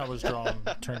thing I was drawing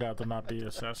turned out to not be a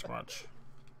Sasquatch.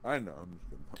 I know.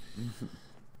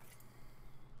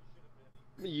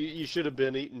 You should have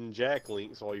been eating Jack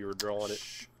Links while you were drawing it.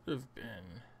 Should have been.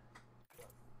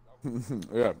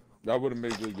 Yeah, that would have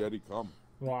made the Yeti come.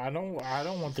 Well, I don't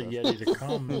want the Yeti to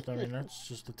come. I mean, that's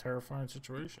just a terrifying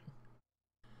situation.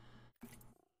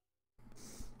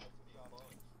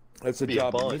 That's a Be a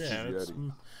job of bug. Mrs. Yeah, it's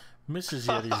Yeti. Mrs.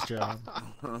 Yeti's job.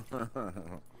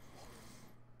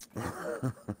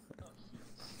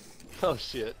 Oh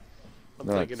shit! I'm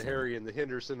No, thinking it's- Harry and the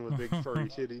Henderson with big furry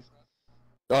titties.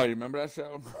 Oh, you remember that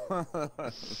show?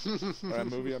 That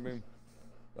movie, I mean.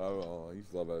 Oh, well, I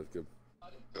used to love that as a kid.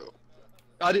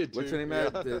 I did too. What's your name?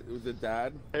 yeah. It was the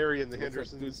dad? Harry and the What's that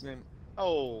Hendersons. dude's name?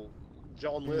 Oh,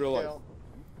 John In real life. Lithgow.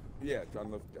 Yeah,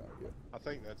 John Lithgow, yeah. I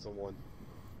think that's the one.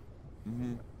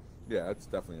 Mm-hmm. Yeah, that's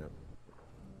definitely it.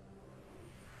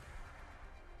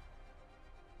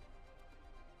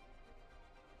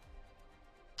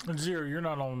 Zero, you're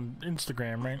not on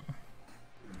Instagram, right?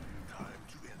 Time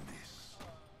to end this.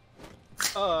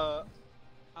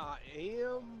 I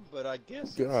am, but I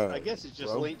guess God, it's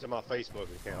just bro. linked to my Facebook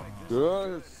account.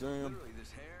 Good, Sam. Literally,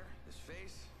 this hair, this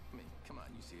face. I mean, come on,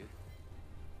 you see it.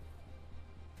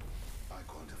 I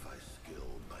quantify skill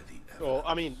by the Well,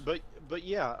 I mean, but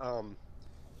yeah,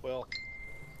 well,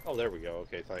 oh, there we go.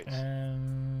 Okay, thanks.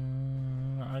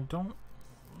 And I don't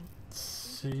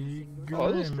see.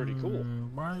 Oh, this is pretty cool.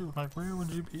 Why? Like, where would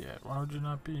you be at? Why would you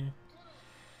not be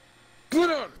Get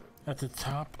on! at the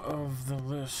top of the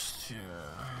list here?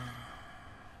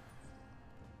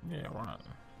 Yeah, why not?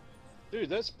 Dude,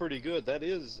 that's pretty good. That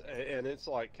is, and it's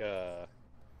like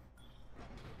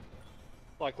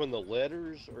when the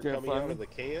letters are Can't coming find out me? of the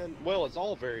can. Well, it's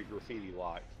all very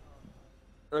graffiti-like.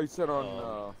 I said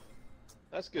on,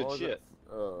 That's good what was shit. it?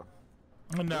 No,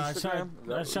 I Instagram? sent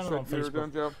Is that it what on you were doing,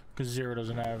 Facebook Joe? because Zero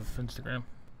doesn't have Instagram.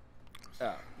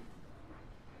 Yeah.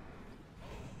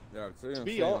 Yeah, so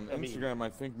be you know, on hon- I mean- Instagram, I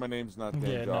think my name's not Dan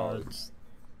Yeah, no, Jolly. it's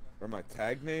Or my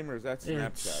tag name, or is that Snapchat?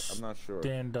 It's I'm not sure.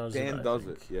 Dan does it. Dan I does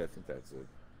think. it. Yeah, I think that's it.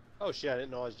 Oh shit! I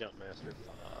didn't know I was Jumpmaster.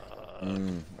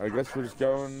 I guess we're just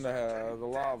going the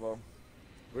lava.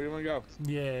 Where do you want to go?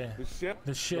 Yeah, The ship?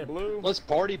 the ship. The blue? Let's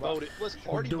party boat it. Let's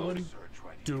party boat it.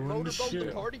 Doing the Motorboat the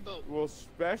ship. party boat. We'll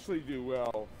especially do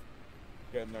well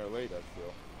getting there late, I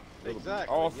feel.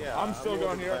 Exactly. Awesome. Yeah, I'm still willing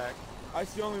going to here. back. I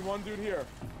see only one dude here.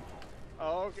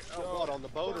 Oh, okay. Oh, what, on the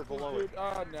boat or below it?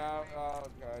 Oh, no. Oh,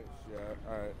 okay. Shit.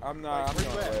 Alright. I'm not. Wait,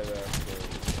 I'm where not you way there.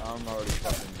 So I'm already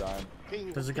fucking dying.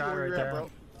 King, There's a King, guy where right you at, there.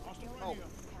 bro?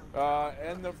 Oh,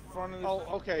 In the front of the. oh,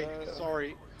 okay.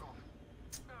 Sorry.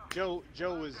 Joe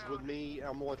is with me.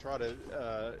 I'm gonna try to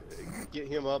get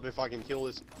him up if I can kill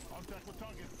this.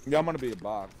 Yeah, I'm gonna be a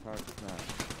box. 100%.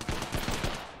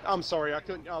 I'm sorry, I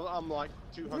couldn't. I'm like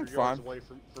 200 You're yards fine. away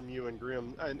from you and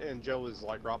Grim, and Joe is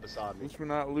like right beside At me. least we're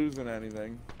not losing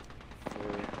anything.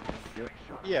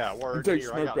 Yeah, You word. take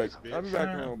Here, I smoke got break. this I'll be bitch. back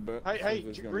in a little bit. Hey,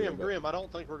 There's gonna be a bit. Grim, I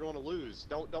don't think we're going to lose.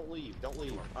 Don't leave. Don't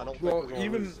leave. I don't think Well, we're going to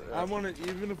even lose. I want to.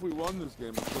 Even if we won this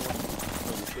game, I still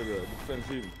want to finish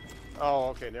even. Oh,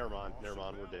 okay. Never mind. We're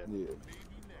dead. Yeah.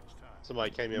 Somebody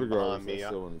came in Regardless, behind me. I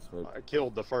still want to smoke. I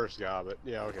killed the first guy, but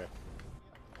yeah, okay.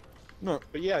 No.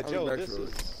 But yeah, I'll be Joe, back this shortly.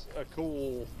 is a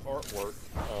cool artwork.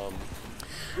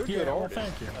 You're a Yeah, good well, artist.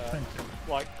 thank you. Thank you.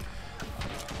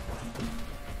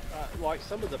 Like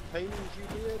some of the paintings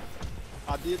you did,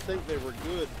 I did think they were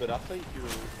good, but I think you're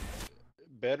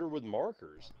better with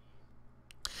markers.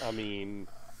 I mean,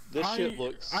 this shit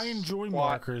looks. I enjoy quite-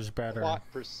 markers better. Quite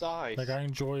precise. Like I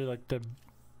enjoy like the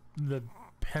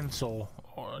pencil.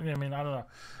 Or, I mean, I don't know.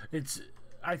 It's.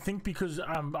 I think because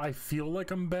I feel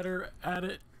like I'm better at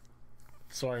it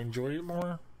so I enjoy it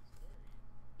more.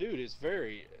 Dude, it's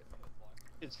very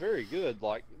good.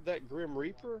 Like that Grim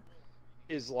Reaper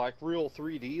is like real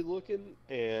 3D looking,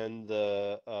 and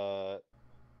the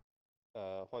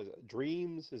what is it?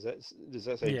 Dreams? Does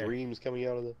that say Dreams coming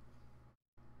out of the?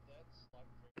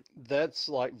 That's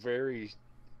like very,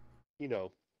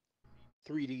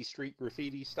 3D street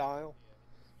graffiti style,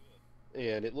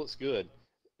 and it looks good.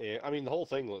 And I mean, the whole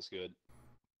thing looks good.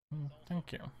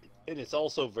 Thank you. And it's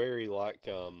also very like,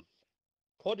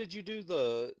 what did you do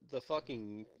the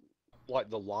fucking like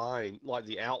the line, like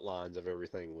the outlines of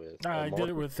everything with? I did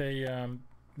it with a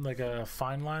like a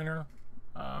fine liner.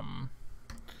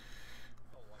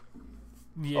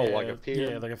 Yeah, like a pen?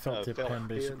 Yeah, like a felt tip pen, pen?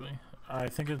 basically. I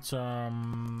think it's I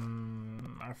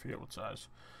forget what size.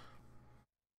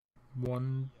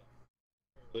 One.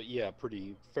 But yeah,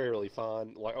 fairly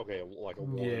fine. Like okay, like a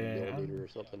 1 Yeah. millimeter or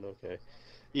something. Okay.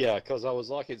 Yeah, because I was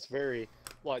like, it's very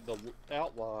like the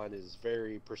outline is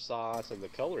very precise and the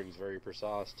coloring's very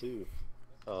precise too.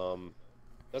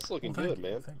 That's looking Well, good, you,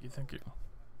 man. Thank you.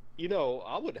 You know,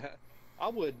 I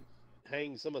would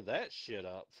hang some of that shit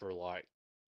up for like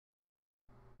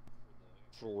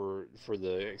for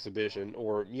the exhibition,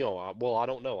 or well, I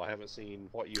don't know. I haven't seen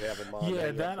what you have in mind. Yeah, hang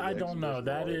up that for the I don't know.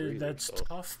 exhibition That's either, so.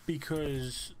 tough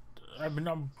because I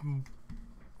mean,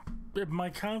 my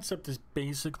concept is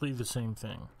basically the same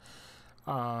thing,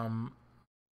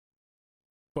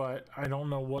 but I don't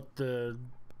know what the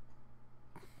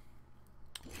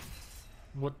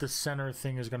center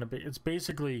thing is going to be. It's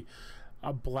basically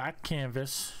a black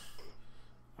canvas,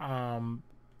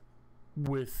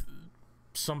 with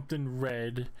something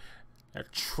red. I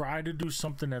try to do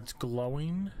something that's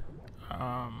glowing.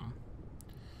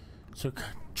 So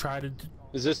try to.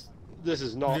 This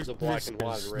is not the black and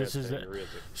white red this is thing, it. or is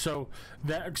it? So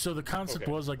the concept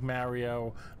Okay. was like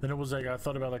Mario. Then it was like I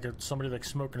thought about like somebody like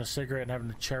smoking a cigarette and having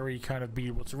the cherry kind of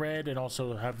be what's red, and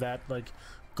also have that like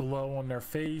glow on their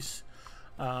face.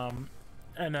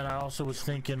 And then I also was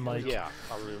thinking like Yeah,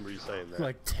 I remember you saying that.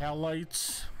 like tail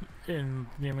lights in, you know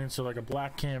what I mean, so like a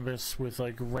black canvas with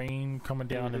like rain coming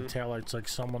down and tail lights, like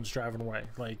someone's driving away,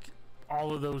 like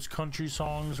all of those country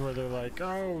songs where they're like,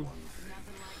 oh,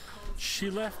 she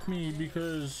left me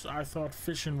because I thought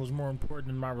fishing was more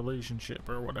important in my relationship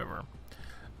or whatever.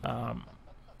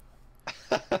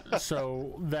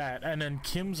 So that, and then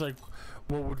Kim's like,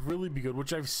 what would really be good,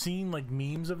 which I've seen like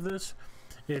memes of this,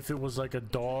 if it was like a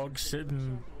dog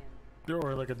sitting,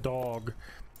 or like a dog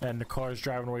and the car's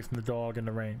driving away from the dog in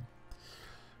the rain.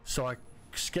 So I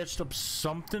sketched up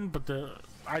something, but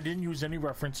I didn't use any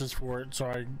references for it,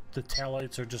 so the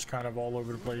taillights are just kind of all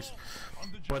over the place.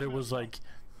 But it was like,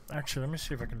 actually, let me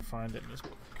see if I can find it in this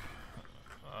book.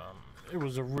 It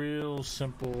was a real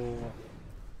simple,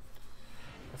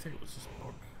 I think it was this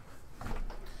book.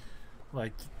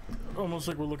 Like, almost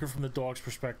like we're looking from the dog's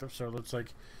perspective, so it's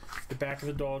like the back of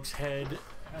the dog's head,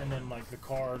 and then like the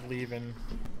car leaving.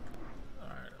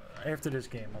 After this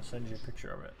game, I'll send you a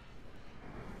picture of it.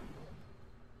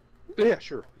 Yeah,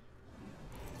 sure.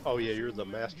 Oh yeah, you're the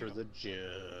master of the gym.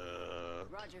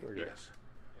 Roger. Okay.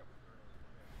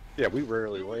 Yeah, we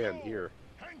rarely land here.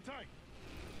 Hang tight.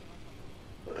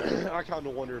 I kind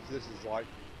of wonder if this is like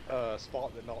a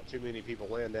spot that not too many people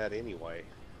land at anyway.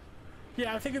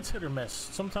 Yeah, I think it's hit or miss.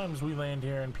 Sometimes we land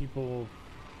here and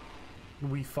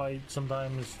we fight.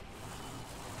 Sometimes,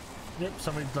 yep,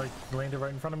 somebody like landed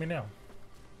right in front of me now.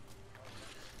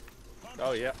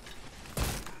 Oh yeah.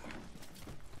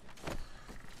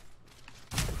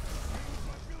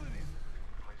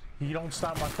 You don't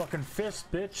stop my fucking fist,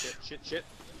 bitch. Shit.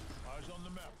 Eyes on the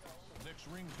map. Next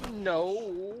ring's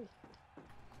No.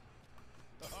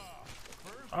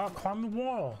 Oh, climb the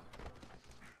wall.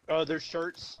 There's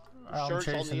shirts. I'm Shirts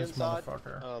on chasing the this inside.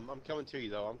 motherfucker. I'm coming to you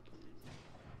though.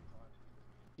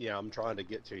 I'm trying to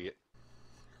get to you.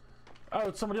 Oh,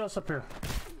 it's somebody else up here.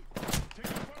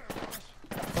 taking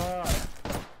fire, boss.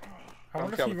 I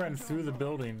wonder if he ran through the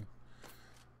building.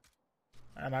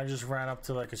 And I just ran up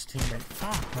to like his teammate.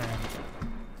 Fuck, man.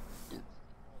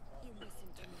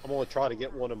 I'm gonna try to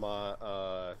get one of my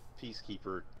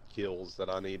peacekeeper kills that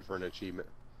I need for an achievement.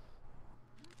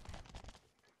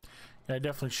 Yeah, I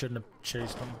definitely shouldn't have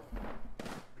chased him.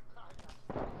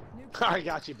 I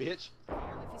got you, bitch. If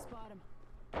you spot him.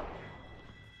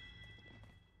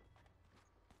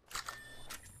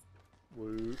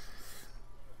 Woo.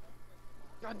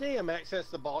 Goddamn, access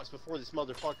the box before this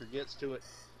motherfucker gets to it.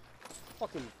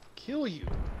 Fucking kill you,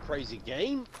 crazy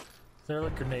game. Is there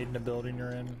like a grenade in the building you're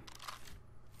in?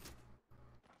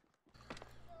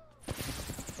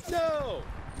 No!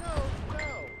 No!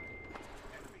 No!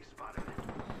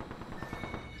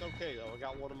 It's okay though, I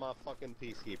got one of my fucking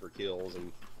peacekeeper kills,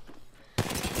 and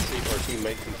see if our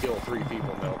teammate can kill 3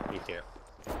 people. No, he can't.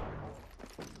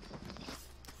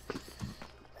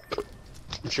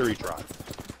 I'm sure he tried.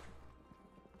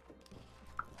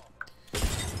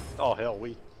 Oh hell,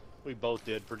 we both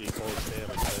did pretty close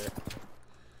damage there.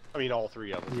 I mean, all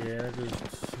 3 of them. Yeah, it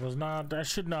just was not. I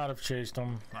should not have chased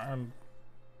him.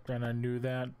 And I knew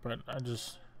that, but I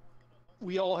just.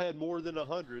 We all had more than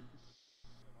 100,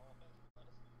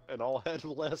 and all had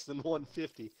less than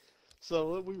 150.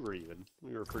 So we were even.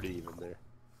 We were pretty even there.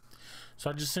 So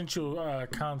I just sent you a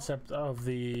concept of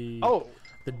the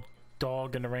the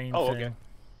dog in the rain thing, okay.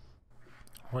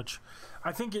 Which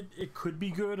I think it could be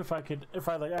good if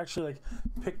I like actually like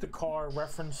pick the car,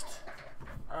 referenced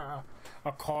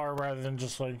a car rather than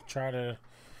just like try to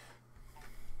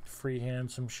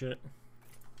freehand some shit.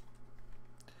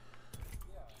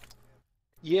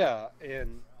 Yeah,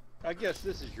 and I guess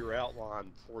this is your outline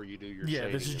before you do your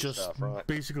shading this is and just stuff, right?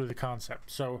 basically the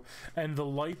concept. So, and the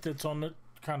light that's on it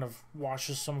kind of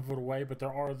washes some of it away, but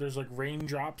there's like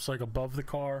raindrops like above the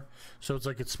car, so it's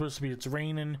like it's supposed to be it's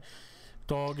raining,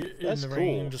 dog in the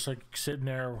rain, just like sitting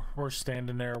there or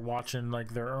standing there watching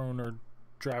like their owner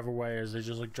drive away as they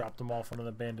just like drop them off on an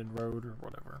abandoned road or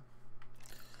whatever.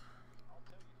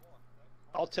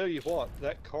 I'll tell you what,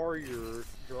 that car you're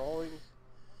drawing.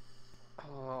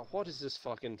 What is this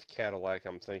fucking Cadillac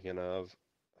I'm thinking of?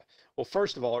 Well,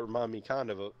 first of all, it reminded me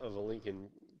kind of a Lincoln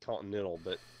Continental,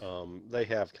 but they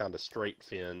have kind of straight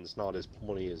fins, not as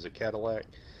pointy as a Cadillac.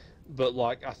 But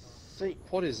like, I think,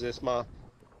 what is this?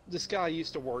 This guy I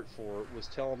used to work for was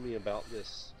telling me about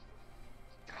this.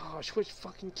 Gosh, which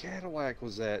fucking Cadillac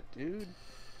was that, dude?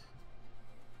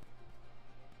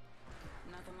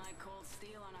 Nothing like cold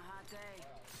steel on a hot day.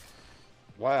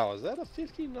 Wow, is that a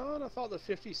 59? I thought the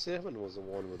 57 was the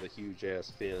one with the huge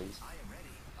ass fins.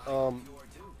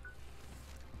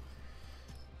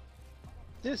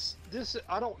 This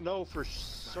I don't know for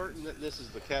certain that this is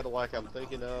the Cadillac I'm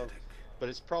thinking of, but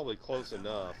it's probably close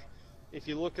enough. If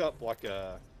you look up like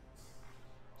a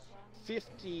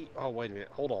 50, oh wait a minute,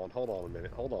 hold on a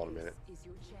minute. Is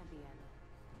your champion.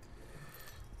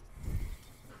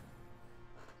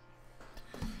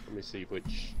 Let me see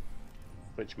which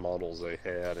models they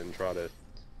had and try to.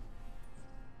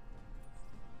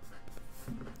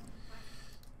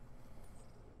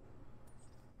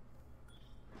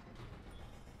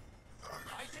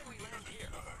 I say we land here.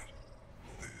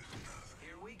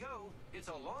 Here we go. It's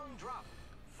a long drop.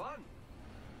 Fun.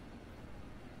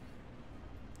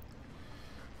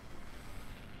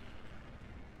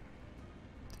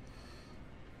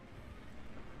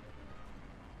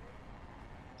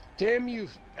 Damn you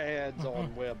ads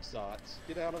on websites.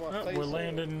 Get out of my face. We're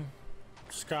landing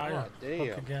Sky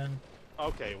Hook again.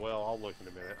 Okay, well, I'll look in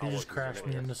a minute. He just crashed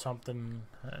me into something,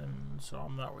 and so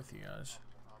I'm not with you guys.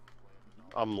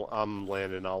 I'm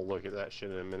landing. I'll look at that shit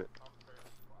in a minute.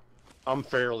 I'm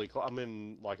fairly close. I'm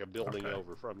in like a building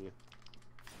over from you.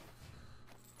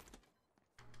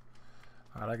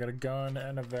 Alright, I got a gun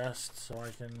and a vest, so I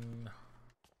can...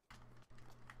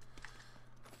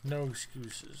 No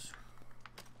excuses.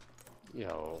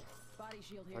 Yo,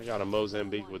 I got a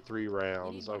Mozambique with 3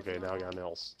 rounds. Okay, now I got an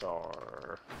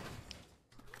L-Star.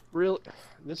 Really?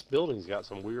 This building's got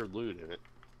some weird loot in it.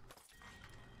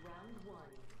 Round 1.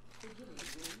 Beginning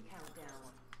ring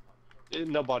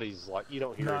countdown. Nobody's like, you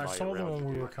don't hear No, I anybody saw them around when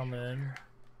we you. were coming in.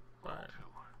 But,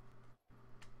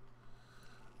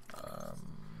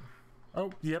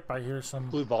 oh, yep, I hear some...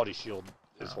 Blue body shield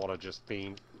is what I just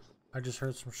pinged. I just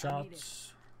heard some shots.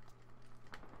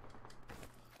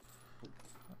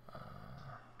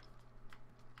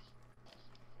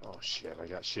 Oh shit, I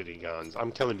got shitty guns.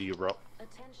 I'm coming to you, bro.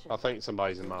 Attention. I think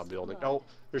somebody's in my building. Oh,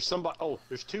 there's somebody. Oh,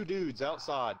 there's 2 dudes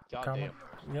outside. Goddamn.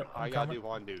 Yep, I gotta do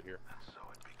what I do here.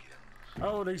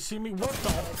 Oh, they see me? What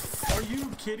the? Are you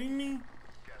kidding me?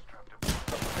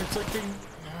 It's like they...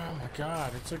 Oh my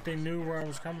god, it's like they knew where I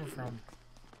was coming from.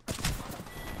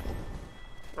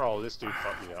 Oh, this dude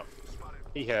fucked me up.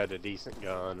 He had a decent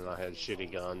gun, and I had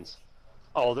shitty guns.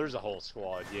 Oh, there's a whole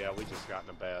squad. Yeah, we just got in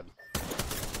a bad...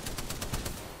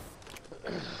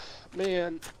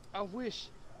 Man, I wish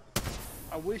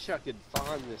I could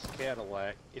find this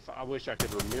Cadillac. I wish I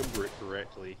could remember it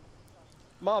correctly.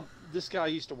 This guy I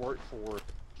used to work for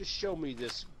just showed me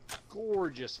this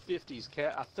gorgeous 50s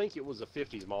I think it was a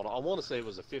 50s model. I want to say it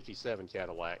was a 57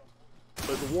 Cadillac.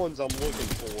 But the ones I'm looking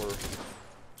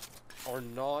for are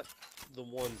not the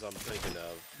ones I'm thinking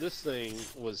of. This thing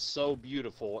was so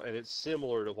beautiful, and it's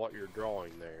similar to what you're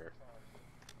drawing there.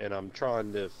 And I'm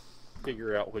trying to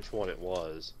figure out which one it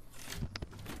was.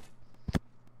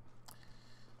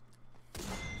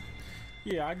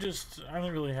 Yeah, I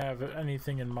didn't really have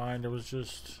anything in mind. It was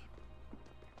just,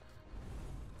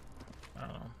 I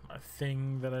don't know, a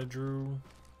thing that I drew.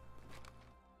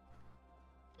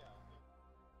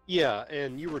 Yeah,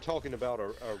 and you were talking about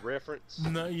a reference.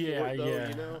 No, yeah, for it, though, yeah.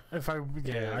 You know? I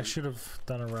And- should have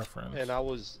done a reference. And I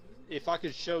was, if I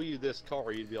could show you this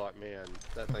car, you'd be like, man,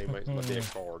 that thing makes my dick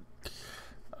hard.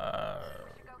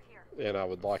 And I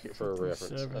would like it for a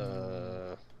reference.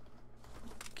 57.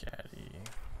 Caddy.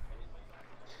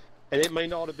 And it may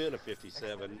not have been a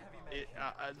 57.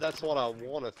 That's what I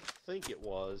want to think it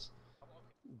was.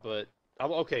 But,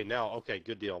 okay,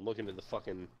 good deal. I'm looking at the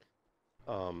fucking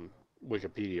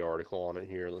Wikipedia article on it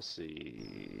here. Let's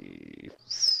see.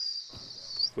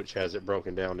 Which has it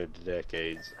broken down into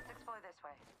decades. Let's explore this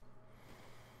way.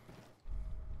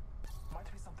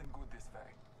 Might be something good this way.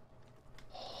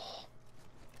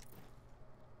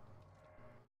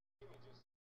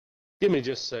 Give me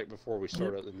just a sec before we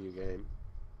start up the new game.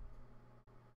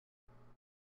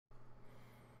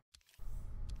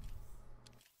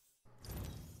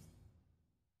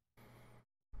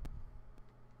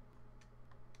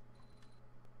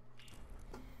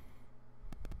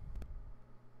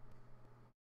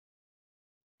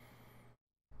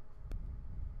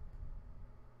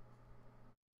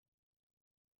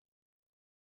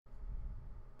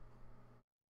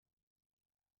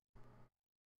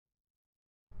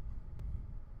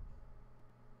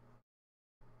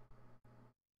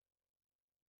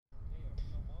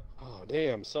 Oh,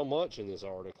 damn, so much in this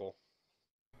article.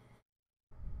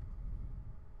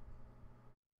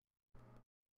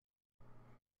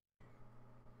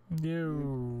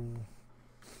 Yo.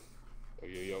 Oh,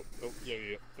 yeah.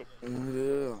 Yeah.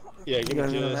 Yeah, give me Got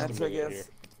another just match, a I minute guess.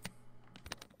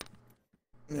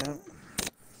 here.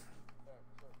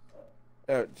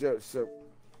 Yeah. Joe, so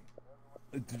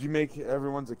did you make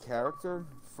everyone's a character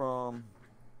from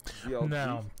DLC?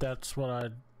 No, that's what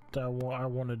I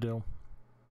want to do.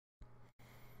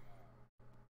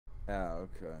 Ah,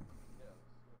 okay.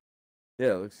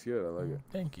 Yeah, it looks good. I like it.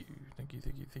 Thank you. I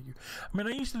mean,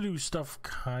 I used to do stuff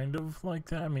kind of like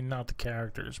that. I mean, not the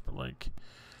characters, but like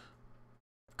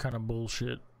kind of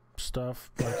bullshit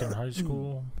stuff, like in high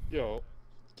school. Yo,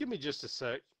 give me just a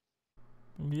sec.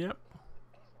 Yep.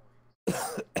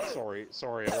 Sorry,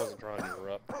 I wasn't trying to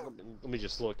interrupt. Let me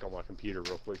just look on my computer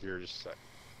real quick here, just a sec.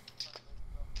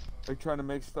 Are you trying to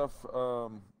make stuff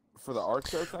for the art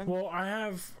show thing? Well, I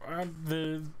have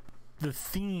the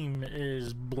theme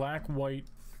is black, white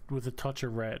with a touch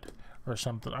of red or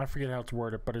something. I forget how to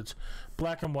word it, but it's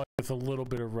black and white with a little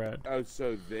bit of red. Oh,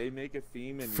 so they make a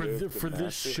theme and For you have to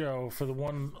this match it? show, for the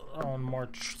one on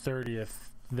March 30th,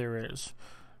 there is.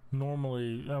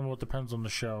 Normally, well, it depends on the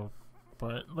show,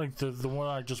 but like the one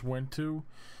I just went to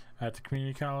at the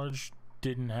community college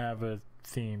didn't have a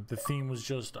theme. The theme was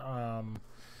just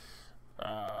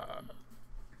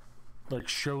like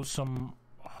show some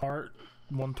heart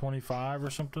 125 or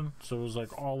something. So it was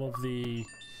like all of the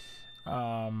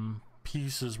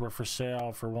pieces were for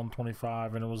sale for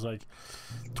 125, and it was like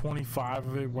 25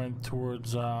 of it went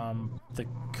towards the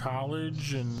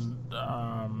college and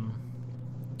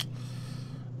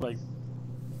like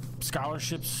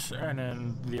scholarships, and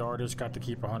then the artist got to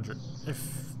keep 100 if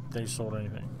they sold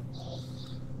anything.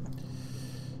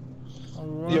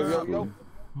 Yo.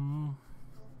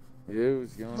 Yeah,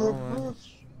 what's going on?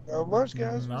 Not much,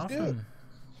 guys. What's good?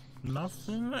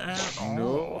 Nothing at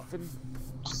all. Nothing.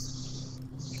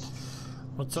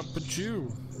 What's up with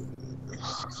you?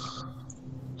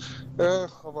 On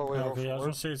my way home Okay, from I was work.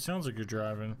 gonna say it sounds like you're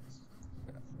driving.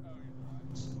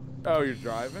 Oh, you're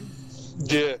driving?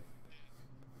 Yeah.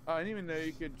 Oh, I didn't even know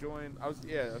you could join. I was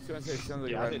gonna say it sounds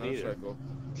like Yeah, you're I riding a didn't either. motorcycle.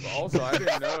 But also, I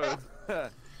didn't know.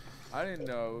 I didn't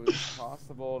know it was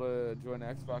possible to join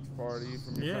an Xbox party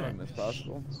from your phone. That's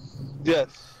possible. Yes.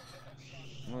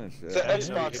 Oh, shit. The I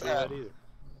didn't know you Xbox could do app. that either.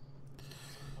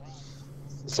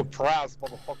 Surprise,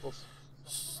 motherfuckers.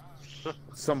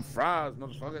 Some fries,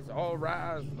 motherfuckers. All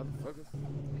rise, motherfuckers.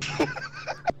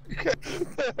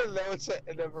 Now it's a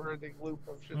never-ending loop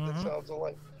of shit that sounds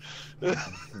alike.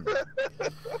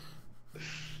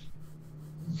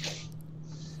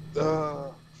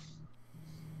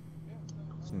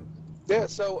 Yeah,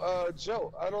 so,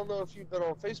 Joe, I don't know if you've been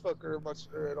on Facebook or much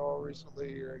or at all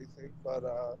recently or anything, but,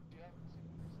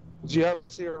 did you happen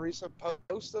to see a recent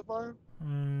post of mine?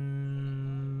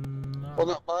 No. Well,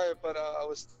 not mine, but, I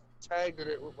was tagged in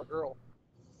it with my girl.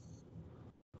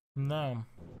 No.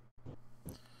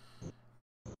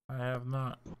 I have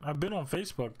not. I've been on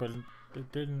Facebook, but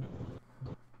it didn't.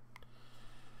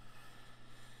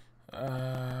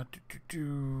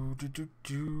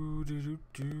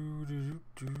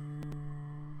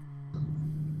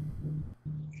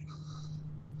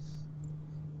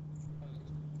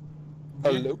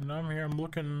 Hello? No, I'm here. I'm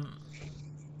looking.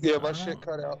 Yeah, my shit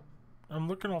cut out. I'm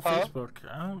looking on Facebook.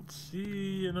 I don't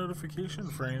see a notification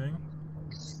for anything.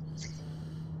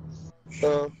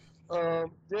 Yeah.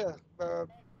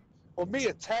 Well,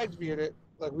 Mia tagged me in it.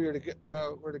 Like we're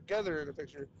together in the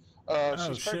picture. Oh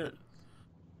She's shit!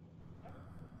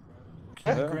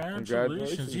 pregnant.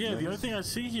 Congratulations. Yeah, the only thing I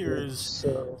see here is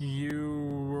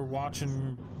you were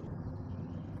watching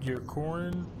your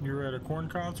Korn. You were at a Korn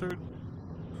concert.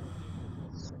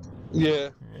 Yeah.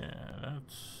 Yeah,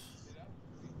 that's.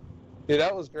 Yeah,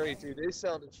 that was great, dude. They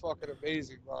sounded fucking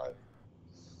amazing live.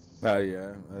 Oh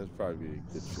yeah, that'd probably be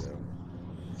a good show.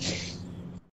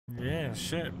 Yeah,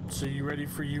 shit. So you ready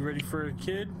for a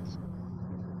kid?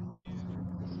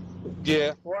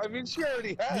 Yeah. Well, I mean, she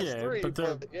already has Yeah, 3, but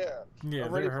but yeah. Yeah,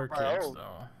 I'm ready they're her for my kids, own.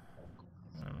 though.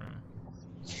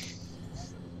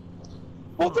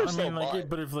 Well, I they're mean, so like, mine.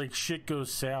 but if like shit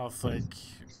goes south, like,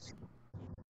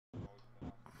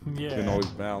 You yeah, can always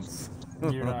bounce.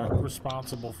 you're not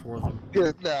responsible for them.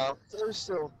 Yeah, no, they're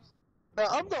still. Now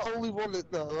I'm the only one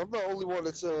that. No, I'm the only one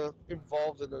that's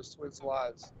involved in those twins'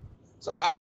 lives. So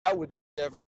I would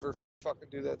never fucking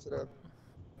do that to them.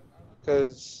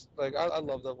 Cause like I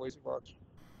love them way too much.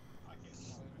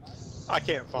 I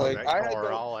can't find Like that I had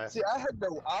car. I'll no. ask. See, I had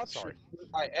no option Sorry.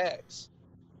 with my ex.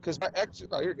 Cause my ex.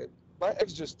 Oh, you're good. My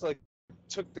ex just like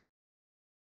took the.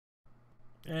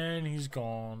 And he's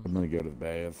gone. I'm gonna go to the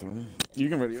bathroom. You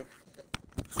can ready up.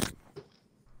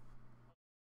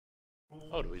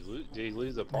 Oh, did he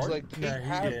lose the It's part? like Yeah,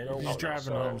 he's no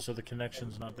driving option. home, so the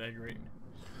connection's not that great.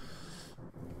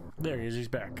 There he is. He's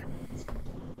back.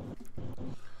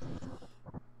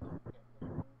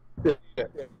 Yeah.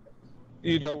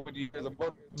 You know when you hear the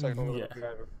motorcycle. Yeah.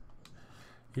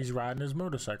 He's riding his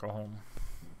motorcycle home.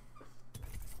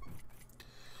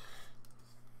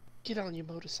 Get on your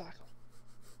motorcycle.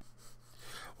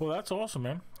 Well, that's awesome,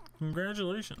 man.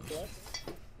 Congratulations.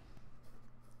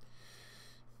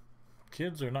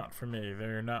 Kids are not for me.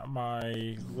 They're not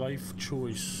my life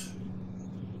choice.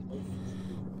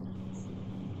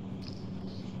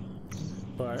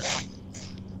 But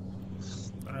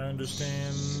I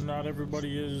understand not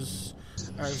everybody is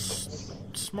as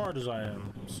smart as I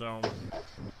am, so.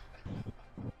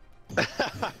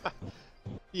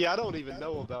 Yeah, I don't even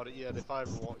know about it yet if I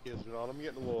ever want kids or not. I'm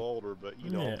getting a little older, but you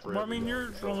know. Yeah. I'm Well, I mean, forever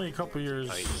you're young, only a couple years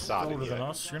I ain't decided older than yet.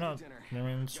 us. You're not, I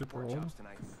mean, super old.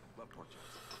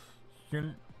 You're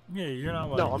not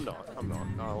like. No, I'm not. I'm not.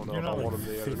 I don't know You're if I not want like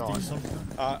them to or 50 not. something.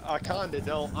 I kind of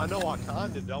don't. I know I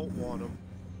kind of don't want them,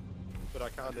 but I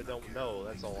kind of don't know.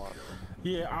 That's all I know.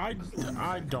 Yeah,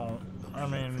 I don't. I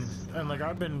mean, and like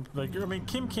I've been like, I mean,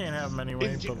 Kim can't have them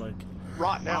anyway, but like.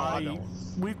 Right now, I don't.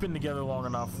 We've been together long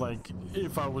enough. Like,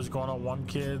 if I was going to want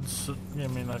kids, I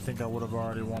mean, I think I would have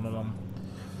already wanted them.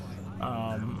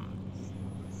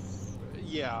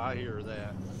 Yeah, I hear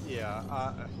that. Yeah,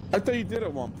 I thought you did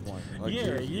at one point. Like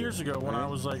yeah, years ago when I right?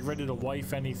 was like ready to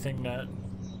wife anything that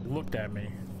looked at me.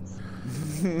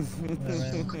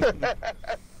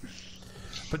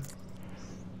 But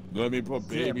let me put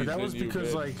babies yeah, but that was in you, because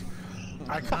bitch. like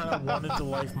I kind of wanted the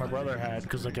life my brother had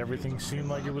because like everything seemed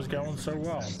like it was going so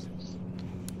well.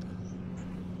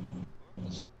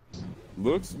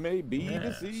 Looks may be Yeah,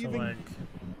 deceiving. so like,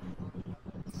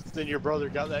 then your brother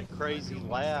got that crazy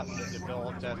laugh that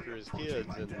developed after his kids,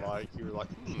 and like you were like,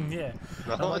 yeah,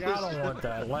 I'm like, I don't want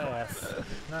that laugh.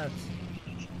 That's...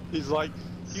 He's like,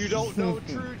 you don't know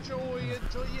true joy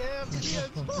until you have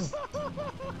kids.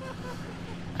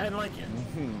 And like,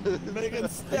 Megan,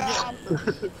 stop!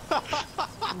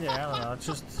 yeah, I don't know. It's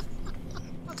just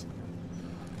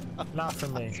not for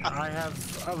me. I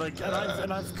have like,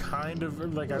 and I've kind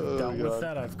of like I've dealt with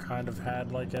that. I've kind of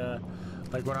had like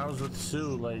when I was with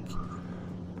Sue, like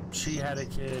she had a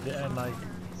kid, and like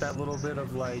that little bit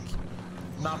of like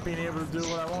not being able to do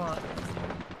what I want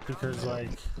because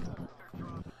like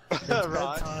it's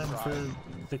bedtime for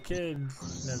the kid, and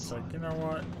it's like, you know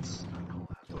what?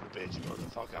 Go to bed, you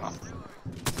motherfucker.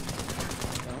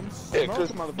 Yeah,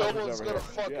 because no one's gonna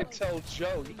fucking tell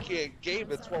Joe he can't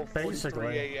game at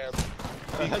 12:43 a.m.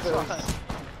 That's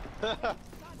right.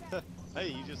 Hey,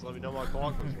 you just let me know my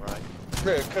clock was right.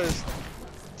 Yeah,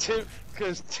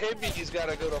 because Timmy's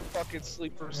gotta go to fucking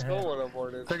sleep from school in the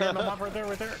morning. They're getting them up right there.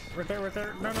 No,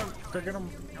 they're getting them.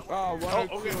 Oh, one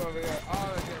or two over there.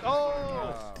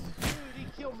 Oh, dude, he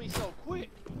killed me so quick.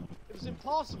 It was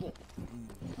impossible.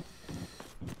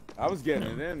 I was getting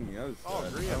it in. I was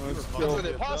It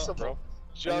impossible.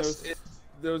 Just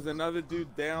there was another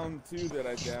dude down too that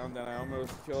I downed, and I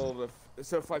almost killed.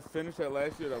 So if I finished that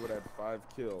last year, I would have 5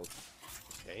 kills.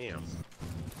 Damn.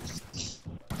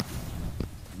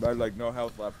 But I had like no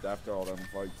health left after all them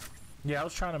fights. Yeah, I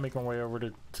was trying to make my way over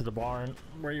to the barn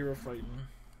where you were fighting,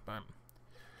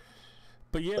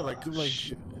 but yeah, like,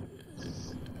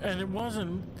 and it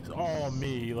wasn't all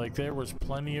me. Like, there was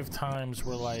plenty of times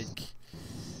where like,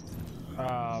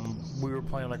 we were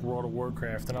playing like World of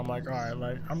Warcraft, and I'm like, all right,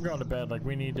 like, I'm going to bed. Like,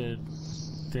 we need to.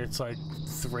 It's like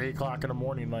 3 o'clock in the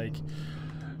morning. Like,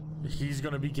 he's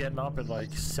gonna be getting up at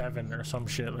like 7 or some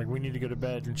shit. Like, we need to go to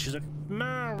bed. And she's like, no,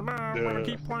 I'm gonna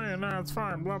keep playing. No, it's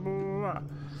fine. Blah blah blah blah.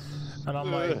 And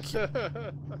I'm like,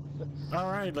 all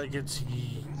right, like, it's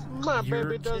My your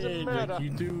baby doesn't kid, matter. like, you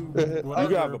do whatever.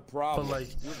 You have a problem. But like,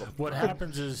 what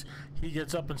happens is he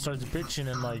gets up and starts bitching,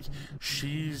 and like,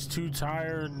 she's too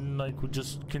tired and like would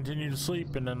just continue to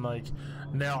sleep, and then like,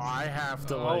 now I have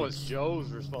to like it's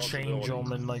Joe's responsibility. change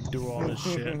him and like do all this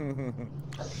shit.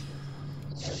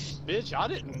 Bitch, I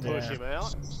didn't push him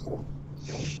out.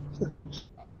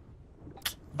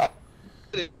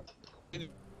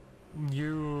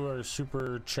 You are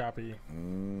super choppy.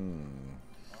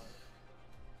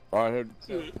 I heard.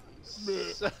 You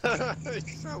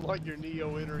sound like you're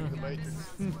Neo entering the Matrix.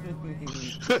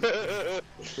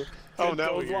 Oh,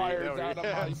 now we wires hear you. out of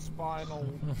my spinal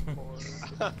cord.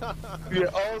 Yeah,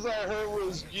 all I heard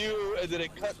was you, and then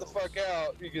it cut the fuck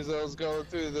out because I was going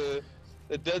through the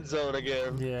dead zone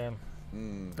again. Yeah.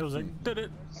 It was like, did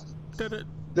it.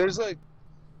 There's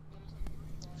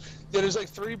like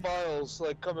 3 miles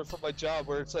like coming from my job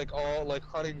where it's like all like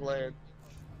hunting land,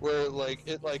 where like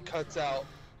it like cuts out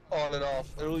on and off.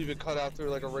 It'll even cut out through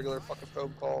like a regular fucking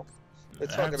phone call.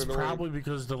 It's fucking That's annoying. probably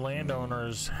because the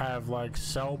landowners have like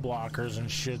cell blockers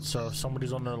and shit, so if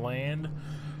somebody's on their land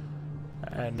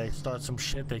and they start some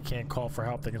shit, they can't call for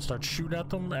help. They can start shooting at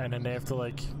them, and then they have to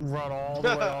like run all the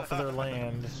way off of their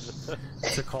land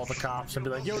to call the cops and be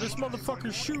like, yo, this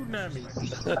motherfucker's shooting at me.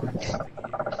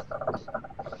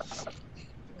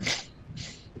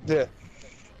 Yeah.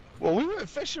 Well, we went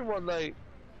fishing one night,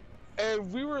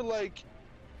 and we were like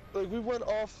we went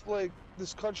off like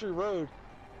this country road,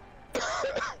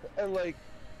 and like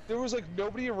there was like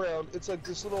nobody around. It's like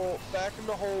this little back in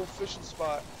the hole fishing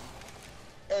spot,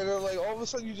 and then like all of a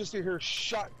sudden you just hear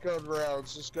shotgun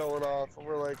rounds just going off, and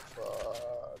we're like, fuck,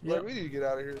 like we need to get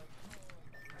out of here.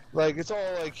 Like, it's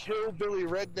all like hillbilly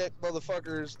redneck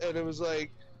motherfuckers, and it was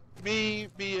like me,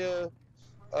 Mia,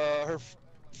 her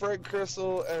friend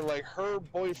Crystal, and like her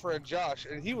boyfriend Josh,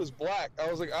 and he was black. I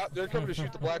was like, they're coming to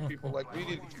shoot the black people. Like, we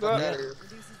need to get out of here.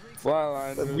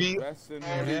 Flyline, Like, we vest in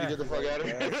need there. to get the fuck out of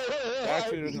here.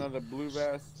 Actually, there's another blue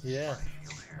vest. Yeah.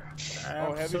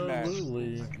 Oh, heavy match.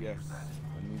 Absolutely. Yes.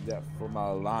 I need that for my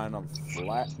line of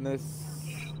flatness.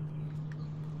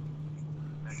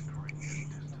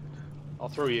 I'll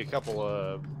throw you a couple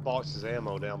of boxes of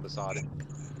ammo down beside it.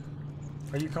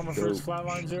 Are you coming for his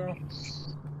flatline, Zero?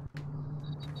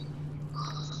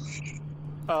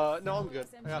 No, I'm good.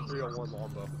 I got 301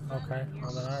 longbow. Okay,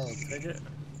 well then I will take it.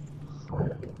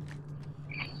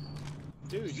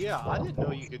 Dude, yeah, I didn't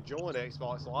know you could join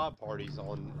Xbox Live parties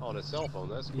on a cell phone.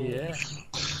 That's cool. Yeah.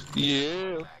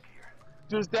 Yeah.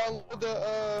 Just download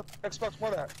the Xbox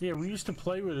One app. Yeah, we used to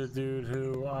play with a dude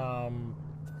who,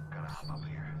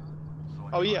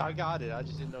 Oh yeah, I got it. I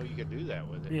just didn't know you could do that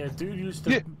with it. yeah, dude used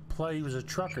to play, he was a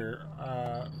trucker,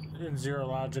 in Zero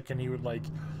Logic, and he would, like,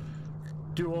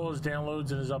 do all his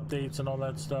downloads and his updates and all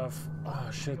that stuff. Oh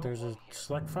shit, there's a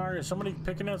select fire. Is somebody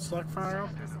picking that select fire up?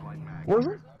 Was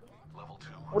it?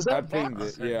 Was I that pinged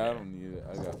Vox? it. Yeah, I don't need it.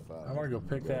 I got 5. I wanna go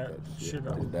pick that shit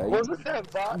up. Wasn't that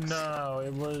Vox? No,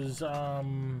 it was,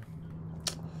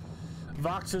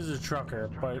 Vox is a trucker,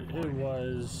 but it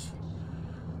was,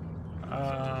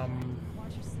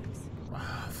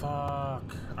 fuck,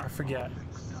 I forget.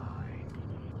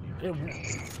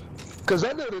 Because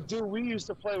I know the dude we used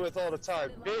to play with all the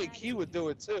time, Big, he would do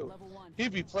it too.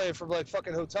 He'd be playing from like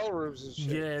fucking hotel rooms and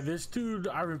shit. Yeah, this dude,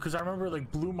 because I remember,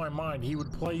 like, blew my mind. He would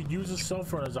use his cell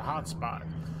phone as a hotspot.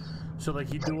 So, like,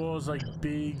 he'd do all his, like,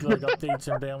 big, like, updates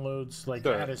and downloads, like,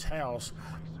 at his house.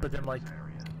 But then, like,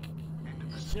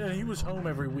 yeah, he was home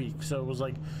every week. So it was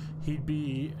like, he'd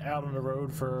be out on the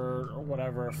road for,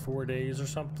 whatever, 4 days or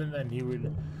something. And he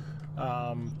would,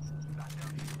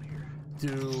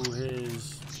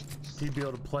 he'd be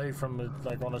able to play from,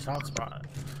 like, on his hotspot.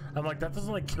 I'm like, that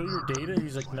doesn't, like, kill your data?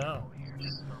 He's like, no.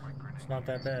 It's not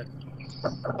that bad.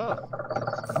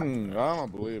 I don't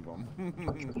believe him.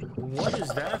 What is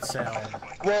that sound?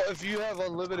 Well, if you have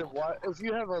unlimited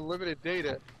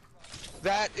data,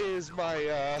 that is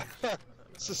my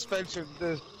suspension.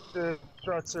 The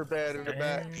struts are bad in the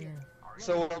back.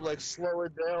 So when I'm like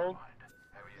slowing down,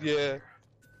 yeah.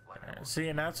 See,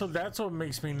 and that's what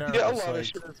makes me nervous. Yeah, a lot like, of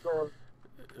shit is going.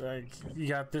 like you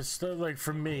got this stuff, like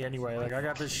for me anyway, like I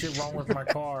got this shit wrong with my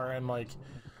car, and like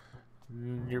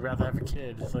you're about to have a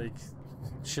kid, like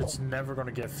shit's never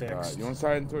gonna get fixed. Alright, you want to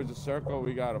heading towards the circle?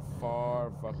 We got a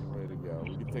far fucking way to go.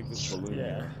 We can take this balloon.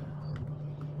 Yeah.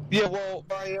 Yeah, well,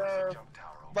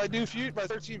 my new my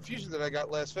 13 Fusion that I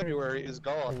got last February is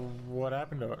gone. What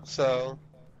happened to it? So,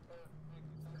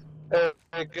 it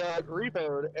got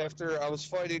repoed after I was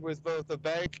fighting with both the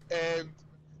bank and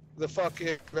the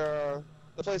fucking the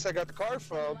place I got the car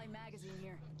from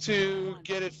to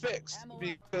get it fixed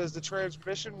because the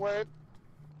transmission went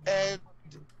and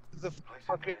the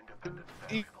fucking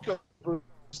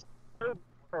EcoBoost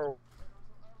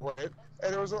went.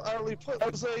 And it was I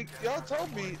was like, y'all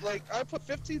told me, like, I put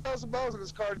 15,000 miles in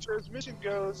this car, the transmission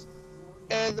goes,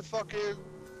 and the fucking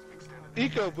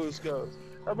EcoBoost goes.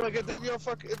 I'm like, and then you'll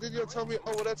tell me,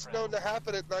 oh, well, that's known to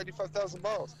happen at 95,000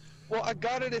 miles. Well, I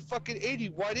got it at fucking 80.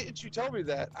 Why didn't you tell me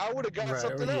that? I would have got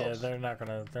something else. Yeah, they're not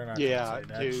gonna say that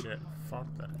dude, shit. Fuck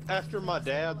that. After my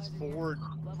dad's Ford,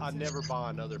 I never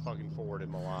buy another fucking Ford in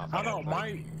my life. I know,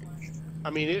 I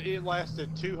mean, it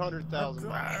lasted 200,000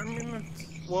 miles.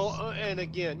 Well, and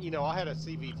again, you know, I had a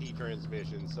CVT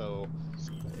transmission, so,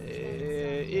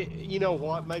 you know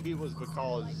what, maybe it was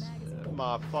because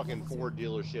my fucking Ford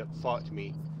dealership fucked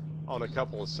me on a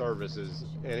couple of services,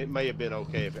 and it may have been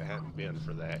okay if it hadn't been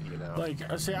for that, you know? Like,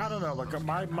 see, I don't know, like,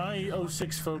 my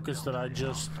 06 Focus that I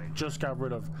just got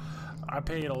rid of, I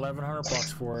paid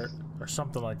 $1,100 for it, or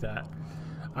something like that.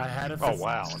 I had it for,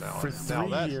 for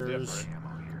 3 years.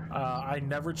 I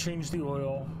never changed the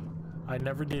oil. I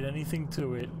never did anything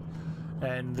to it,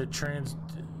 and the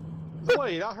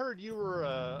Wait, I heard you were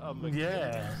a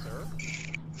mechanic,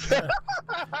 sir.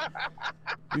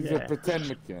 He's a pretend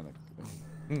mechanic.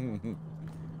 It's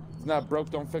not broke,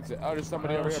 don't fix it. Oh, there's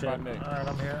somebody over here by me. Alright,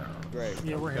 I'm here. Great.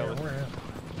 Yeah, we're here.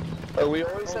 Oh, we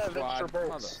always have extra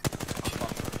bolts.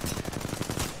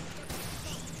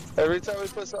 Every time we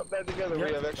put something bad together,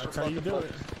 we have extra bolts. That's how you do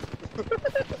it.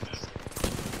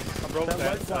 I broke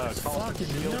that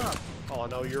fucking me up. Oh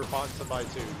no, you're fighting somebody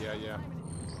too. Yeah.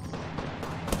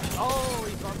 Oh,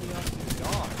 he fucked me up too.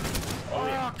 God. Oh,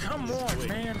 yeah. Come on,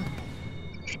 man.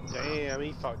 Damn,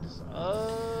 he fucked us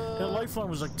up. The lifeline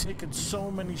was like taking so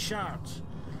many shots.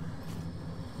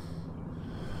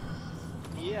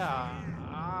 Yeah,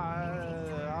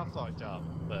 I fucked up,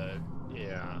 but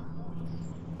yeah.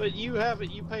 But you have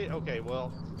it. You paid. Okay,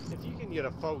 well, if you can get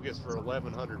a Focus for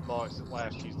 $1,100 that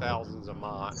lasts you thousands of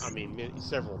miles, I mean,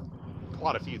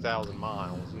 quite a few thousand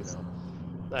miles, you know,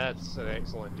 that's an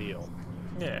excellent deal.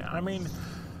 Yeah, I mean,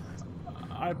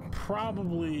 I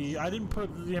didn't put,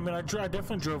 I mean, I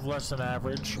definitely drove less than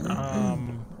average. I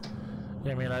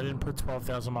mean, I didn't put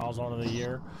 12,000 miles on it a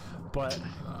year, but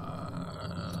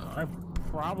I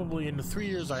probably, in the 3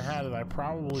 years I had it, I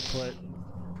probably put,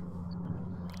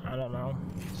 I don't know,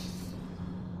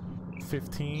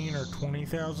 15 or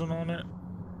 20,000 on it.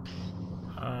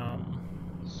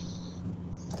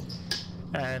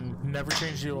 And never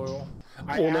changed the oil.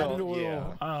 I added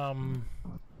oil. Yeah.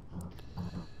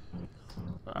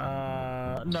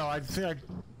 No, I think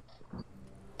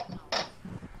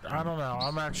I don't know.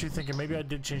 I'm actually thinking maybe I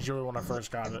did change the oil when I first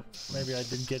got it. Maybe I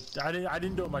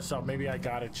didn't do it myself. Maybe I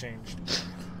got it changed.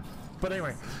 But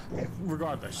anyway,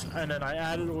 regardless. And then I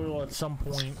added oil at some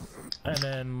point, and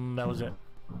then that was it.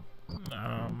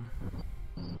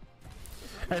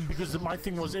 And because my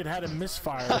thing was it had a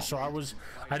misfire, so I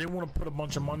didn't want to put a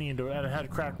bunch of money into it, and it had a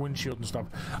cracked windshield and stuff.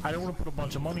 I didn't want to put a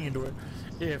bunch of money into it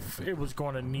if it was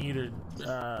going to need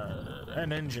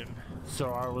an engine.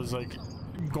 So I was like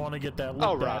going to get that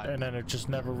looked at, and then it just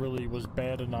never really was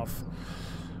bad enough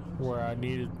where I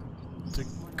needed to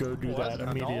go do that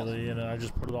immediately, and then I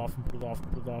just put it off and put it off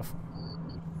and put it off.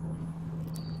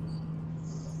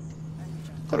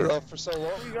 Put it off for so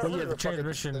long. Well, yeah, the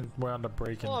transmission wound up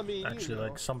breaking. Well, I mean, actually,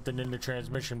 like something in the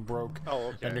transmission broke,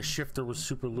 and the shifter was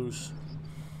super loose.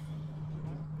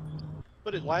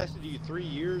 But it lasted you 3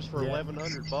 years for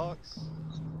 $1,100.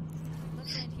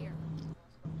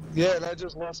 Yeah, and I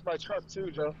just lost my truck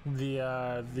too, Joe.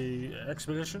 The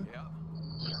Expedition. Yeah.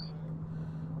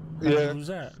 How did you lose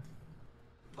that?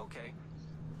 Okay.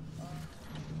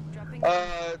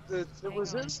 It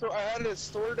was in store. I had it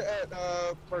stored at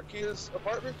Marquita's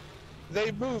apartment.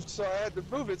 They moved, so I had to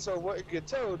move it so it wouldn't get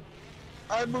towed.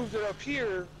 I moved it up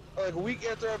here, like a week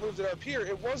after I moved it up here.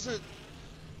 It wasn't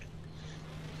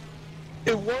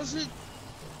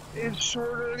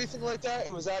insured or anything like that.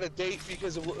 It was out of date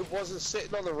because it wasn't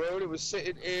sitting on the road. It was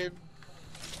sitting in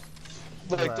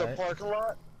like the parking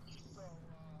lot.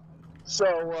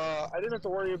 So I didn't have to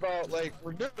worry about like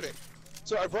renewing it.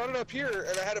 So I brought it up here,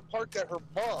 and I had it parked at her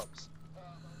mom's.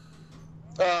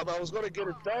 I was going to get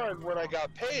it done when I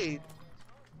got paid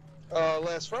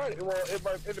last Friday. Well, in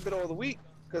the middle of the week,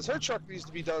 because her truck needs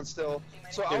to be done still.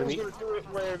 So I was going to do it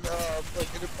when,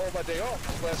 on my day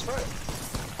off last Friday.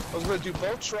 I was going to do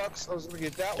both trucks. I was going to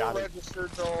get that one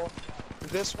registered and all.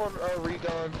 This one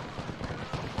redone.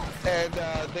 And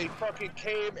they fucking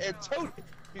came and towed it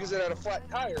because it had a flat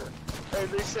tire. And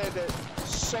they said that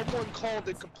someone called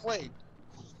and complained.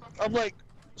 I'm like,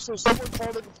 so someone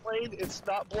called and complained, it's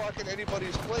not blocking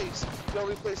anybody's place. The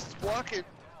only place it's blocking,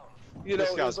 you know,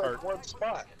 is like one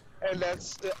spot. And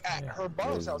that's at her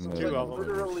mom's house. It's like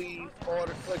literally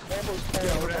on, like almost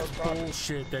on her property.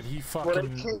 Bullshit that he When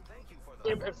fucking... it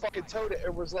came and fucking towed it,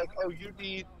 it was like, oh, you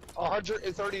need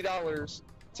 $130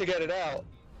 to get it out.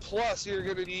 Plus, you're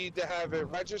gonna need to have it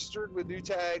registered with new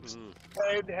tags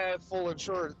and have full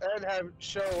insurance and have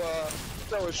show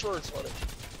insurance on it.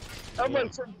 I'm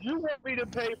like, so you want me to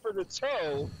pay for the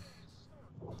tow,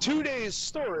 2 days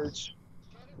storage,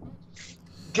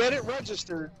 get it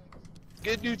registered,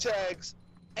 get new tags,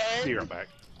 and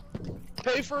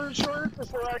pay for insurance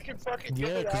before I can fucking get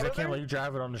it out of there? because they can't let you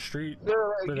drive it on the street Like,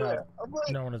 without I'm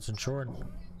like, knowing it's insured.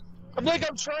 I'm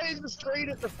trying to trade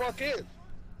it the fuck in.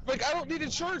 Like, I don't need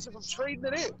insurance if I'm trading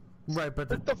it in. Right, but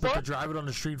to drive it on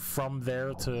the street from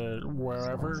there to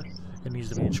wherever, it needs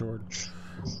to be insured.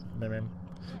 I mean...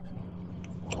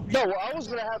 No, well, I was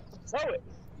going to have to tow it.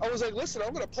 I was like, listen,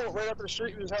 I'm going to pull it right up the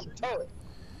street and just have to tow it.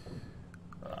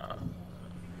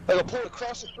 Like, I'll pull it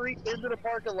across the street into the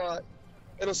parking lot,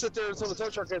 and it'll sit there until the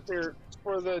tow truck gets there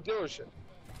for the dealership.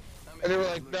 And they were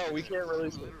like, no, we can't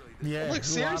release it. Yeah, like,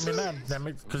 seriously? well, I mean, that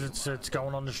makes, because it's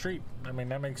going on the street. I mean,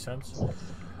 that makes sense.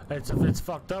 It's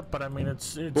fucked up, but I mean,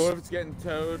 it's... Well, if it's getting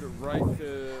towed right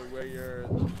to where you're...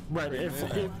 Right, I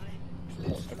feel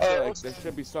like there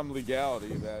should be some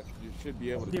legality that you should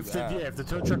be able to do that. If the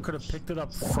tow truck could have picked it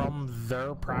up from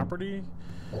their property,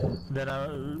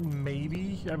 then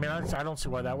maybe... I mean, I don't see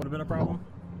why that would have been a problem.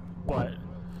 But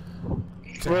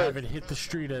to have it hit the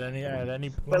street at any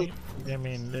point, I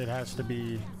mean, it has to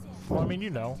be... Well, I mean, you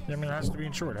know. I mean, it has to be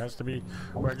insured. It has to be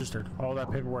registered. All that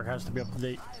paperwork has to be up to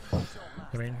date.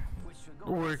 I mean,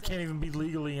 or it can't even be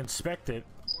legally inspected.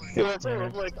 Yeah, that's it.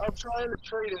 I'm like, I'm trying to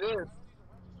trade it in.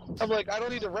 I'm like, I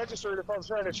don't need to register it if I'm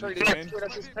trying to trade it in. Can I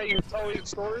just pay you towing and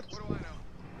storage?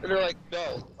 And they're like,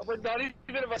 no. I'm like, not even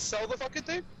if I sell the fucking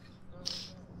thing?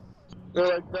 They're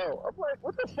like, no. I'm like,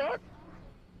 what the fuck?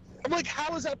 I'm like,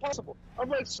 how is that possible? I'm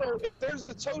like, so if there's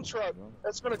the tow truck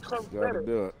that's going to come get it,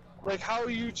 do it. like, how are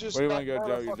you just Where do you want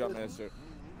to go, Joe? You jump in, sir.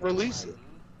 Release it.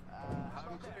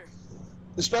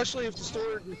 Especially if the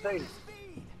storage is paid.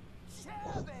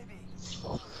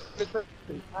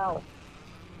 Ow.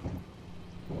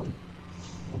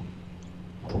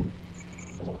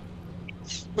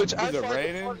 Which I Is it find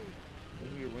raining? funny.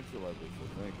 This is your windshield wipers,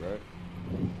 I think, right?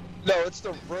 No, it's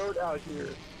the road out here.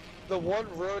 The one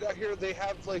road out here, they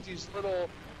have like these little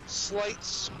slight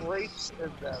scrapes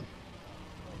in them.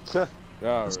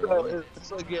 Oh, So really?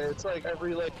 it's like, yeah, it's like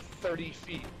every like 30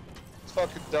 feet. It's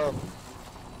fucking dumb.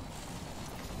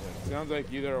 Yeah, sounds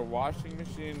like either a washing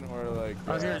machine or like...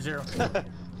 Oh, here's zero.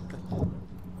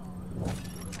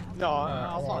 No,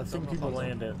 I think people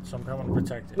land it, so I'm coming to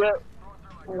protect it. Yeah.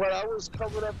 When I was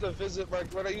coming up to visit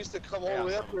when I used to come all the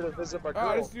way up here to visit my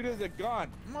girl. Oh, this dude has a gun.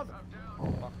 Mother...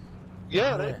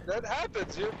 Yeah, that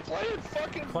happens. You're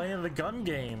playing the gun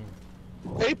game.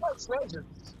 Apex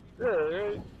Legends.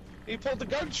 Yeah, he pulled the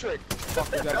gun trick.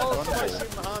 Oh, somebody's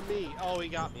shooting behind me. Oh, he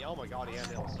got me. Oh my god, he had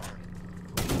me on star.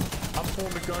 I'm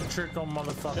pulling the gun trick on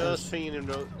motherfuckers. Just pinging him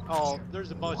to... Oh,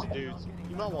 there's a bunch of dudes.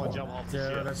 You might want to jump off the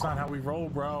ship. Yeah, that's not how we roll,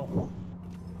 bro.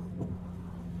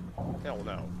 Hell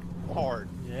no. Hard.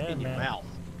 Yeah, in your man. mouth.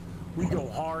 We go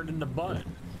hard in the butt.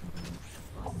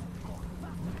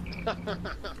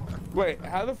 Wait,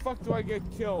 how the fuck do I get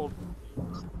killed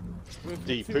with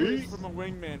DP? 2 hits from a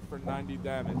wingman for 90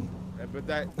 damage? But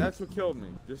that's what killed me.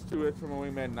 Just 2 hits from a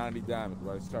wingman, 90 damage.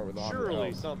 But I start with 100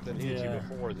 Surely health. something hit you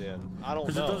before then. I don't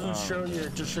know. Because it doesn't show you,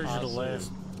 it just shows you the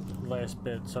I last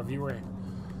bit. So if you were...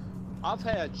 I've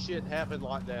had shit happen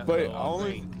like that. But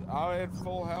though, I had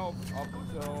full health up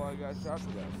until I got shot to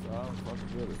that, so I don't fucking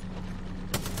get it.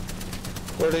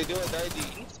 Were they doing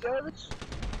 90 each damage?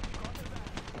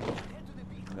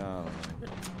 No.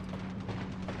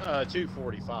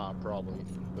 245 probably,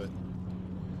 but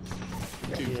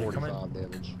 245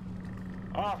 damage.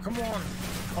 Oh, come on.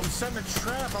 I'm setting a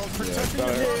trap. I was protecting your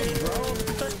body, bro. I was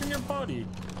protecting your body.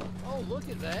 Oh, look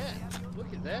at that.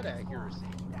 Look at that accuracy.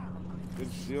 Get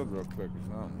a shield real quick or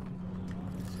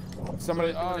something.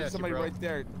 Somebody right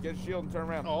there. Get a shield and turn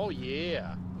around. Oh,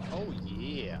 yeah. Oh,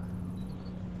 yeah.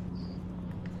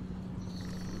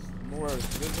 Where?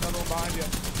 There's another one behind you.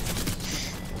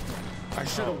 I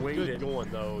should have waited. Good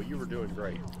going though. You were doing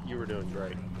great. You were doing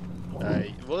great.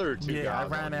 Well, there were two Yeah,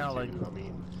 guys. I ran out like. I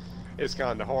mean, it's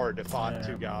kind of hard to fight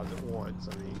two guys at once.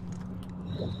 I mean.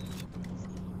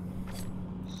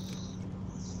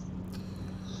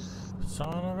 Son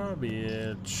of a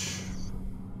bitch.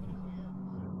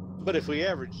 But if we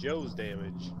average Joe's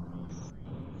damage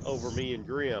over me and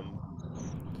Grim,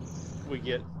 we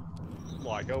get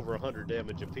like over 100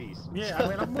 damage apiece. Yeah, I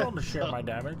mean, I'm willing to share my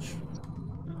damage.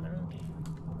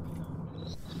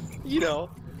 You know,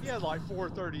 he had like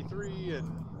 433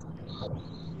 and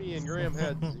me and Graham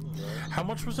had 0. How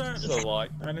much was that? So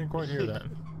like, I didn't quite hear that.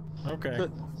 Okay.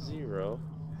 0.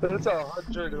 That's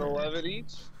 111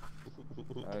 each.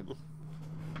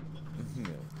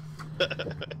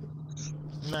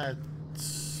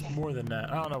 That's more than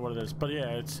that. I don't know what it is, but yeah,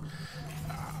 it's.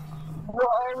 Well,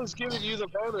 I was giving you the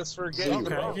bonus for getting the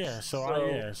bonus. Yeah, so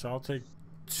I'll take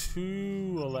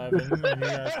 211, and you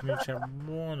guys can each have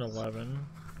 111.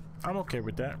 I'm okay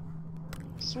with that.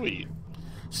 Sweet.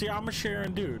 See, I'm a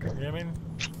sharing dude. You know what I mean?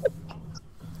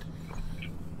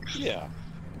 Yeah.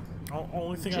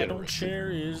 Only thing I don't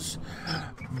share is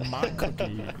my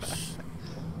cookies.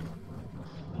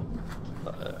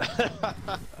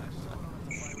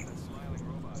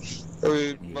 I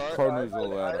mean,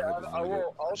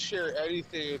 I'll share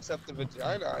anything except the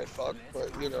vagina I fuck, but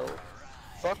you know,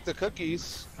 fuck the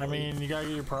cookies. I mean, you gotta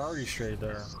get your priorities straight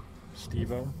there,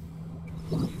 Steve-O.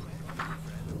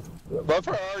 My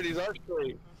priorities are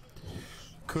straight.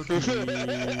 Cookies are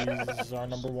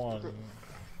 #1.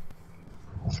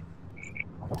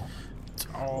 It's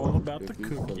all about the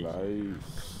cookies.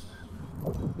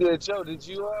 Yeah, Joe, did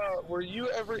you were you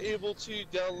ever able to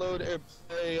download and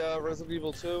play Resident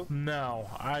Evil 2? No,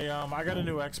 I got a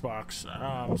new Xbox,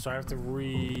 so I have to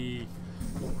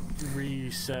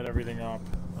reset everything up.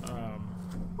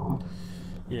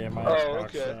 Yeah, my Xbox.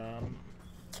 Okay.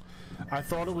 I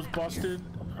thought it was busted,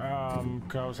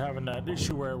 'cause I was having that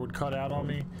issue where it would cut out on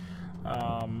me.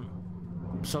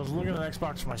 So I was looking at the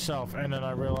Xbox for myself, and then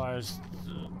I realized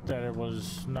that it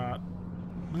was not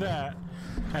that.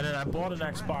 And then I bought an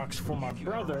Xbox for my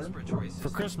brother for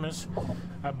Christmas.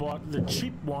 I bought the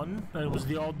cheap one. It was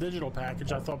the all digital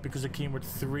package. I thought because it came with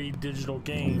 3 digital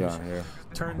games.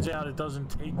 Turns out it doesn't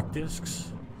take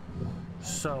discs.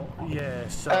 So yeah,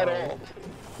 so at all.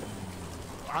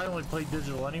 I only play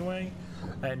digital anyway,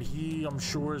 and he, I'm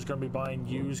sure, is going to be buying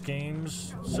used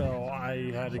games. So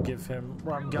I had to give him.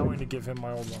 Well, I'm going to give him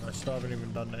my old one. I still haven't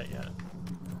even done that yet.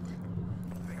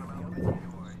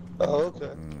 Oh,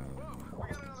 okay.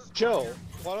 Joe,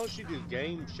 why don't you do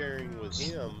game sharing with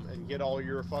him and get all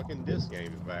your fucking disc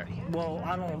games back? Well,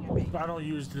 I don't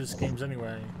use disc games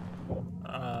anyway.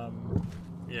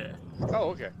 Yeah. Oh,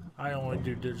 okay. I only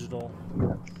do digital.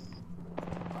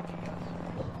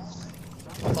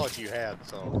 I thought you had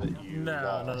some that you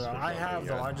No. I have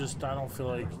them. I don't feel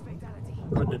like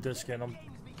putting the disc in them.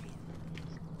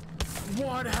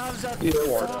 What? How's that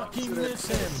fucking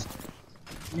missing?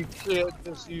 You can't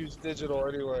just use digital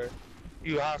anyway.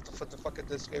 You have to put the fucking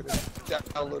disc in and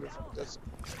download it from the disc.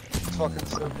 It's fucking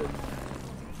simple.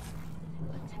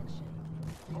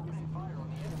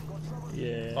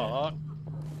 Yeah.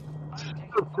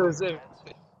 Because if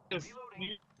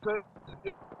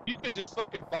you could just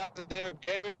fucking buy the damn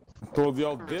game. Pulled the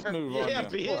old dip move on you.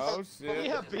 Bitch. Oh, shit.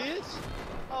 Yeah, bitch.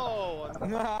 Oh,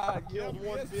 nah, I killed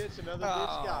one bitch, another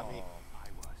bitch got me.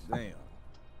 Damn.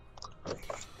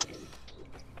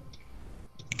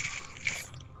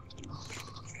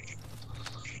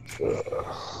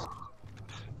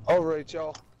 All right,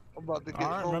 y'all. I'm about to get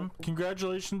home. Man.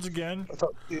 Congratulations again. I'll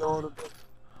talk to you on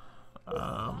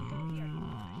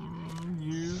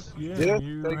you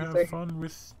have fun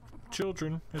with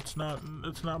children. It's not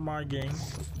my game,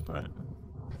 but.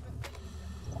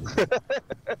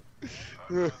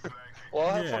 Well,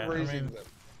 I have fun raising them.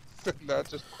 Not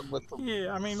just fun with them.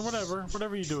 Yeah, I mean,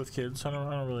 whatever you do with kids. I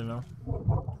don't really know.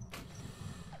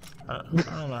 I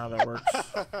don't know how that works.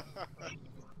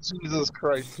 Jesus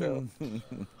Christ, Joe.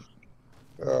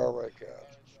 Oh my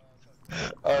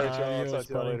God. Alright, Joe, I'll talk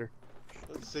to you later.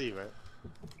 Let's see, man.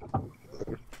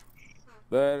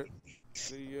 Later.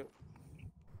 See you.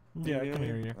 Yeah, I can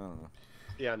hear you. I don't know.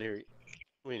 Yeah, I can hear you.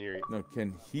 We can hear you. No,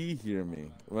 can he hear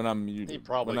me when I'm muted? He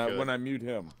probably could. When I mute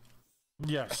him.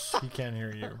 Yes, he can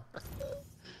hear you.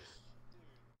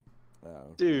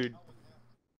 Dude,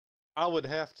 I would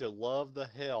have to love the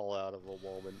hell out of a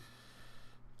woman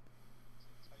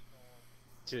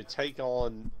to take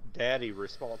on daddy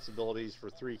responsibilities for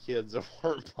 3 kids of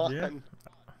her mine.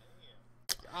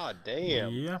 God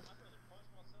damn. Yeah.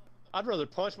 I'd rather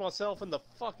punch myself in the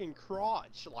fucking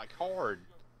crotch, like hard.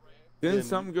 Didn't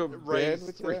something go bad Raise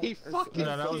with three that? fucking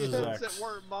No, that was his kids ex. that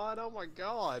weren't mine. Oh my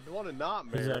god, what a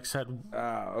nightmare. His ex had.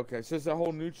 Okay, so it's a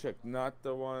whole new chick, not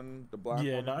the one, the black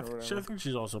Yeah, one. no, or I whatever? think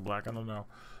she's also black. I don't know.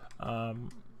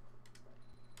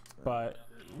 But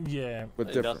yeah. But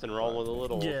Ain't different. nothing wrong with a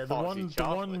little Yeah, the Foxy one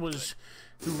chocolate. was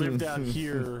who lived out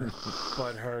here,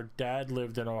 but her dad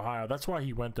lived in Ohio. That's why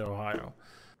he went to Ohio,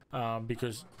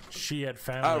 because she had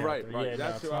family. Oh, out right, there. right. Yeah,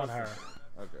 That's no, who I it's not was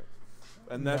her. Okay.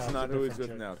 And that's No, it's not a who he's different with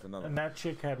chick. now. It's another And one. that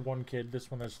chick had one kid. This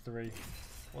one has 3.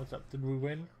 What's up? Did we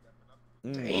win?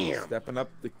 Damn. Stepping up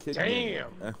the kid.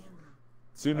 Damn.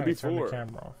 Soon to All be right, turn the 4.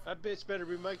 camera off. That bitch better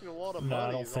be making a lot of No, money.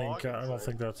 I don't is all think. can I don't say.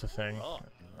 think that's a thing. Fuck.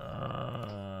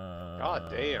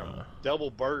 God damn. Double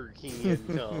Burger King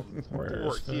income. 4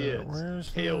 Where's kids.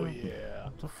 Where's Hell the, yeah.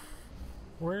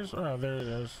 Where's? Oh, there it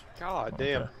is. God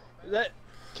damn. That.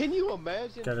 Can you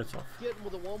imagine Got it off. getting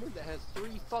with a woman that has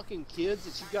 3 fucking kids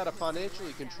that you gotta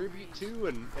financially contribute to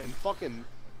and fucking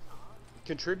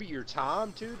contribute your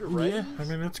time to raise? Yeah, I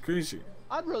mean that's crazy.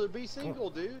 I'd rather be single,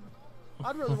 dude.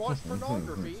 I'd rather watch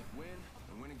pornography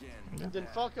than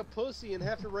fuck a pussy and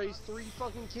have to raise 3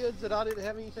 fucking kids that I didn't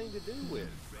have anything to do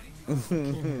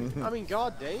with. I mean,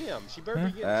 goddamn, she better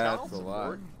be getting child That's a lot.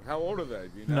 support. How old are they?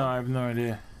 Do you know? No, I have no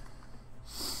idea.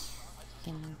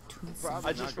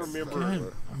 I just remember.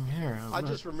 Good. I'm here. I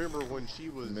just remember when she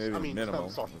was. Maybe I mean, minimal, I'm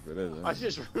sorry. if it is.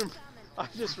 I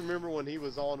just remember when he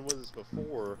was on with us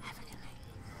before.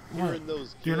 What? Hearing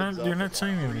those kids You're not up saying at 3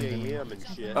 anything to me. a.m. and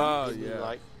shit. Oh, and you're yeah.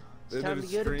 like, They it's time did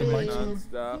to go to streaming bed.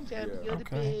 nonstop. Time to Yeah. go to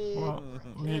Okay. bed. Well,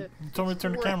 Yeah. you told me to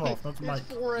turn the camera off. Not the mic.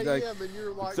 It's 4 a.m. Like, and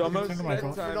you're like, it's almost Turn the you're mic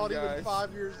off. bedtime, not guys. even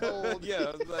 5 years old. Yeah,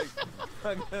 it was like,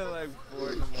 I got like 4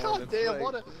 in the morning. God damn, Like,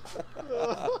 what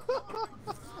a.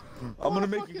 I'm gonna What a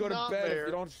make you go to fucking bed if nightmare.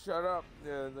 you don't shut up.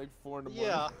 Yeah, it's like 4 in the morning.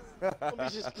 Yeah. Let me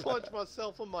just punch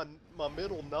myself in my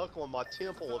middle knuckle and my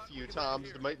temple a few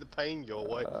times to make the pain go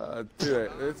away. Do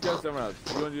it. Let's go somewhere else.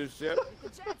 You want to do shit?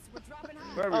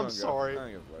 Wherever you I'm wanna go. sorry. I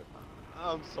don't give a fuck.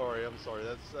 I'm sorry.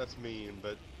 That's mean,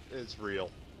 but it's real.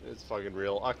 It's fucking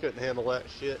real. I couldn't handle that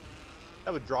shit.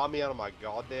 That would drive me out of my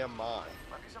goddamn mind.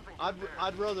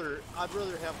 I'd rather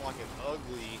have like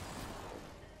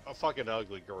a fucking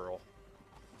ugly girl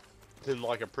than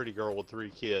like a pretty girl with 3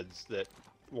 kids that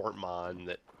weren't mine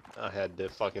that I had to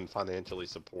fucking financially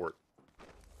support.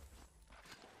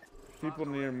 People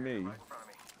near me.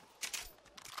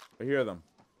 I hear them.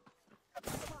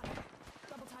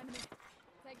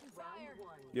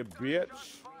 You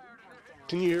bitch.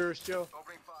 Can you hear us, Joe?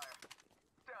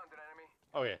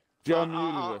 Oh yeah. Joe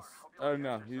muted us. Oh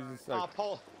no, he's just like.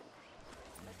 Paul,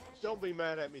 don't be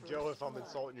mad at me, Joe, if I'm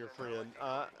insulting your friend.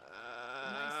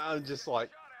 I'm just like.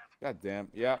 God damn.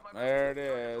 Yep, there it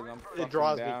is. It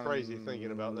drives me crazy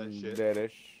thinking about that shit.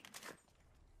 Deadish.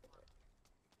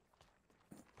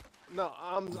 No,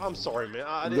 I'm sorry, man.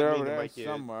 I They're didn't over mean to there make you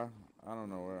somewhere. I don't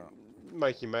know where.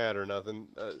 make you mad or nothing.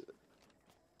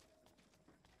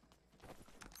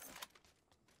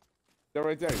 They're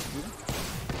right there. You see them?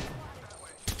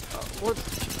 What?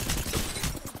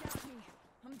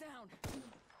 I'm down.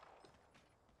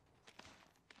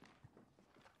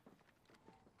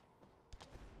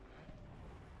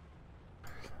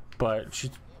 But she.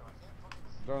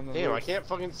 They're on the Damn, I roof. can't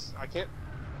fucking. I can't.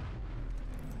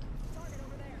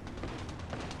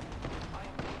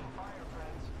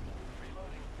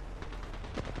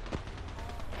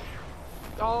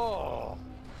 Oh.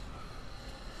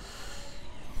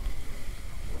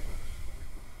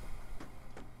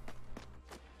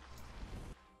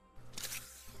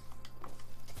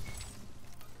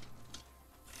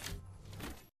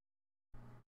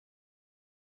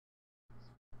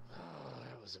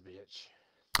 That was a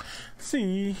bitch.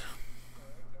 See.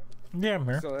 Yeah, I'm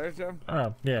here. Still there, Joe?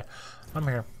 Oh, yeah. I'm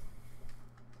here.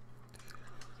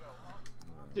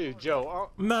 Dude, Joe.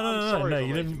 No, I'm sorry no. for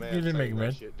You making didn't. mad You didn't make saying me that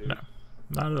mad. shit, dude. No,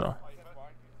 not at all.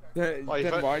 Then Like,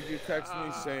 if I- why'd you text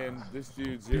me saying this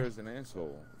dude's here is an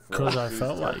asshole? for Because I who's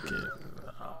felt like texting it. me?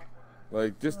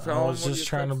 Like, just tell I him was what just you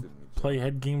trying to texted me. play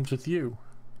head games with you.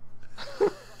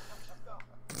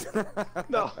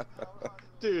 No,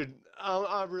 dude,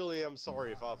 I really am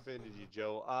sorry if I offended you,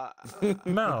 Joe.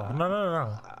 No.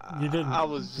 You didn't. I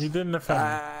was. You didn't offend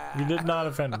me. You did not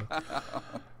offend me.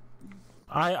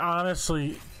 I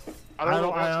honestly. I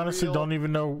honestly real. don't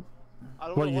even know I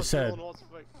don't what know you what's said. real and what's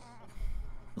fake.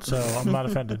 So I'm not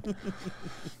offended.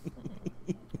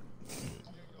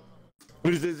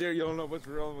 What is this here? You don't know what's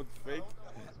real and what's fake?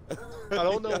 I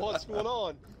don't know what's going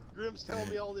on. Grim's telling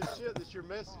me all this shit that you're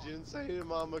messaging, saying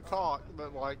I'm a cock,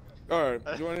 but like. Alright,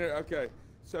 you want to hear? Okay.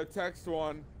 So text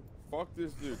 1, fuck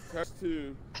this dude. Text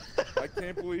 2. I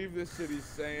can't believe this shit he's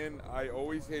saying. I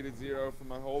always hated Zero for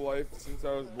my whole life since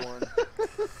I was born.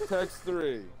 Text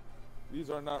 3. These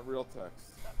are not real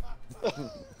texts.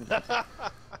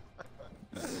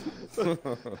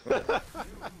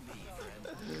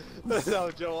 No,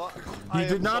 Joe. You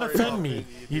did not offend me.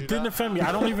 You didn't offend me.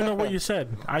 I don't even know what you said.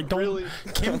 I don't. Really?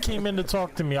 Kim came in to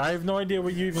talk to me. I have no idea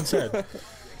what you even said.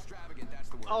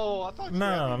 Oh, I thought you No,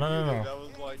 had me no, no, muted. no. I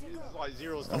was like, it's like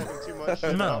Zero's talking too much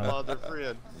shit about my other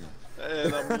friend.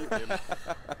 And I'm muting him.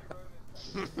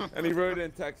 And he wrote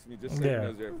in text me just saying Yeah.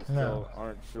 those are still No.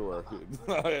 aren't sure.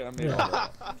 I mean,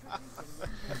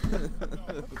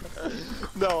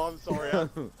 No, I'm sorry.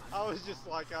 I was just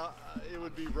like, it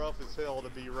would be rough as hell to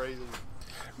be raising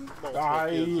multiple I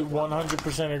kids at one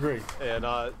 100% agree. And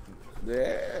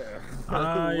yeah.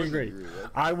 I agree.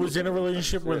 I was in a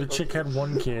relationship where the chick had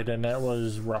one kid, and that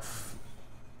was rough.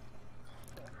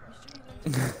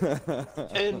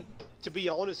 And to be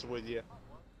honest with you,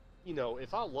 you know,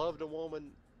 if I loved a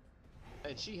woman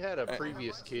and she had a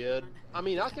previous kid, I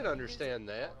mean, I can understand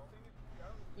that.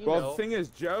 You Well, know. the thing is,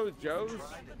 Joe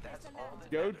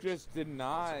just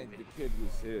denied the kid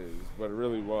was his, but it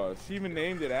really was. She even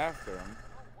named it after him.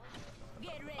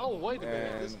 Oh, wait a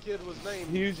minute. And This kid was named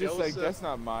He was just like, Joseph. that's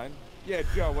not mine. Yeah,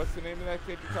 Joe, what's the name of that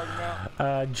kid you're talking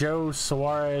about? Joe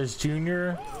Suarez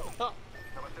Jr.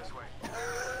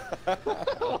 Wait a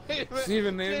minute. She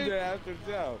even named Dude. it after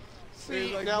Joe. See,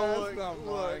 She's like, now that's look, not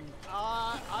look, mine.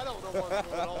 I don't know what's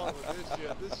going on with this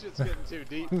shit. This shit's getting too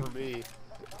deep for me.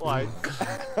 Like,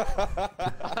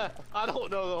 I don't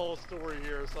know the whole story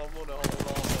here, so I'm gonna hold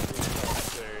on to this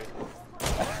commentary.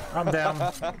 I'm down.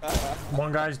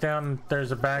 One guy's down.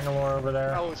 There's a Bangalore over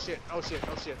there. Oh shit! Oh shit!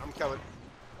 Oh shit! I'm coming.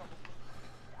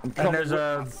 And there's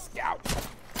a scout.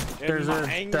 There's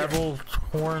a devil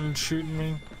horn shooting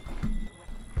me.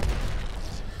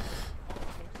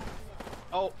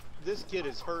 Oh, this kid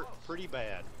is hurt pretty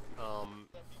bad.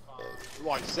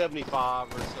 Like 75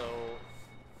 or so.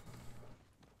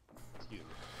 Excuse me.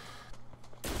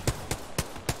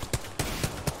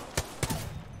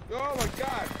 Oh my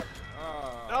god!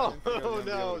 Oh, I didn't think I was gonna be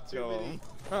no, able to too kill many. him.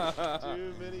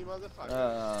 Too many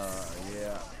motherfuckers.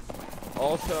 Yeah.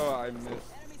 Also, I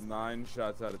missed 9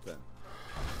 shots out of 10.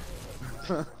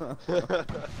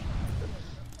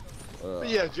 But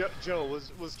yeah, Joe,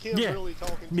 was Kim Yeah. really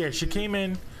talking to Yeah, you, she dude? came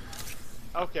in.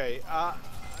 Okay,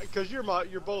 because you're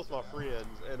both my friends,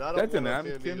 and I That don't didn't want to happen.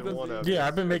 offend Kim either doesn't one of Yeah, you.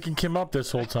 I've been making Kim up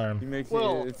this whole time. He makes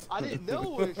Well, it. I didn't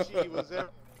know if she was ever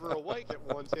awake at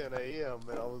 1:10 a.m.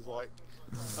 and I was like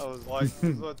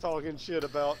talking shit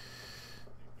about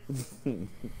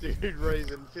dude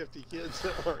raising 50 kids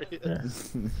that weren't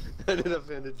his. And it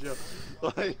offended Joe.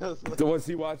 Like, I was like, Was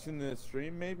he watching the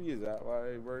stream? Maybe is that why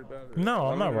you're worried about it? No,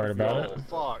 I'm not worried about it. oh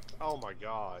fuck! Oh my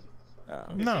god!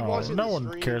 No, watching no the one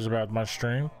stream? cares about my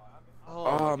stream.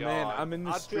 Oh my man, God. I'm in the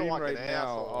I'd feel stream like right an now.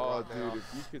 asshole Oh right now. dude,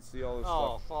 if you could see all the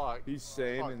Oh stuff fuck! he's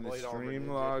saying Fuck in the Blade Armor stream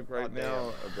Ninja. log right God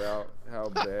now about how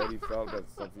bad he felt about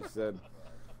the stuff he said,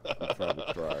 I'm trying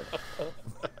to cry.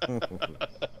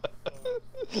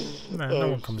 Nah, no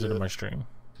one comes into my stream.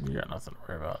 You got nothing to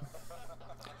worry about.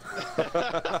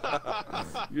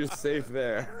 You're safe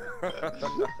there.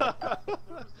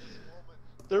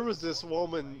 There was this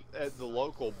woman at the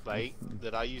local bank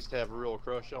that I used to have a real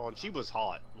crush on. She was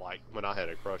hot, like when I had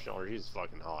a crush on her. She was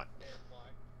fucking hot.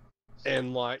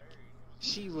 And like,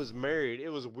 she was married. It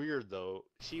was weird though.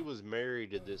 She was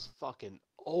married to this fucking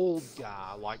old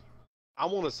guy. Like, I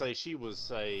want to say she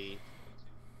was,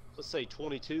 let's say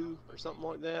 22 or something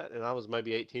like that, and I was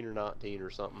maybe 18 or 19 or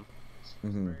something.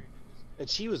 Mm-hmm. And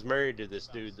she was married to this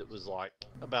dude that was like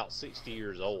about 60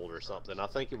 years old or something. I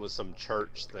think it was some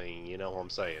church thing, you know what I'm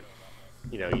saying?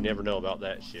 You know, you never know about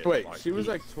that shit. Wait, Like, she was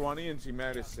like 20 and she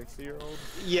married a 60-year-old?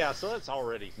 yeah, so that's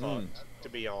already fucked, to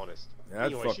be honest. Yeah,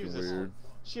 that's Anyway, fucking weird.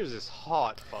 She was this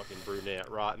hot fucking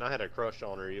brunette, right? And I had a crush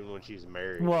on her even when she was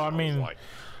married. Well, I was, mean, like,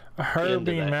 her into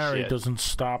being that married shit. doesn't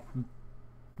stop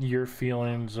your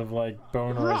feelings of like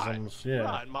bonerisms. Yeah.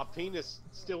 Right, my penis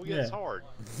still gets Yeah. hard.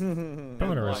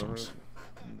 Bonerisms.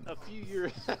 A few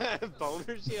years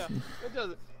boners, yeah. It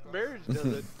doesn't. Marriage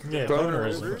doesn't. Yeah,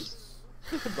 boners.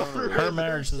 Her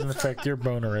marriage doesn't affect your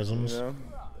bonerisms.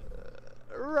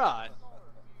 Right.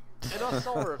 And I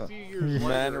saw her a few years later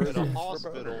at a Mannerisms for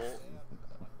hospital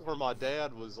where my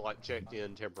dad was like checked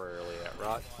in temporarily at,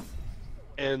 right?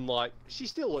 And like, she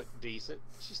still looked decent.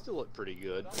 She still looked pretty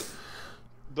good.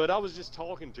 But I was just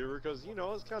talking to her because, you know,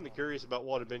 I was kind of curious about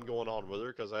what had been going on with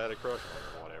her because I had a crush on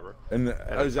her or whatever. And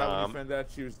At is the that when time. you found out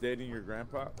she was dating your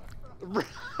grandpa? Right.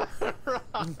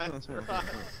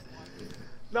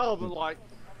 No, but like,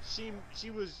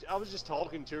 I was just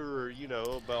talking to her, you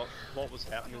know, about what was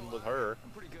happening with her.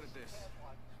 I'm pretty good at this.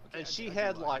 And she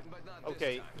had like,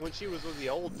 okay, when she was with the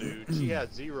old dude, she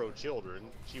had 0 children.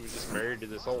 She was just married to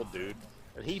this old dude,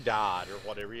 and he died or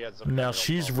whatever. He had some. Now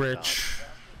she's rich.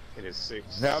 In his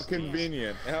 60s. How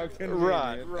convenient. How convenient.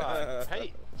 Right, right.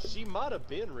 Hey, she might have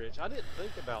been rich. I didn't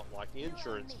think about like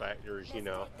insurance factors, you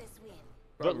know.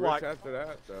 But like after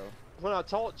that, though. When I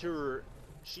talked to her,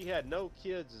 she had no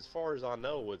kids as far as I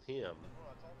know with him.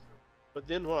 But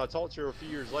then when I talked to her a few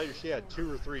years later, she had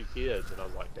 2 or 3 kids, and I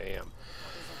was like, damn.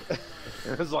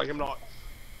 It was like, I'm no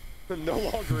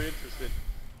longer interested,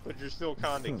 but you're still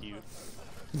kind of cute.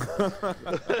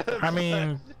 I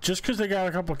mean, just because they got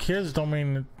a couple kids don't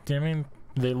mean,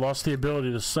 they lost the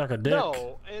ability to suck a dick.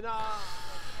 No, and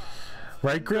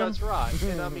right, Grim? That's right.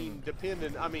 And I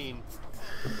mean,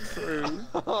 true.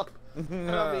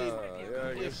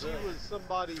 If she was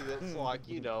somebody that's like,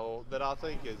 you know, that I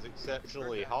think is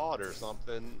exceptionally hot or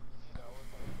something,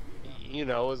 you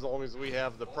know, as long as we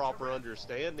have the proper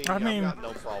understanding, I've got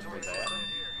no problem with that.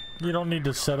 You don't need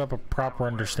to set up a proper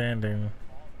understanding.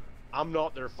 I'm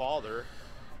not their father.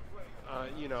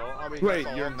 You know, I mean. Wait,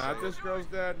 you're not this girl's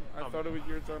dad? I thought it was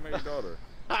you were talking about your daughter.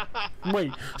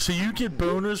 Wait, so you get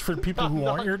bonus for people who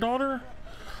aren't your daughter?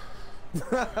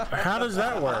 How does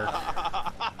that work?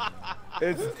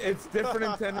 It's different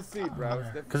in Tennessee, bro.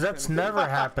 Because that's never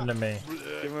happened to me.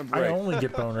 I only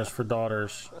get bonus for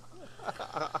daughters.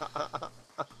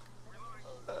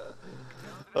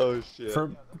 Oh shit.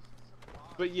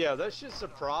 But yeah, that shit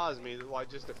surprised me that like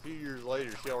just a few years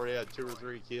later she already had 2 or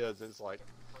 3 kids, and it's like,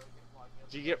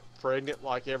 did you get pregnant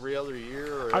like every other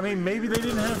year? Or I mean, maybe they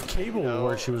didn't have cable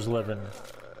where she was living.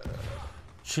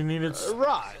 She needed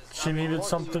She needed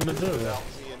something to do. Without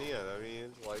CNN, I mean,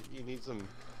 it's like you need some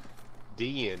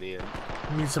DNA.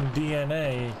 You need some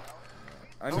DNA.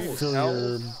 I need fill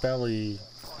your belly.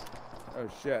 Oh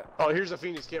shit. Oh, here's a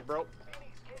Phoenix kit, bro.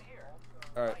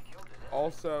 Alright.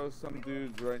 Also, some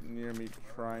dudes right near me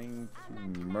trying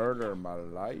to murder my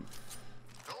life.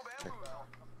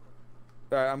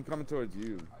 Alright, I'm coming towards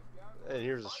you. And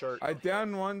here's a shirt. I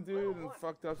downed one dude and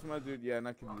fucked up some other dude. Yeah, and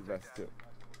I can do vest too.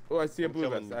 Oh, I see a blue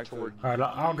vest actually. Alright,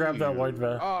 I'll grab that white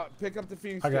vest. Pick up the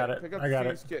Phoenix I kit. got it. Pick up I the got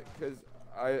Phoenix it. kit because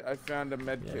I found a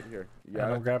med kit here.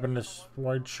 Yeah, I'm grabbing this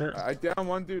white shirt. I downed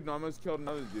one dude and almost killed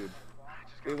another dude.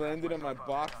 They landed in my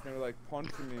box and they were like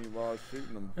punching me while I was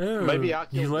shooting them. Ew, maybe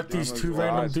you let these 2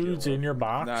 random dudes in your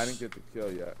box? Nah, I didn't get the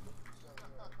kill yet.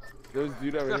 There's a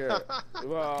dude over here.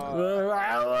 No,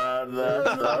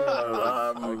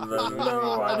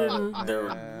 I didn't.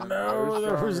 No,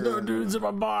 there was no dudes in my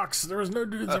box. There was no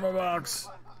dudes in my box.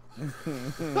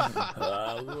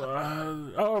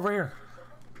 Oh, over here.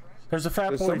 There's a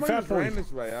fat boy. Fat boy.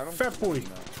 Fat boy.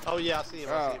 Oh yeah, I see him.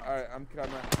 Oh, alright, I'm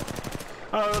coming.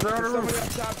 Oh, they're on the somebody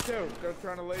roof. up top too. They're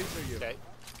trying to laser you. Okay.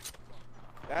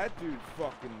 That dude's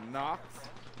fucking knocked.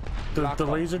 The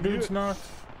laser dude's knocked?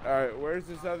 Alright, where's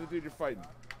this other dude you're fighting?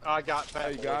 I got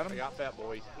Fat Boy. got him? I got Fat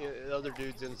Boy. The other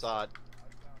dude's inside.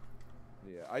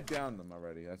 Yeah, I downed them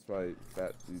already. That's why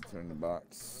Fat dude turned the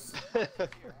box.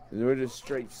 We're just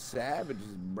straight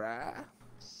savages, brah.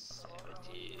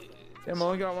 Damn, I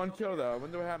only got 1 kill though. I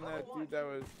wonder what happened to that dude that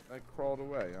was like crawled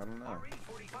away. I don't know.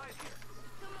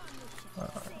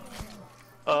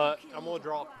 I'm gonna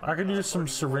drop. I could use some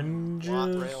syringes.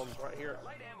 Rounds right here.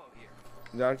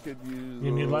 I could use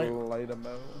You need light? light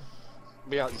ammo.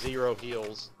 We got 0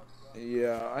 heals.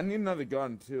 Yeah, I need another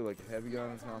gun too, like a heavy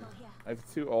gun or something. I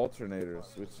have 2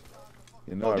 alternators, which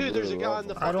you know. Oh, dude, I really there's a guy in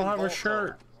the. I don't have a vault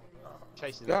shirt.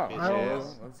 Chasing Yeah, that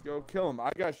bitch. let's go kill him.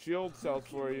 I got shield cells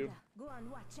for you. Go on,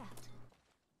 watch out.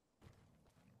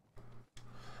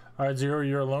 Alright, Zero,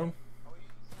 you're alone?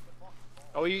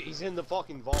 Oh, he's in the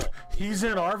fucking vault. He's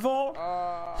in our vault?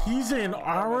 He's in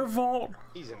our vault?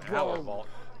 He's in our vault.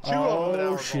 2 of them in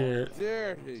our shit. vault.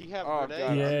 There Do you have oh, grenades?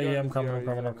 God, Yeah, I'm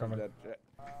going coming.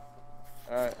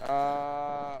 Alright,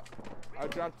 I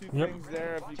dropped 2 things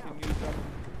there if you can use them.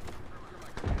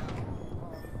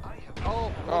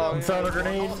 Oh, I'm throwing a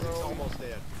grenade. It's almost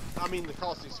dead. I mean, the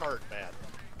caustic's hurt bad.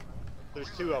 There's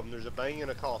 2 of them. There's a bang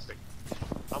and a caustic.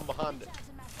 I'm behind it.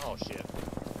 Oh, shit.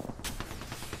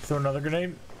 Throw another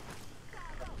grenade.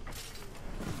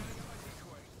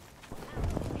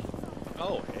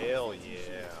 Oh, hell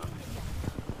yeah.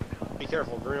 Be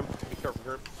careful, Grim. Be careful,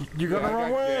 Grim. You got the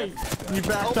wrong way. You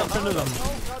backed up into them.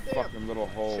 Fucking little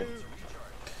hole.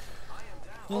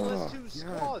 Oh, that's 2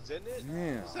 squads, isn't it?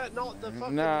 Yeah. Is that not the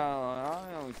fucking... No,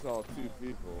 I only saw 2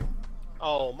 people.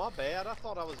 Oh, my bad. I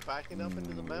thought I was backing up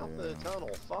into the mouth of the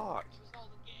tunnel. Fuck.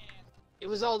 It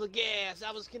was all the gas.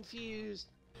 I was confused.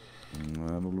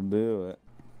 That'll do it.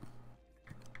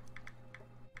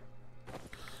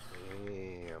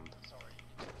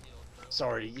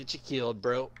 sorry to get you killed,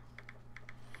 bro.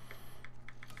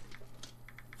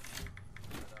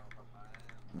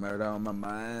 Murder on my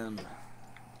mind.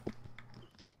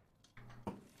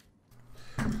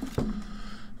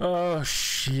 Oh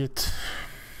shit.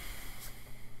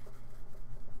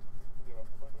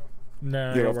 No,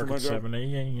 I Get gotta off the work at mojo. 7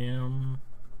 a.m.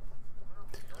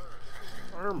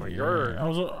 Oh my Yeah, god.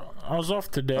 I was off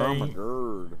today. Oh my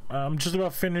god. I'm just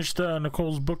about finished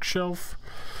Nicole's bookshelf.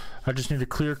 I just need to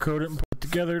clear coat it and put it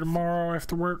together tomorrow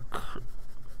after work.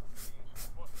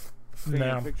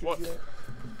 No, Pictures yet?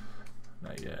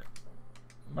 not yet.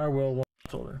 I will once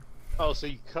it's older. Oh, so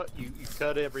you cut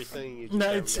everything. You just No,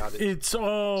 haven't got it it's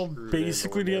all screwed in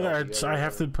basically or nailed together. I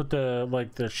have to together.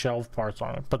 put the shelf parts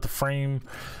on it, but the frame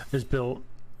is built.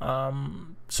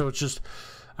 So it's just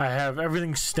I have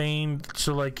everything stained.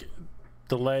 So like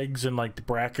the legs and like the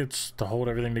brackets to hold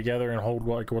everything together and hold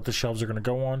like what the shelves are gonna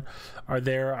go on are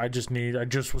there. I just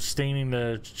was staining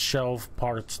the shelf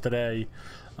parts today.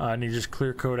 I need to just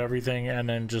clear coat everything and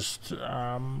then just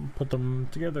put them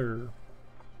together.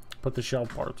 Put the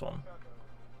shelf parts on.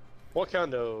 What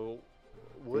kind of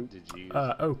wood did you use?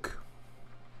 Oak.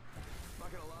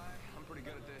 Not gonna lie, I'm pretty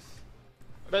good at this.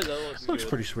 I bet that Looks good.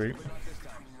 pretty sweet.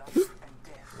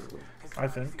 I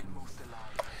think.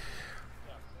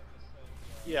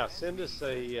 Yeah, send us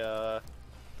a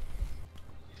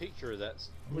picture of that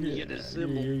when you get it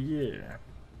assembled. Yeah.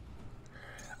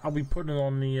 I'll be putting it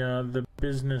on the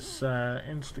business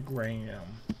Instagram.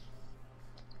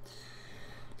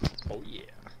 Oh yeah.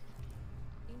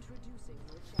 Introducing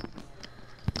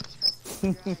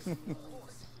your champion.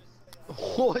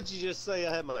 What'd you just say?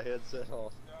 I had my headset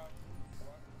off.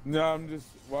 No, I'm just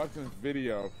watching this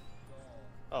video.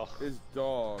 Oh. His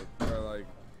dog, where like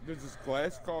there's this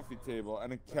glass coffee table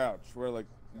and a couch where like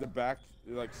the back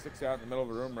like sticks out in the middle of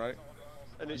the room, right?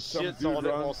 And it some shits dude on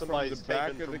it while runs from somebody's the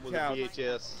back taping of the from with a couch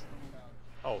VHS.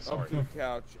 Oh, sorry. onto the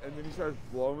couch, and then he starts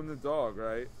blowing the dog,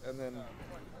 right? And then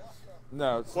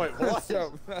no, Wait, what?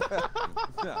 So,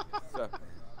 no, so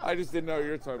I just didn't know what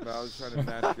you were talking about. I was trying to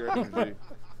match your energy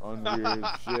on weird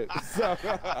shit. So,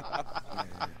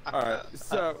 all right.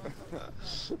 So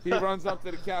he runs up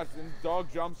to the couch, and the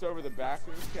dog jumps over the back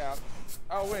of the couch.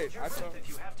 Oh wait, I thought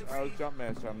I was jump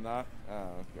master. I'm not.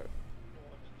 Oh, okay.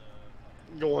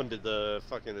 Going to the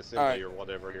fucking assembly or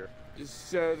whatever here.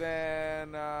 So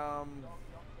then,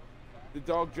 the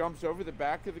dog jumps over the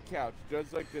back of the couch,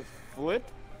 does like this flip,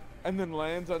 and then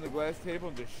lands on the glass table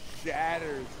and just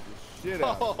shatters the shit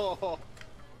out of it.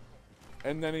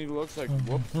 And then he looks like,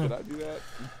 whoops, did I do that?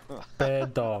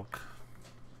 Bad dog.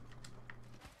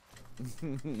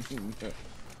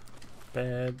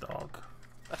 Bad dog.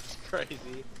 That's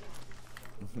crazy.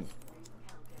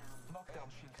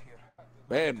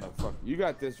 Bad motherfucker. You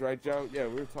got this, right, Joe? Yeah,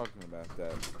 we were talking about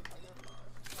that.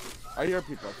 I hear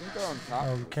people. I think they're on top.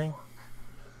 Okay.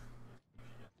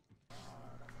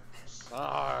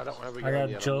 I don't have a gun I got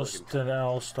yet. just an I don't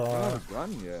L-Star. have a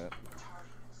gun yet.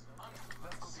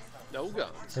 No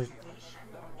guns.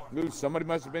 Dude, somebody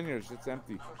must have been here. Shit's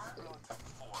empty.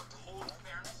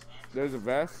 There's a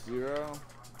vest, 0.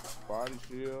 Body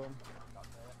shield.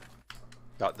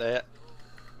 Got that.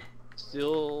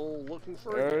 Still looking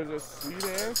for it. There's a sweet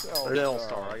ass Or an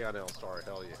L-Star. I got an L-Star.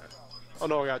 Hell yeah. Oh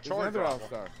no, I got a There's charge another rifle.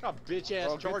 L-Star. Got a bitch ass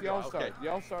Oh, get charge the rifle. L-Star. Okay. The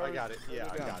L-Star I got it. Yeah,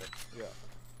 I got it. Yeah.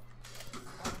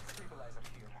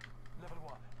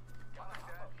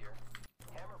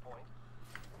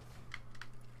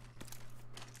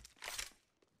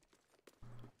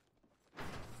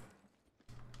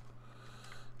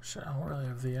 Shit, I don't really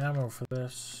have the ammo for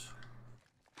this.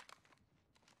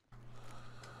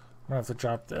 I'm gonna have to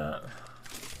drop that.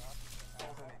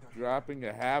 Dropping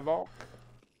a Havoc.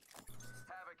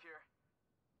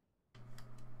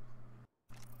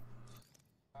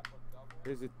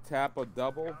 Here's a tap a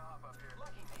double.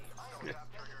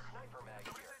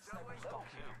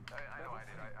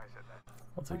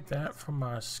 I'll take that from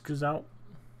my skis out.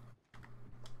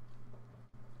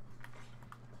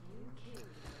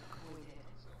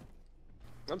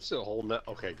 I'm still holding it.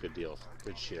 Okay, good deal.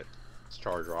 Good shit. This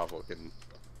charge rifle can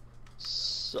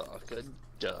suck a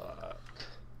duck.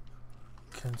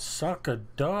 Can suck a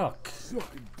duck. Suck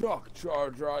a duck,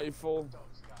 charge rifle.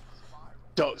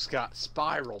 Ducks got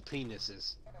spiral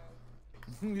penises.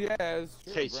 Yes.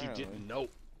 In case you didn't know.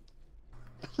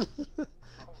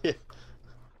 Yeah.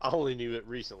 I only knew it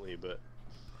recently, but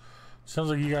Sounds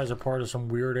like you guys are part of some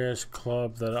weird ass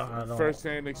club that I don't.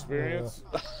 First-hand experience.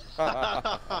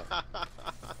 I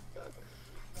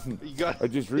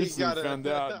just recently found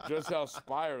out just how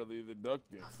spirally the duck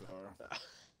dicks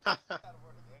are.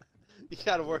 You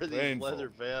gotta wear these Painful. leather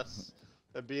vests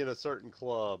and be in a certain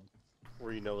club.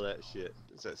 where you know that shit.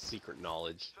 It's that secret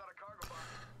knowledge.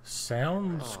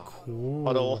 Sounds cool.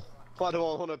 I don't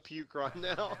want to puke right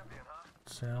now.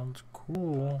 Sounds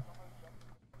cool.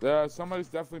 Somebody's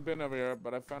definitely been over here,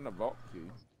 but I found a vault key.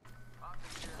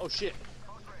 Oh shit!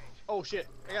 Oh shit!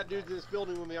 I got dudes in this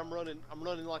building with me. I'm running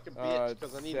like a bitch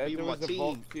because I need to be with my there was a team.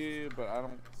 vault key, but I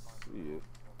don't see it.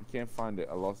 I can't find it.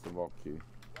 I lost the vault key.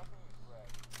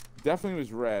 Definitely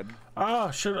was red.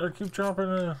 Ah, shit! I keep dropping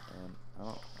a. I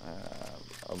don't have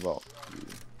a vault key.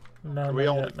 No, Are we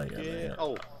all not yet.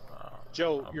 Oh,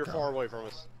 Joe, you're far away from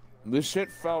us. This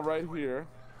shit fell right here,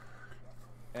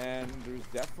 and there's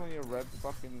definitely a red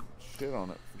fucking shit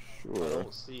on it for sure. I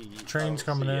don't see. Train's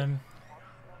coming in.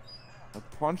 I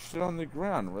punched it on the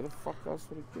ground. Where the fuck else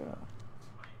would it go?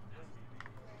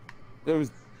 There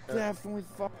was definitely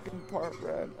fucking part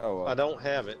red. Oh, well. I don't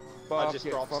have it. I just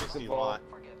dropped fuck 60 the ball. lot.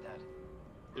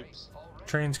 Oops.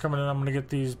 Train's coming in. I'm gonna get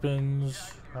these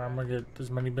bins. I'm gonna get as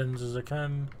many bins as I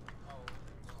can.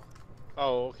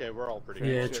 Oh, okay. We're all pretty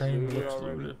Yeah, good. train looks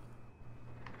looted.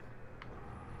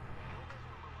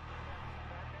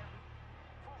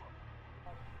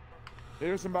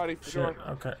 Here's somebody for sure.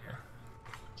 Okay.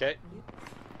 Okay.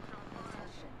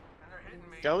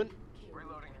 Going?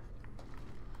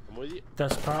 I'm with you.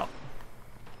 Desktop.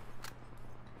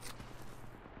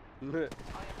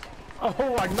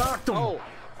 Oh, I knocked him! Oh,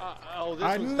 this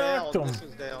I one's knocked down. him. This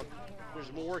one's down.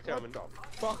 There's more coming.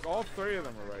 Fuck, all three of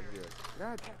them are right here.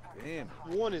 God damn.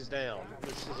 One is down.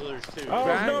 There's two. Oh,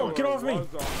 no, get off me. Was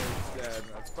almost dead.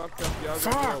 I fucked up the other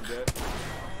Fuck. little bit.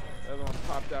 The other one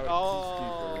popped out with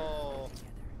Oh,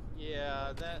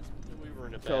 yeah, that we were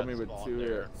in a bad Killed me with spot 2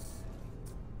 there.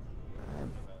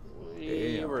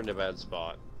 hits. We were in a bad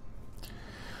spot.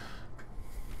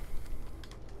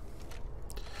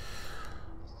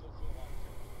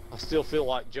 I still feel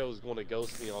like Joe's going to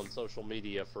ghost me on social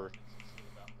media for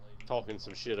talking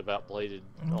some shit about bladed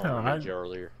Ninja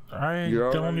earlier. I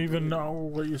don't even know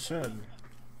what you said.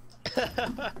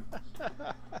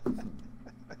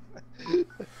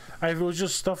 It was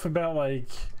just stuff about like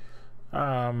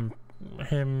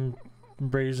him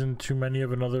raising too many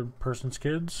of another person's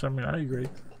kids. I mean, I agree.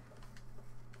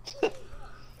 The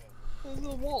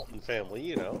Walton family,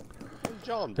 you know.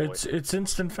 John boy. It's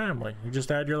instant family. You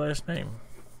just add your last name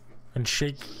and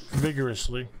shake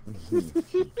vigorously.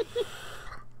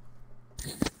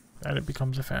 And it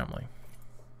becomes a family.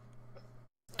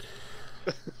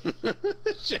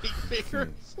 Shake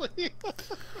vigorously.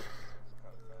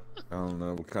 I don't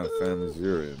know what kind of families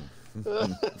you're in.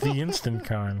 The instant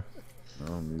kind. I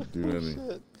don't need to do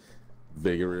any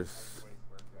vigorous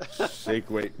shake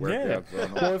weight workouts. Yeah.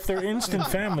 Well, if they're instant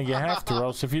family, you have to. Or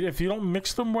else, if you don't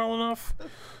mix them well enough,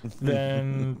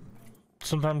 then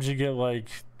sometimes you get like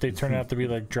they turn out to be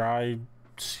like dry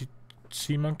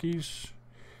sea monkeys.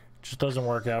 Just doesn't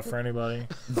work out for anybody.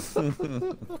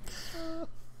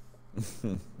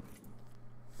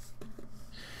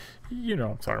 You know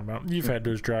what I'm talking about. You've had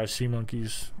those dry sea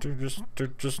monkeys. They're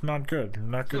just not good. They're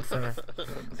not good for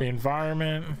the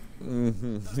environment.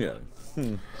 Yeah.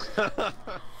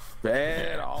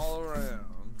 Bad all around.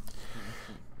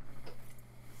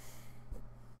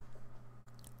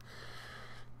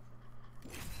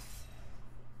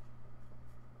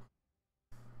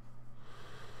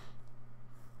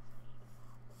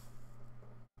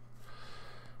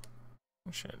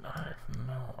 Shit, no,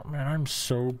 man, I'm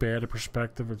so bad at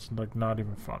perspective. It's like not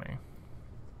even funny.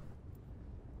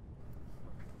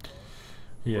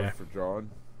 Yeah. For drawing.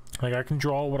 Like I can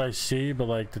draw what I see, but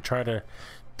like to try to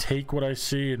take what I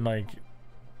see and like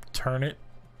turn it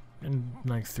in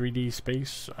like 3D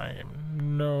space, I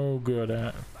am no good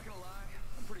at. Not gonna lie,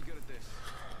 I'm pretty good at this.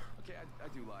 Okay, I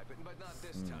do lie, but not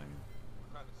this time.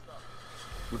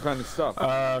 What kind of stuff?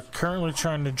 Currently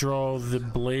trying to draw the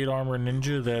Blade Armor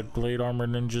Ninja that Blade Armor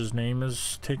Ninja's name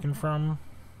is taken from.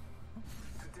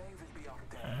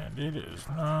 And it is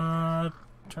not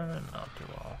turning out too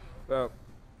well.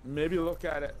 Maybe look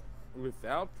at it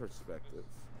without perspective.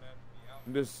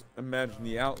 And just imagine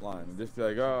the outline and just be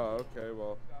like, oh, okay,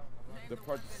 well, the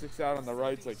part that sticks out on the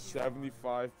right's like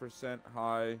 75%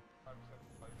 high,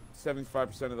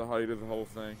 75% of the height of the whole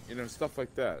thing. You know, stuff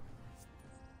like that.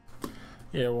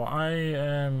 Yeah, well, I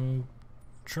am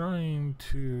trying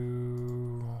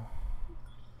to...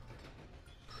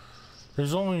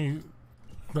 There's only,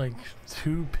 like,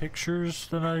 2 pictures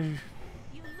that I...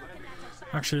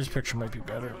 Actually, this picture might be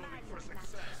better.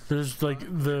 There's, like,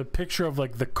 the picture of,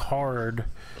 like, the card,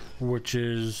 which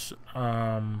is,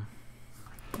 Hold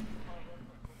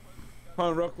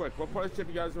on, real quick. What part of the ship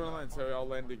you guys want to land so we all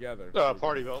land together?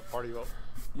 Party vote, party vote.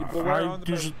 You put where on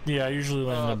the I usually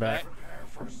land in the back.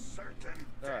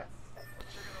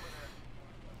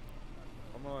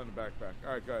 I'm all in the backpack.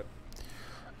 All right, go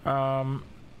ahead.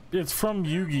 It's from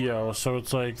Yu-Gi-Oh, so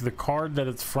it's like the card that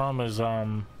it's from is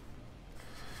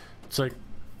it's like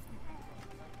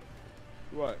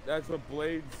What? That's what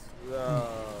Blade's.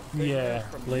 yeah,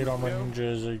 Blade Armor Ninja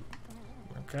is a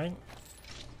okay.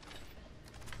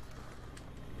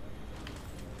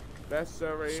 Best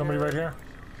server. Somebody right here,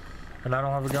 and I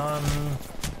don't have a gun.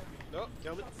 Nope,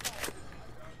 coming.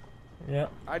 Yeah.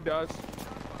 I does.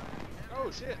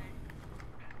 Oh shit.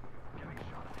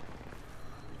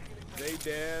 They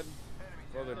dead.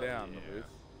 Further down, at least.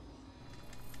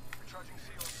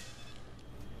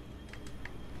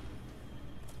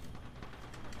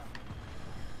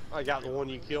 I got the one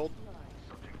you killed.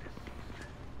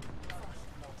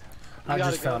 I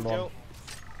just found one.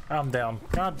 I'm down.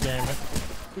 God damn it.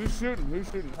 Who's shooting? Who's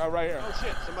shooting? Oh, right here. Oh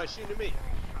shit, somebody's shooting at me.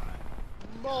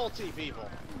 Multi people.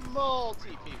 Multi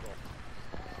people.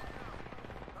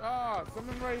 Ah,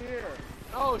 someone right here.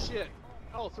 Oh shit.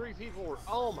 Oh, 3 people were.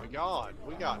 Oh my god.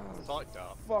 We got fucked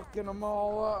up. Fucking them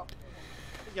all up.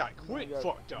 We got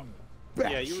fucked up.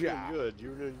 Back Yeah, you were shot. doing good. You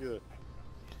were doing good.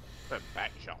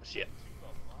 Back shot. Shit.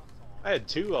 I had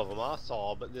 2 of them I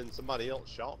saw, but then somebody else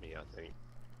shot me, I think.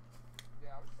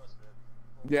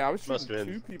 Yeah, I was Must shooting have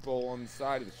been. 2 people on the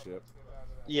side of the ship.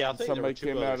 Yeah, I think somebody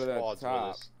there were 2 came out other of that squads with top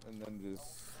us. and then just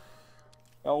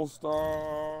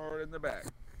L-Star in the back.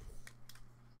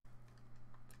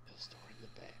 Star in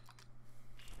the back.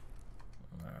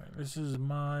 Alright, this is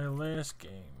my last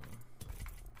game.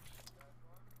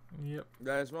 Yep.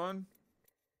 Last one.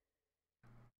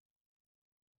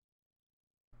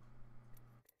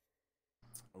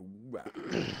 Wow.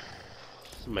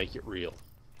 Make it real.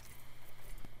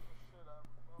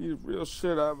 He's real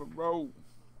shit out of a bro.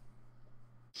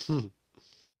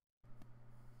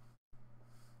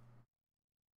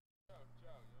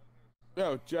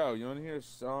 Yo, Joe, you want to hear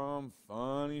some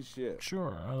funny shit?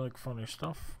 Sure, I like funny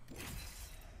stuff.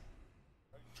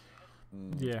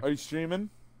 Yeah. Are you streaming?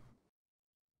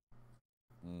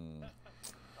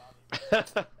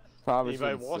 Probably Anybody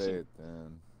shouldn't watching? say it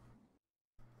then.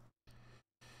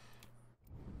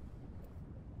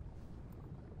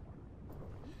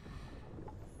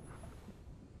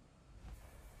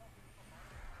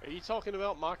 Are you talking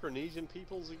about Micronesian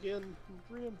peoples again,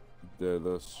 Grim? They're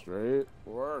the straight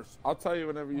worst. I'll tell you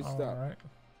whenever you stop. Alright.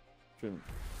 Streaming.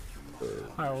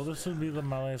 Alright, well this will be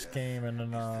my last game and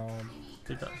then I'll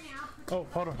take that. Oh,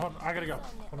 hold on, I gotta go.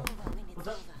 Hold on. What's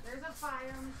up? There's a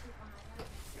fire on the street behind us.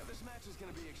 Yeah, this match is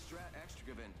gonna be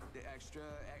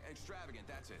extravagant,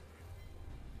 that's it.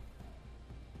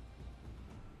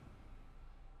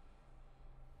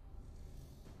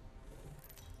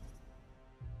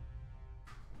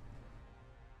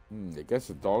 I guess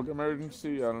a dog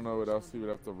emergency? I don't know what else he would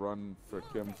have to run for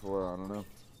Kim for. I don't know.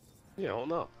 Yeah, I don't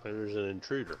know. Maybe there's an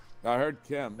intruder. I heard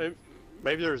Kim.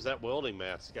 Maybe there's that welding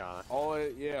mask guy. All I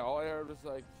heard was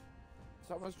like,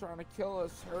 someone's trying to kill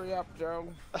us. Hurry up, Joe.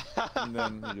 And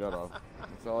then he got off.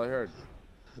 That's all I heard.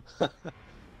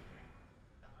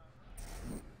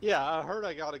 Yeah, I heard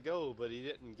I gotta go, but he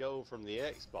didn't go from the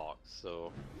Xbox,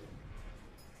 so.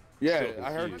 Yeah, Still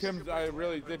I heard confused. Kim's. I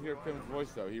really did hear Kim's voice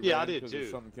though. He Yeah, ran I did, because of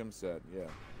too. something Kim said. Yeah.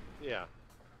 Yeah.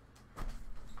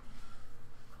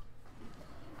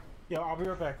 Yeah, I'll be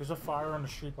right back. There's a fire on the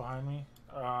street behind me.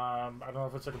 I don't know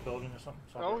if it's like a building or something.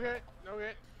 So Okay,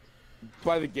 okay.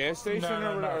 By the gas station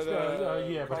No, or it's, the?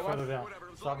 yeah, but car wash? further down.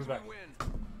 So I'll be back.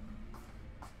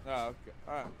 Oh, okay.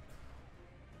 All right.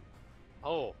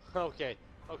 Oh, okay,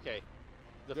 okay.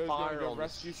 The Joe's gonna fire go on the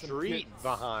rescue some street kittens.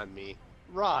 behind me.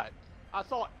 Right. I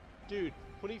thought, dude,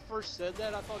 when he first said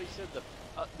that, I thought he said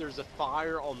there's a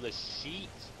fire on the sheet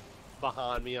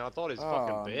behind me, and I thought his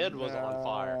fucking bed was on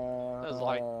fire. I was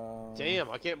like,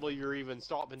 damn, I can't believe you're even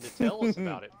stopping to tell us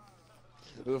about it.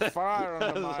 There's a fire I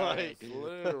under was my like- ass,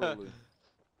 literally.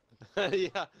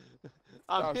 Yeah.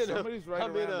 I'm in somebody's right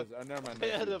I'm in around a us. Oh, never mind,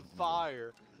 bed that's of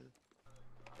fire.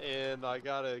 And I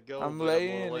gotta go. I'm but I wanna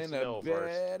laying let in you a know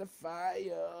bed of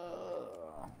fire.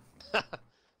 Man,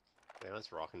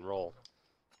 that's rock and roll.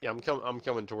 Yeah, I'm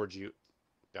coming towards you.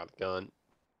 Got a gun.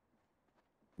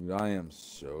 I am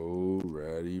so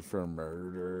ready for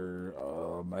murder.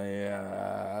 Oh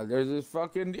man, there's this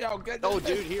fucking get Oh,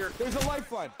 this. dude, here. There's a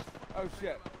lifeline. Oh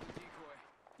shit.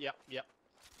 Yep, yep.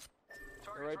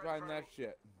 They're right behind that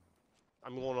shit.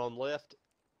 I'm going on left.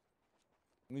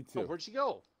 Me Oh, too. where'd she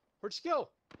go? Where'd she go?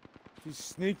 She's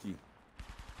sneaky.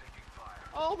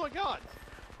 Oh my god.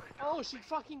 Oh, she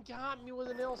fucking got me with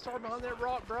an L-star behind that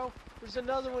rock, bro. There's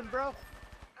another one, bro.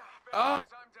 Ah!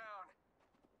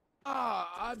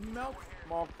 I melt.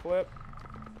 Small clip.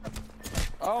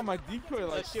 Oh, my decoy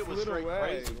like That shit was slid straight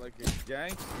away crazy. like a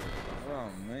gangster. Oh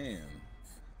man.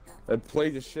 and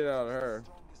played the shit out of her.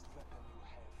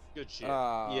 Good shit.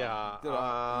 Yeah.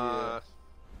 Yeah.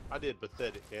 I did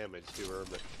pathetic damage to her,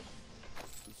 but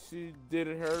she did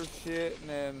her shit, and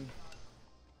then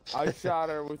I shot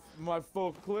her with my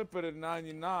full clip at a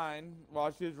 99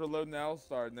 while she was reloading the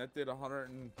L-Star, and that did 100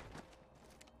 and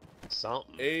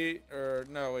something.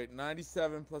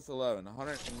 97 plus 11,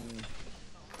 106.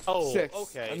 Oh,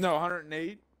 okay. No,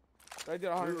 108. I did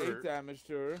 108 damage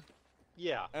to her.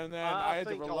 Yeah. And then I had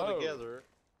to reload. Altogether,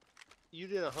 you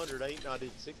did 108 and I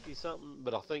did 60 something,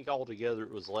 but I think altogether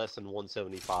it was less than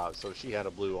 175. So she had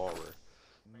a blue armor.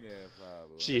 Yeah,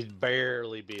 probably. She'd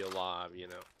barely be alive, you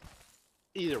know.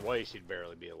 Either way, she'd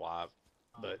barely be alive.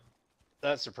 But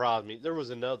that surprised me. There was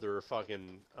another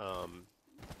fucking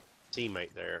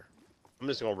teammate there. I'm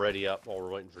just gonna ready up while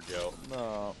we're waiting for Joe.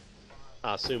 No.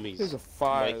 I assume he's There's a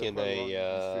fire making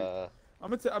a.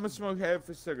 I'm gonna smoke half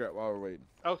a cigarette while we're waiting.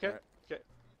 Okay. Right. Okay.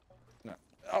 No.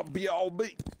 I'll be all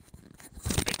beat.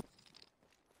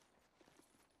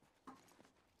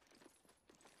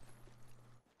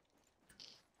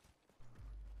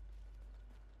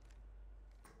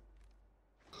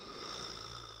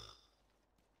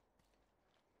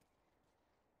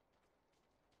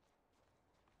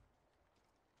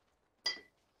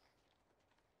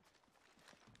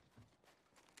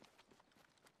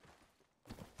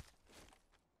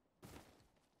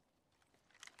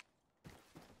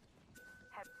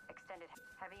 Extended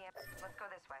heavy amp. Let's go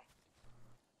this way.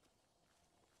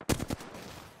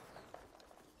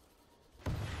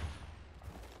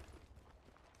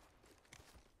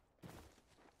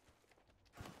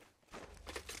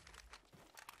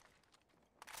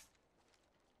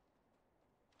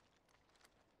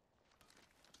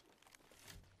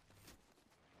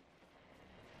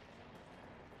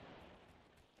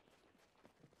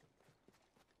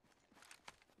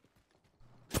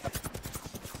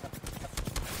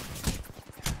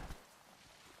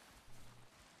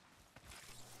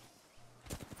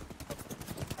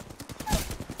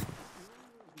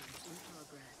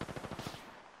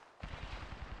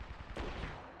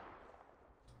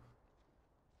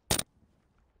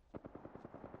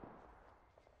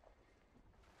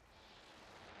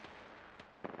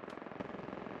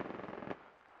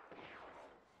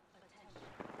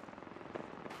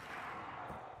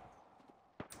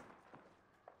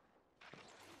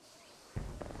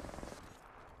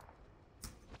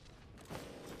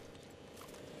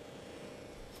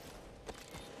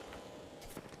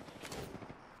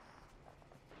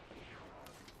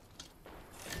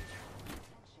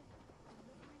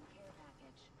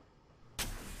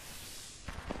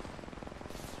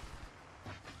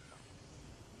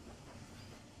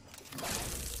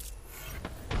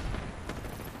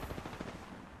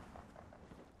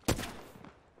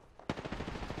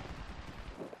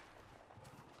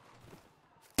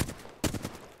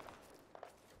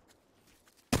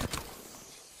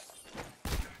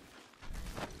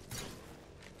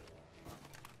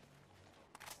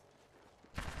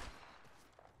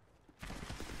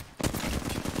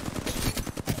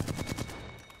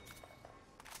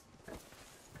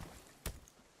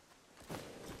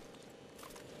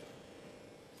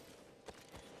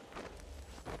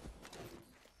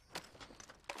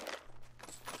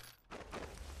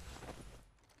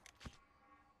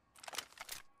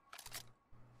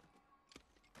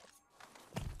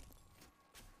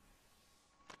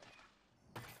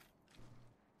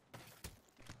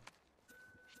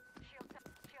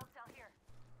 Shield cell here.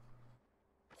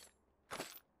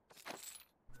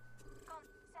 Con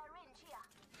syringe here.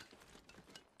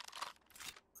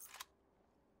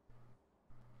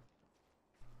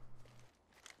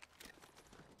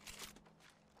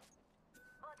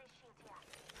 Body shield here.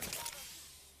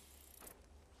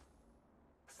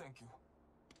 Thank you.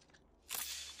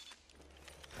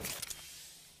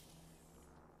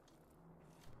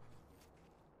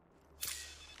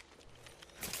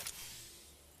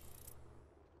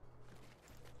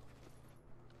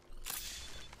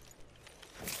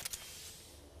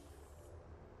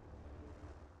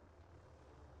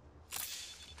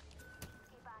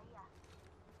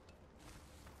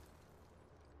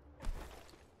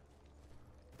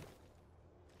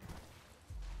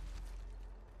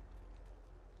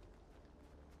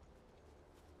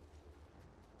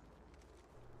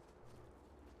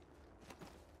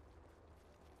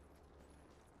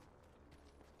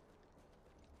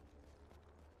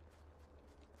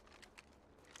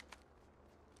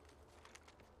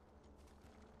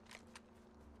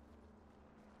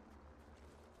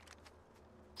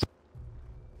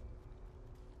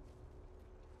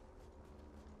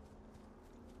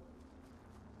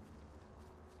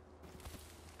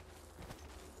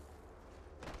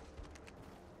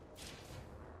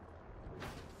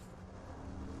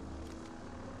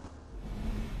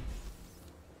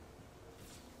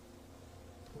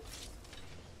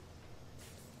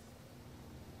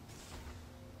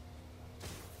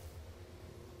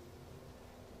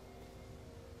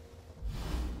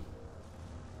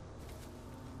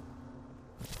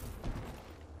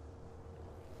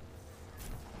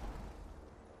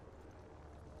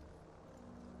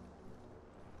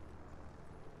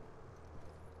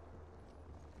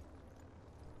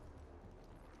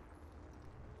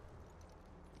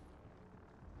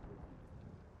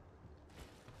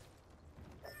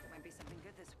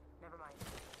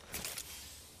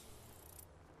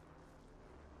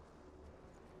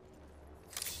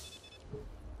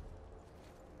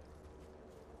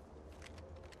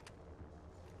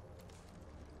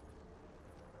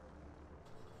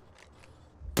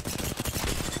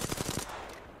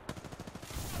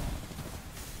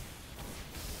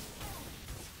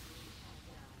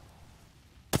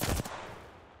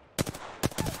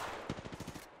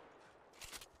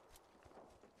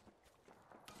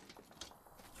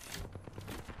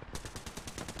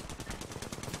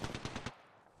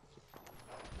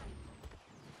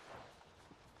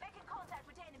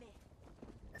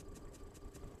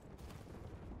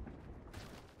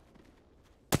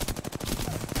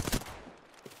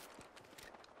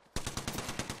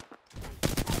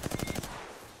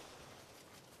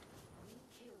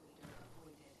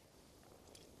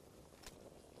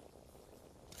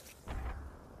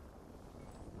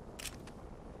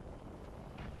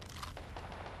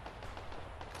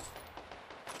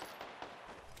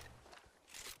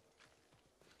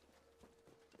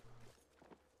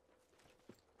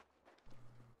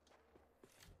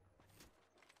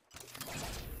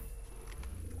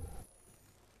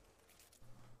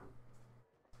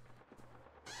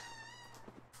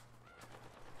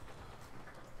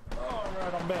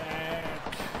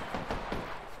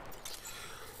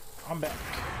 I'm back.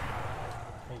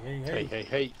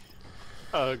 Hey.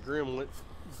 Grim went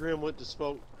to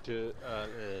smoke to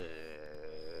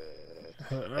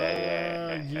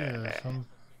yeah,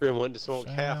 Grim went to smoke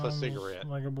half a cigarette.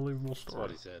 Like a believable story.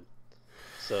 That's what he said.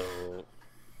 So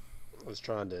I was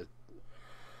trying to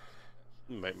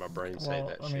make my brain say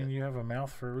that shit. I mean, you have a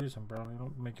mouth for a reason, bro. You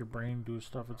don't make your brain do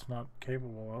stuff it's not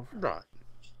capable of. Right.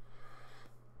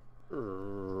 You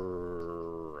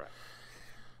know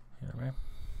what I mean?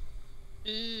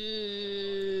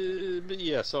 But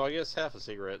yeah, so I guess half a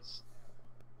cigarette's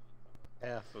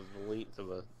half of the length of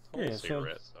a whole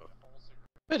cigarette. So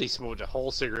but he smoked a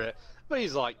whole cigarette. But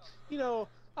he's like, you know,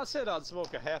 I said I'd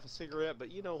smoke a half a cigarette,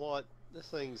 but you know what? This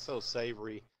thing's so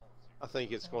savory. I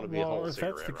think it's going to be a whole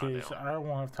cigarette. Well, if that's the case, now. I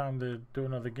won't have time to do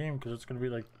another game because it's going to be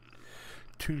like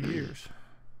 2 years.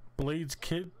 Blade's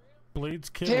kid will be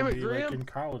like in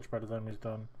college by the time he's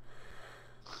done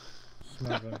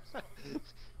smoking.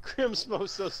 Grim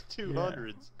smokes those 200s.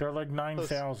 Yeah, they're like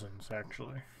 9,000s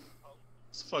actually.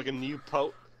 It's fucking new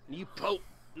Pope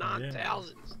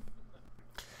 9,000s.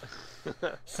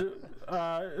 So,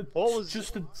 what was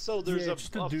just a, so there's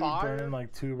just a dude fire? burning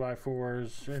like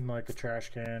 2x4s in like a trash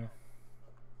can.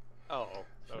 Oh,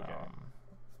 okay.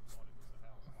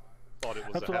 Thought it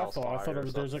was that's a what house I thought. I fire thought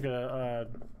or there's like something. a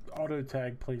auto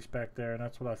tag place back there, and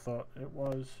that's what I thought it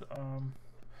was.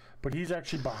 But he's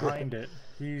actually behind it.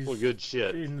 He's well, good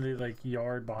shit. In the like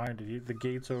yard behind it. The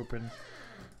gate's open,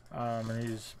 and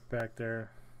he's back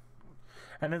there.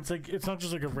 And it's like it's not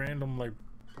just like a random like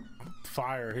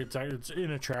fire. It's in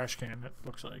a trash can. It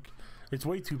looks like it's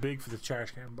way too big for the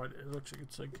trash can, but it looks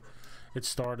like it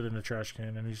started in a trash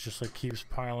can, and he's just like keeps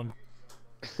piling.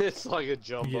 It's like a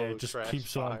jumbo. Yeah, it just trash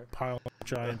keeps fire. on piling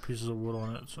giant pieces of wood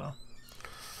on it. So.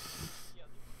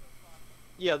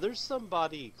 Yeah, there's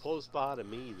somebody close by to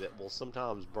me that will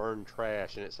sometimes burn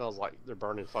trash, and it smells like they're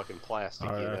burning fucking plastic.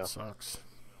 Oh, you that know? sucks.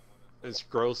 It's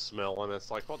gross smelling. It's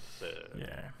like what the.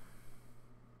 Yeah.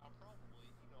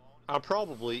 I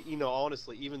probably, you know,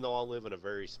 honestly, even though I live in a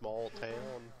very small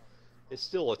town, it's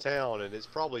still a town, and it's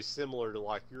probably similar to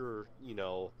like your, you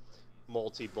know,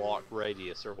 multi-block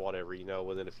radius or whatever, you know,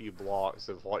 within a few blocks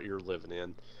of what you're living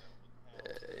in,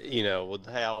 you know, with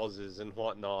houses and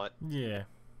whatnot. Yeah.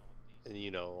 And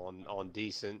you know, on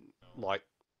decent, like,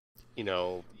 you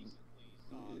know,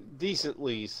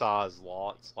 decently sized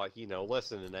lots, like, you know, less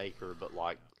than an acre, but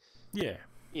like, yeah,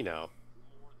 you know,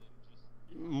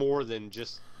 more than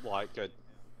just like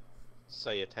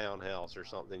say a townhouse or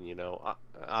something, you know.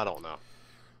 I don't know.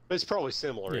 But it's probably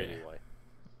similar anyway.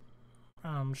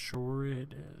 I'm sure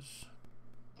it is.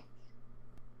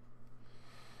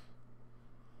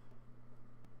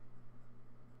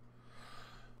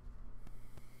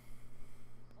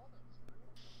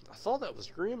 I thought that was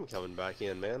Grim coming back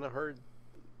in, man. I heard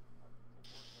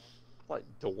like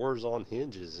doors on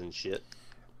hinges and shit.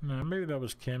 No, maybe that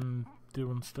was Kim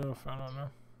doing stuff. I don't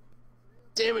know.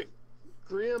 Damn it,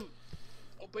 Grim!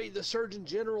 Obey the Surgeon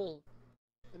General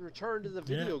and return to the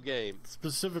video game.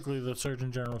 Specifically, the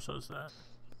Surgeon General says that.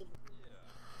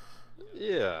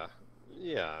 Yeah,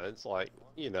 it's like,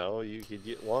 you know, you could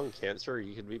get lung cancer,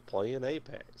 you could be playing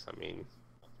Apex. I mean,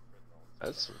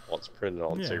 that's what's printed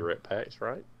on cigarette packs,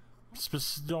 right?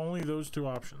 Only those two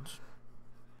options.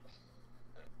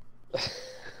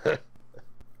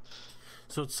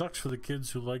 So it sucks for the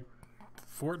kids who like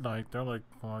Fortnite. They're like,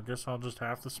 well, I guess I'll just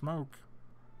have to smoke.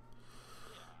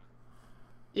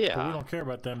 Yeah. But we don't care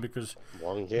about them because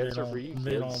lung cancer for you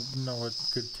they kids. don't know what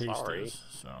good taste is.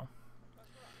 So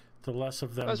the less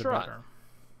of them, that's the right. better.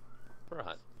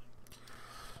 Right.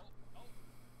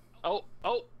 Oh!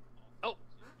 I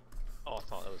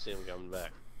thought that was him coming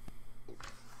back.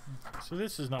 So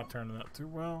this is not turning out too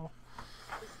well.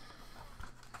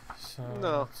 So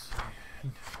no. let's see.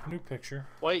 New picture.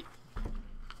 Wait.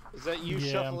 Is that you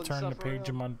shuffling I'm turning the stuff page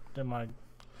around? in my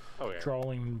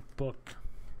drawing book.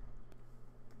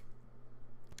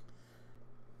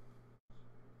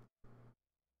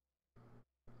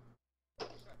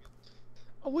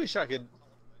 I wish I could.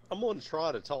 I'm going to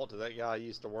try to talk to that guy I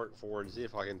used to work for and see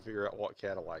if I can figure out what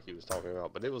Cadillac he was talking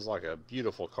about. But it was like a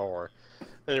beautiful car,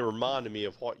 and it reminded me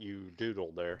of what you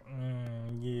doodled there.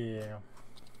 Yeah.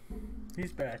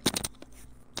 He's back.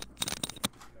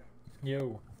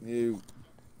 Yo. Yo.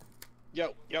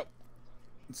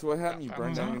 So what happened? You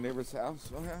burned down your neighbor's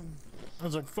house? What happened? I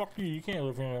was like, fuck you, you can't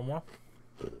live here no more.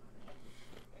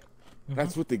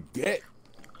 That's what they get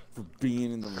for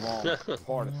being in the wrong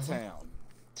part of town.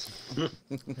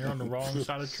 You're on the wrong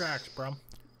side of tracks, bro.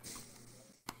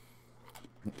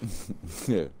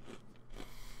 Yeah.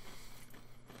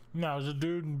 No, it was a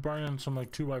dude burning some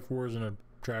like 2x4s in a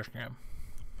trash can.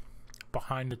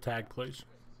 behind the tag place.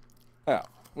 Oh,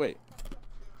 wait.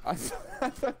 I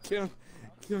thought Kim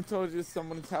told you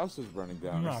someone's house was burning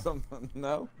down or something.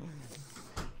 No?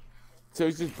 So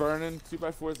he's just burning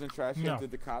 2x4s in the trash can? No.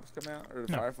 Did the cops come out? Or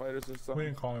the No. firefighters or something? We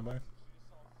didn't call anybody.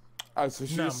 Oh, so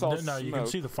she just saw no, you can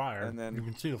see the smoke, fire. and then You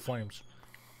can see the flames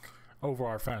over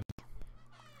our fence.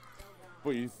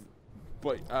 But you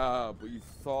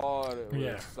thought it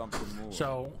was something more.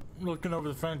 So looking over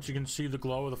the fence, you can see the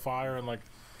glow of the fire and like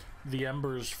the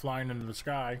embers flying into the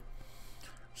sky.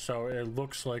 So it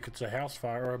looks like it's a house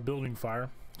fire or a building fire.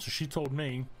 So she told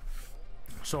me.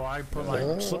 So I put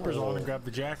my slippers on and grabbed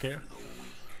the jacket.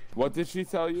 What did she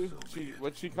tell you?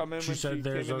 What'd she come in? She said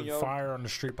there's a fire on the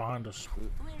street behind us.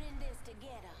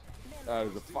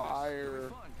 There's a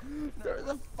fire. There's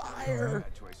a fire.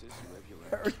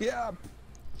 Hurry up.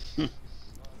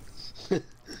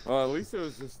 Well, at least it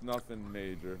was just nothing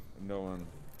major. No one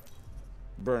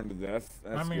burned to death.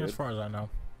 That's good. As far as I know.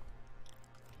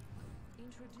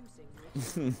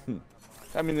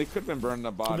 I mean, they could have been burning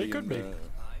the body. They could be.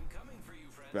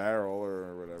 Barrel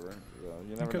or whatever.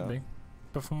 You never know. Could be.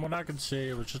 But from what I could see,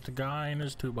 it was just a guy and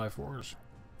his 2x4s.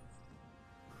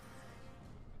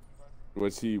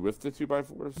 Was he with the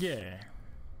 2x4s? Yeah.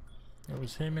 It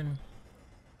was him and...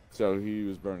 So he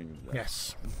was burning to death.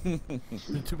 Yes. The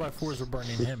 2x4s were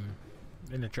burning him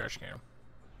in the trash can.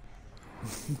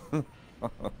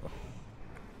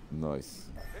 Nice.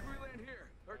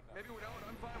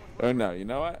 Oh no, you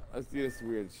know what? Let's do this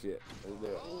weird shit. Let's do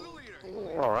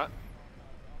it. Alright.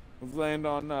 Let's land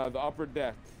on the upper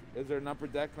deck. Is there an upper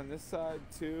deck on this side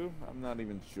too? I'm not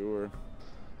even sure.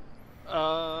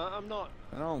 I'm not.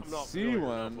 I don't see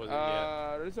one.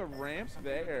 There's a ramp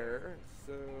there.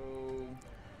 So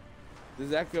does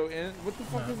that go in? What the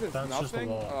fuck is this? That's just a nothing?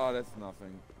 wall. Oh, that's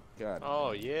nothing. God.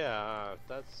 Oh yeah,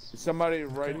 that's. Somebody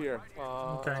right here.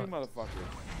 Okay. Two motherfuckers.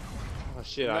 Oh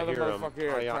shit! Another I hear him. motherfucker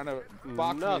here trying to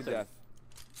box me to death.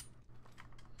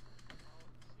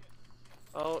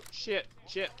 Oh shit!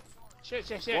 Shit!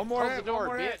 One more Close the door,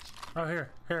 more bitch. hit. Oh,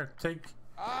 here, take.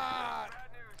 Ah!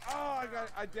 Oh,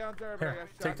 I downed there, but I got Here,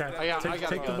 shot take to that. death.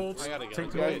 Take the bolts. I got a gun.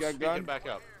 Take the You bolts. got a gun? Get back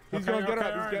up. He's gonna get up.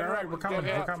 He's All getting right, up. we're coming.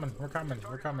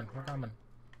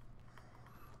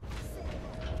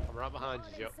 I'm right behind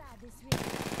you, Joe.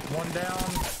 One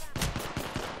down.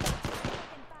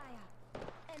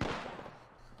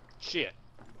 Shit!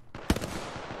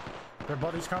 Their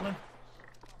buddy's coming.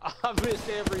 I missed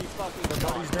every fucking Their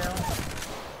buddy's shot. down.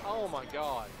 Oh my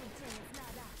god.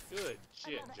 Good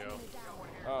shit, Joe.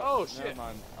 Oh shit. Never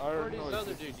mind. Where'd his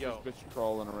other dude go? This bitch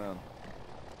crawling around.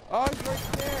 Oh, he's right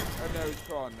there. Oh no, he's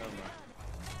crawling. Never mind.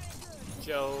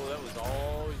 Joe, that was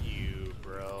all you,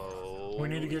 bro. We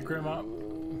need to get Grim up.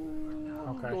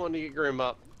 Okay. I want to get Grim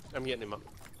up. I'm getting him up.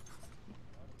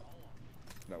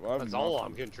 No, well, That's all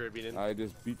I'm contributing. I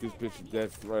just beat this bitch to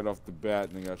death right off the bat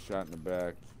and then got shot in the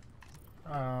back.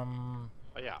 Oh,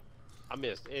 yeah. I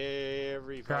missed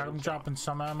every God, fucking I'm shot. dropping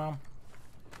some ammo.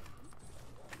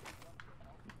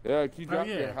 Yeah, can you drop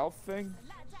yeah. your health thing?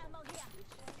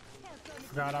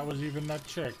 Forgot I was even that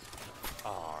chick.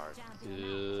 Oh,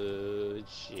 good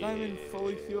shit. Not even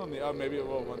fully feeling me. Oh, maybe it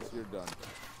will once you're done.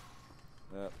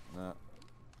 Yep, nah.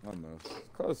 Almost.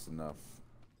 Close enough.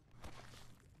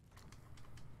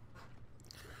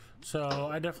 So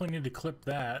I definitely need to clip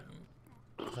that.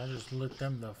 'Cause I just lit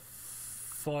them the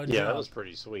fudge Yeah, up. that was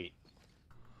pretty sweet.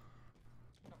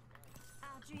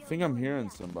 I think I'm hearing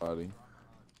somebody.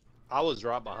 I was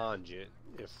right behind you.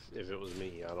 If it was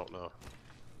me, I don't know.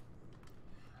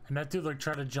 And that dude like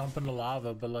tried to jump into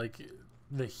lava, but like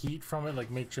the heat from it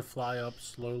like makes you fly up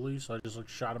slowly. So I just like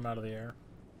shot him out of the air.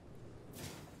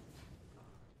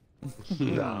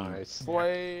 Nice.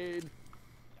 Played.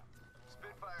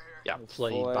 Yeah,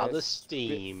 played by the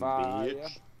steam,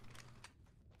 bitch.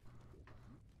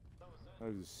 That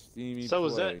was a steamy So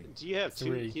is play. that? Do you have 2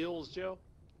 3. kills, Joe?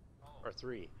 Or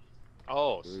 3?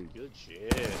 Oh, 3. good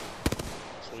shit.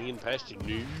 Swinging past your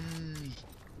knees.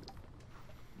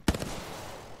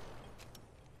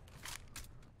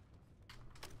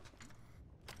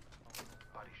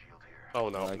 Oh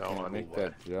no, I no, can't I make need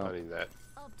that jump. I need that.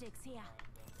 Optics here.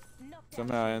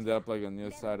 Somehow I ended up like on the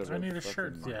other side of I a need a fucking-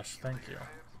 shirt. Yes, thank you.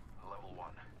 Level 1.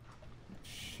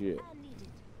 Shit.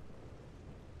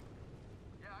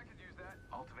 Yeah, I could use that.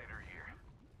 Alternator here.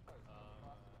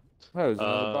 Oh, there's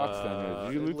another box down here.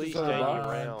 Did you At loot least this other 80 box?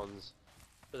 rounds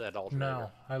for that alternator.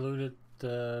 No, I looted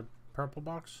the purple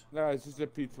box. No, it's just a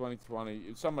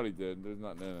P2020. Somebody did. There's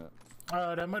nothing in it.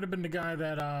 That might have been the guy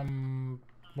that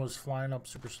was flying up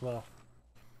super slow.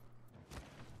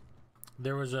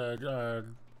 There was a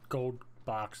gold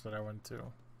box that I went to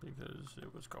because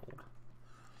it was gold.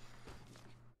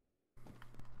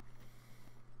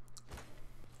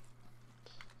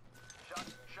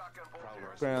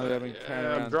 Apparently, I've been carrying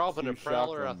I'm around dropping a 2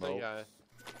 prowler. I shotgun think bolts.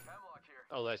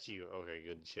 Oh, that's you. Okay,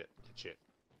 good shit. Good shit.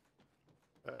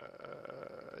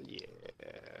 Yeah.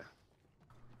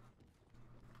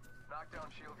 Knockdown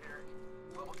shield here.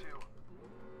 Level 2.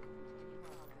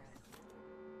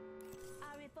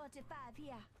 RE45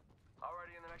 here.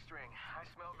 Already in the next ring. I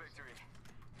smell victory.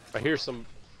 I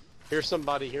hear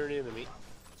somebody here an enemy.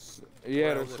 Yeah,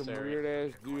 Right there's on some this area. weird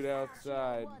ass dude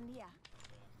outside. One here.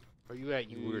 Where you at,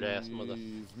 you weird ass mother?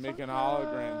 He's making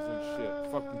holograms and shit.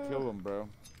 Fucking kill him, bro.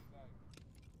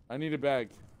 I need a bag.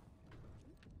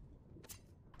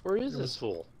 Where is this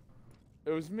fool?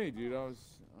 It was me, dude. I was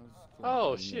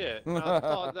Oh shit! I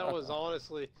thought that was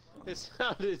honestly. It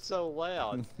sounded so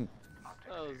loud.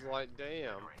 I was like,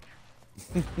 damn.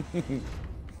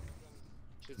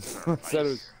 Said it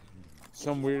was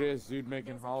some weird ass dude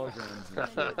making holograms and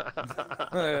shit.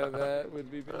 That would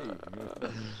be me.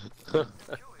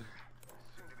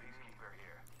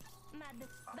 Mad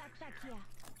backpack here.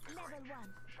 Level 1.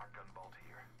 Shotgun bolt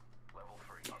here. Level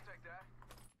 3. I'll take that.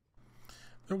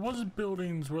 There wasn't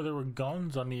buildings where there were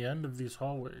guns on the end of these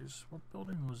hallways. What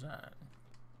building was that?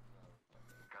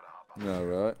 No,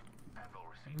 right?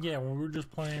 Yeah, when we were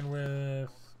just playing with.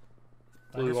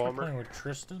 I Blue guess we're armor? playing with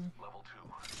Tristan. Level 2.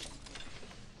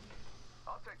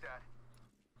 I'll take that.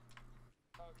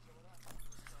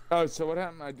 Oh, so what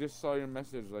happened? I just saw your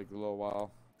message like a little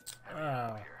while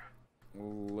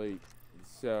late.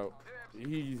 So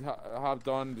he hopped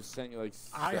on to send you like.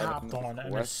 I 7 hopped on, and as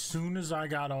quests. soon as I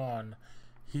got on,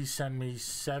 he sent me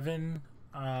 7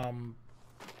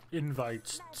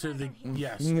 invites to the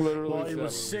Literally Well, it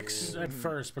was 7. 6 at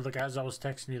first, but like as I was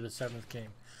texting you, the 7th came.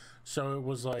 So it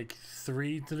was like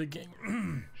 3 to the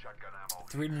game,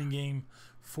 3 to the game,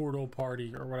 4 to a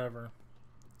party or whatever.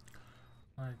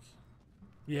 Like,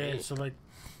 yeah. So like,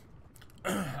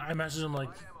 I messaged him like,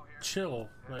 chill.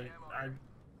 Like I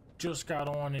just got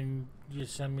on and you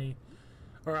send me,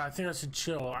 or I think I said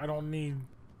chill. I don't need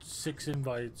 6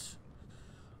 invites.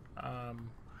 I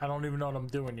don't even know what I'm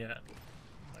doing yet.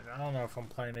 Like, I don't know if I'm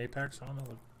playing Apex. I don't know.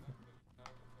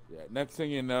 Yeah, next thing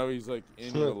you know, he's like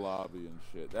in the lobby and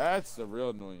shit. That's the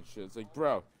real annoying shit. It's like,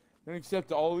 bro, then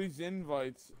accept all these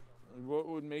invites. What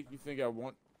would make you think I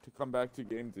want to come back to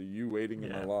games? Are you waiting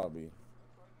in the lobby?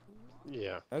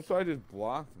 Yeah. That's why I just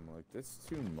blocked him. Like, that's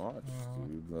too much,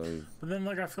 dude. Like, But then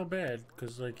like I feel bad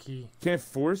because like he can't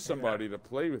force somebody to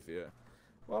play with you.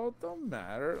 Well, it don't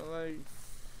matter. Like,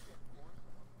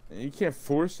 you can't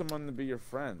force someone to be your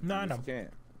friend. No, I You just know.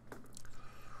 can't.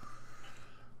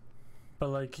 But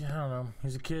like, I don't know.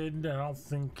 He's a kid, and I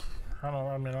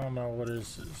don't know what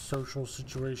his social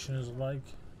situation is like.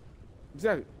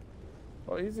 Exactly.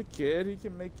 Well, he's a kid. He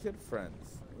can make kid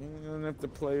friends. You don't have to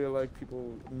play with like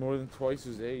people more than twice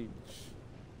his age.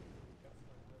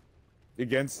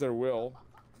 Against their will.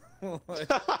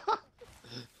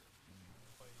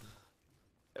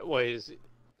 Wait, is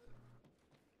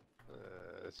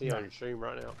he on your stream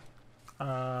right now?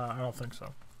 I don't think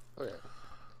so. Okay.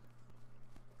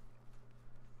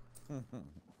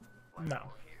 No.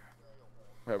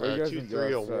 Right, but you guys 2 can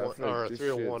go outside. 301 I feel like or this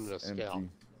 301 and a shit's scout. empty.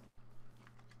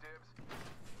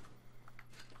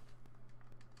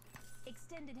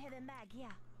 Extended heavy mag here.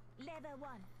 Level 1.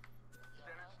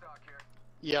 Standard stock here.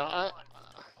 Yeah,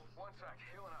 One sec.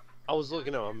 Healing up. I was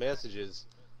looking at my messages,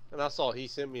 and I saw he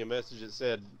sent me a message that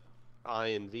said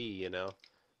INV, you know,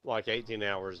 like 18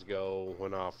 hours ago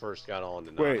when I first got on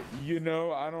tonight. Wait, you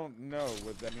know, I don't know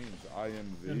what that means.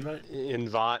 IMV.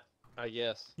 Invite, I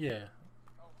guess. Yeah.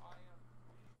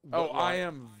 Oh, But, like-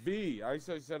 IMV. I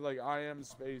said like IM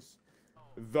space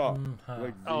the.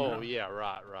 Like V. Oh, yeah,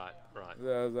 right. I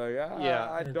was like,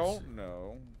 I It's- don't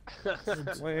know.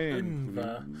 Explain,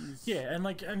 please. Yeah, and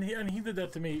like, and he did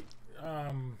that to me,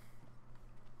 and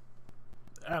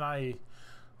I,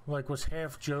 like, was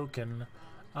half joking,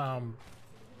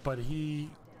 but I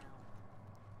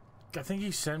think he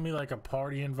sent me like a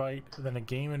party invite, then a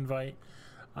game invite,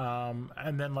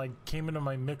 and then like came into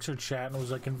my Mixer chat and was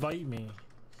like, invite me,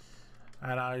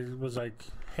 and I was like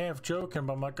half joking,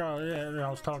 but I'm like, oh yeah, and I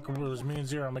was talking, it was me and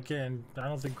Zero. I'm like, yeah, and I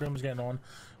don't think Grim's getting on.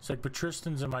 It's like, but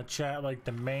Tristan's in my chat, like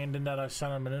demanding that I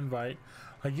send him an invite.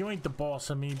 Like, you ain't the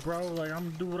boss of me, bro. Like, I'm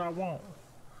gonna do what I want.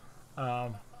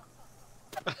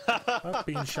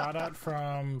 Being shot at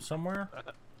from somewhere.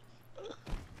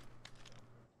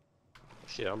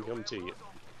 Shit, I'm coming to you.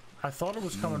 I thought it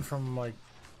was coming from like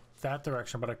that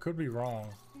direction, but I could be wrong.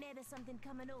 Maybe something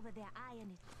coming over there eyeing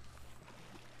it.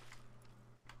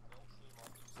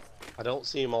 I don't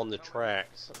see him on the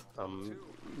tracks. I'm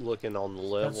looking on the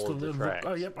That's level of the tracks.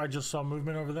 Oh, yep, I just saw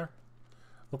movement over there.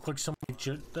 Looked like somebody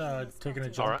taking a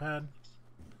jump Alright. pad.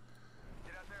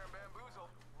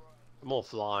 I'm gonna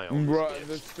fly on Bro, this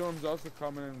the bitch. storm's also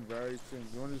coming in very soon.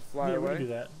 You want to just fly Yeah, we away? can do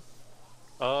that.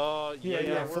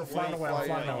 Yeah, we're flying away. I'm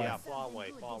flying away. Yeah, fly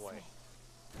away, fly away.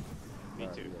 Me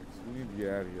Alright, too. yeah, 'cause we need to get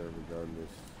out of here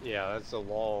regardless. Yeah, that's a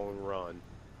long run.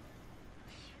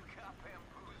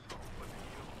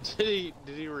 Did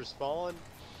he respond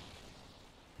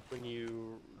when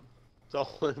you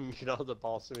told him you're not the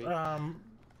boss of me?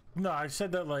 No, I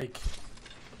said that like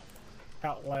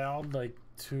out loud, like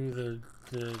to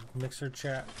the mixer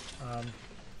chat.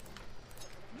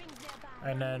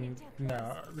 And then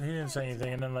no, he didn't say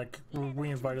anything. And then like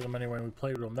we invited him anyway, and we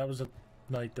played with him. That was the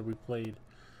night that we played.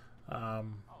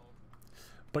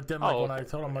 But then like when I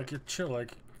told him like, chill,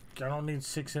 like I don't need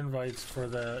 6 invites for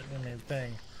the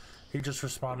thing. He just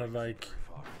responded like,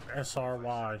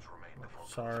 SRY.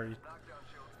 Sorry.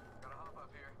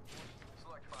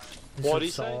 What'd he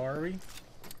say? Sorry.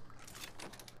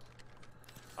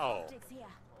 Oh.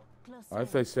 I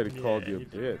thought he said he called you a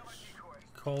bitch.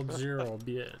 Called Zero a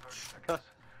bitch.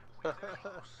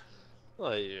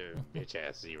 Well, you bitch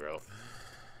ass Zero.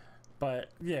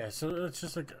 But yeah, so it's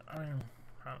just like I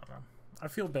don't know. I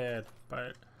feel bad,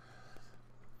 but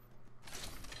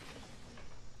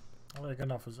like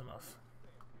enough is enough.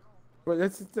 But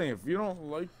that's the thing. If you don't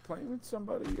like playing with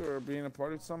somebody or being a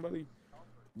part of somebody,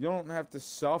 you don't have to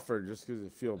suffer just because you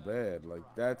feel bad. Like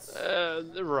that's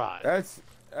right.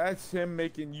 That's him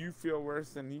making you feel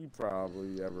worse than he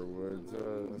probably ever would.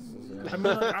 I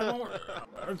mean, like, I don't.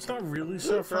 It's not really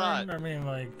suffering. I mean,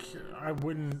 like, I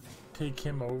wouldn't take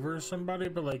him over somebody,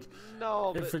 but like,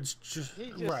 no, if it's just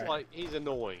he's just like he's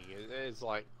annoying. It's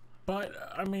like. But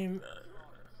I mean.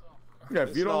 Yeah,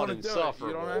 if you don't want to do it,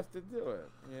 you don't have to do it.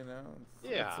 You know.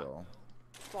 Yeah.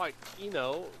 It's like, you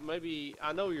know, maybe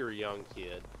I know you're a young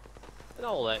kid and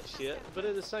all that shit, but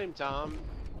at the same time,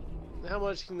 how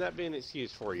much can that be an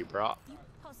excuse for you, bro?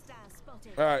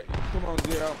 Alright, come on,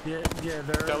 Zero. Yeah,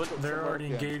 they're already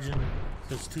engaging.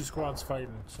 There's 2 squads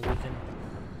fighting, so we can.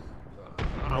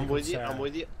 I'm with you. I'm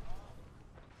with you.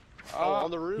 Oh,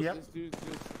 on the roof. Yep.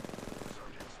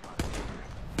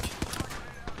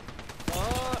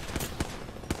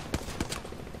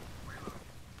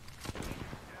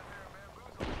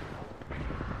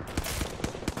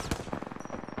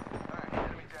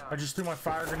 I just threw my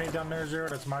fire grenade down there, Zero.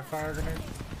 That's my fire grenade.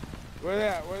 Where they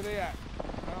at? Where they at?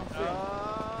 I don't see them.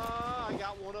 I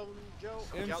got one of them, Joe.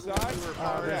 Inside?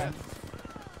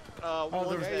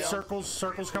 There's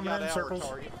circles coming in, circles.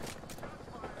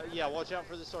 Yeah, watch out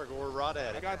for the circle. We're right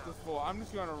at it. I got this full. I'm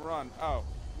just gonna run. Oh.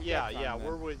 Yeah,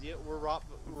 we're with you. We're right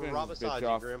beside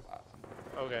you, Grim.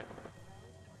 Okay.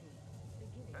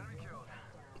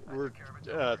 We're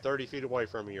 30 feet away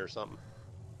from you or something.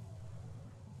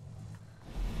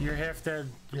 You're half dead.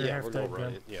 You're half dead,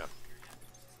 Grim. Yeah.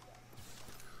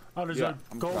 Oh, there's a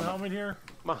gold helmet here.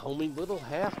 My homie little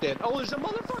half dead. Oh, there's a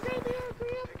motherfucker in here,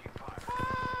 Grim.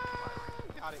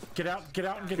 Got it. Get out,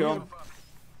 and get him.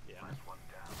 Yeah.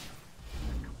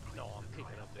 No, I'm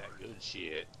picking up that good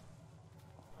shit.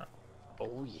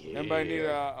 Oh yeah. Anybody need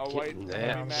a white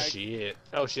that shit?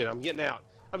 Oh shit, I'm getting out.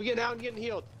 I'm getting out and getting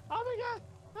healed. Oh my god.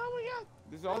 Oh my god.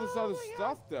 There's all this other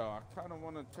stuff though. I kind of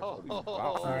want to check all these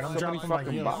boxes. Alright, I'm so many dropping my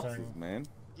fucking heals, boxes, man.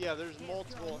 Yeah, there's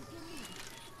multiple.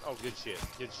 Oh, good shit.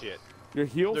 Good shit. Your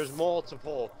heals? There's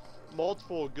multiple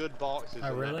good boxes.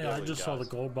 Oh, really? I just saw the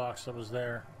gold box that was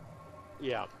there.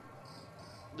 Yeah.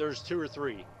 There's 2 or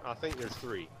 3. I think there's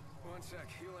 3. One sec,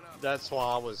 healing up. That's why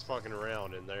I was fucking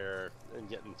around in there and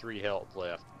getting 3 health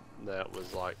left. That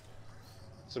was like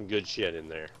some good shit in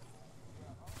there.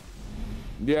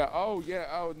 Yeah. Oh, yeah.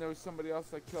 Oh, and there was somebody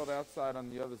else I killed outside on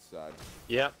the other side.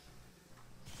 Yep.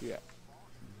 Yeah.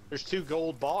 There's 2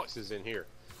 gold boxes in here.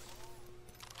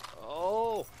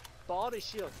 Oh, body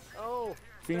shield. Oh.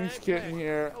 Fiend's kit in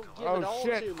here. Oh, oh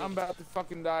shit! I'm about to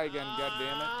fucking die again. God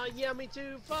damn it. Yeah, me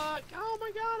too. Fuck. Oh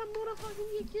my god, I'm gonna fucking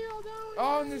get killed.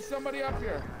 Oh, and there's somebody up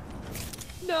here.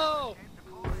 No.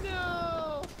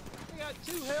 No. I got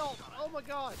 2 health. Oh my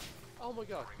god. Oh my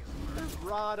god. They're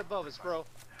right above us, bro.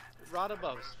 Right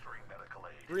above us.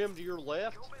 Grim to your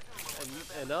left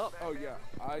and up. Oh yeah,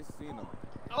 I seen them.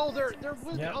 Oh, they're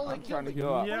with. Yep. Oh, they I'm killed trying to me.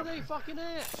 heal up. Where are they fucking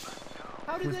at?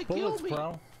 How did With they bullets, kill me?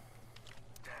 bro.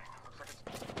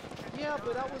 Yeah,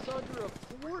 but I was under a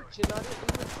porch and I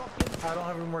didn't even fucking. I don't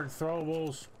have any more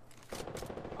throwables.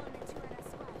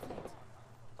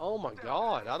 Oh my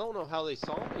god, I don't know how they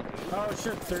saw me, dude. Oh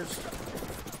shit, there's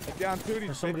down 2 of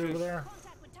these somebody over bitches. there.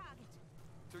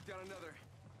 Took down another.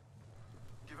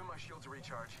 Give him my shield to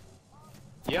recharge.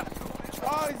 Yep.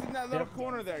 Oh, he's in that little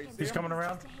corner there. You see He's him? coming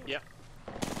around. Yep.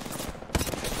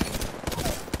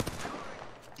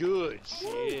 Good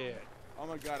shit. Oh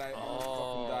my god, I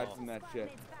fucking died from that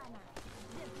shit.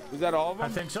 Is that all of them? I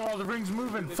think so. Oh, the ring's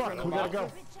moving. Fuck, we gotta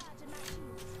go.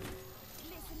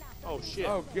 Oh shit.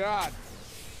 Oh god.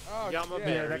 Oh Got my shit.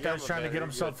 bear. Yeah, that guy's trying to get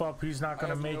himself up. He's not I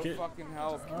gonna have make no it. fucking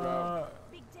health, bro.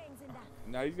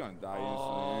 No, he's gonna die.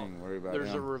 Oh, Ain't worry about there's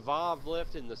a him. revive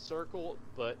left in the circle,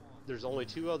 but there's only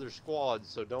 2 other squads,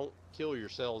 so don't kill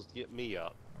yourselves to get me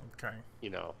up. Okay. You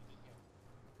know.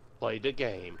 Play the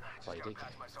game. Play the game.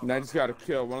 And I just gotta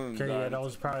kill one of them. Okay, yeah, died. that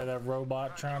was probably that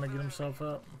robot trying to get himself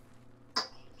up.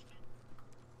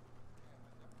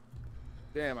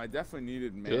 Damn, I definitely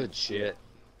needed man. Good shit.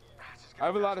 I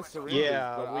have a lot of syringes,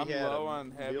 Yeah, but we I'm had low a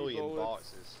on heavy million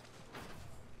bullets boxes.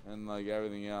 and like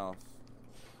everything else.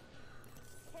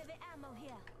 Heavy ammo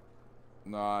here.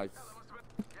 Nice.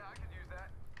 Yeah, I can use that.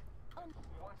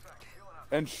 1 sec, healing up.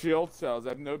 And shield cells. I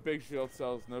have no big shield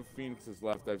cells, no phoenixes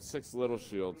left. I have 6 little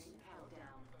shields.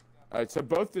 Alright, so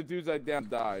both the dudes I downed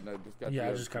died, and I just got Yeah, the I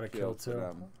other just 2 got a kill kills for too.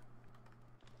 them.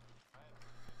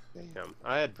 Damn,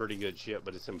 I had pretty good shit,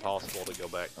 but it's impossible to go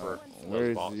back for those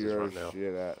Where's boxes your right now.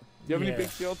 shit at? Do you have Yeah. any big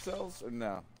shield cells or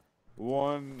no?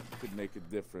 1 could make a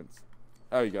difference.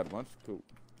 Oh, you got a bunch? Cool.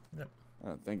 Yep.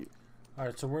 Oh, thank you.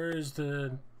 Alright, so where is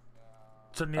the...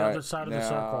 It's on the Alright, other side of the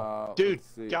circle. now, Dude, let's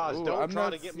see. guys, Ooh, don't I'm try not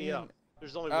to get me seeing- up.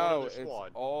 There's only one Oh, other it's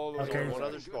squad. all the There's way only over one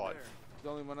other there. squad.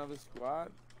 There's only one other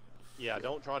squad? Yeah,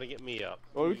 don't try to get me up.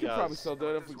 Well, we You could probably guys still do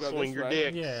it if we go swing this your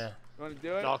way. dick. Yeah. You want to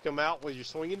do it? Knock them out with your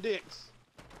swinging dicks.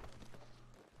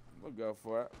 We'll go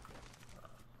for it.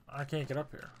 I can't get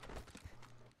up here.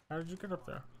 How did you get up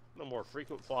there? No more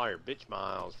frequent flyer bitch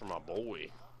miles for my boy.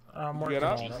 I'm Get working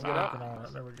up, on it. get I'm up. working on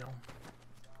it. There we go.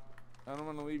 I don't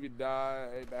want to leave you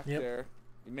die back Yep. there.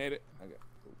 You made it? Okay.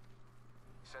 Cool.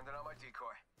 Sending out my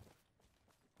decoy.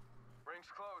 Ring's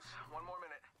close. 1 more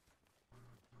minute.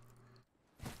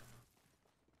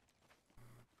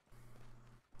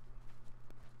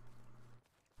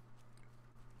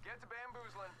 Get to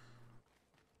bamboozling.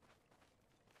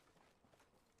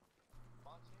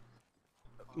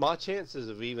 My chances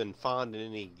of even finding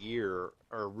any gear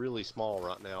are really small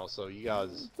right now, so you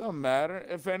guys... Don't matter.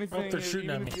 If anything, they're shooting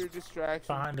even at if me. you're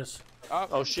distraction. Behind us. Up.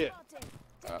 Oh shit.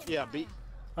 Yeah, beat...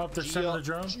 Oh, they're sending the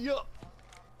drone? Yup.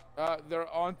 They're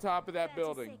on top of that 30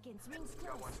 building. seconds. Rings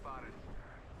Got close. one spotted.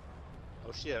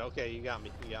 Oh shit, okay, you got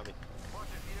me, you got me. Bunch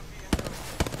of EMP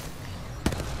incoming.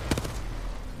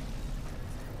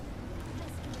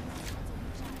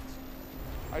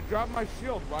 I dropped my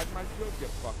shield. Why did my shield get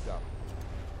fucked up?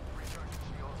 Recharging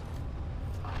shields.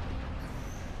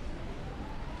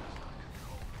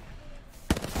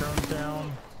 Drone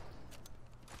down.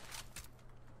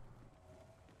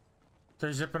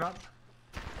 They're zipping up.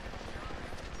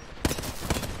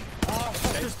 Oh,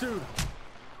 fuck this dude.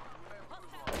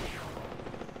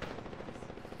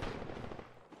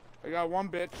 I got one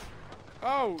bitch.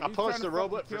 Oh, I he's punched trying to the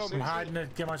robot fucking for kill I'm me. hiding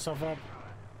it. Get myself up.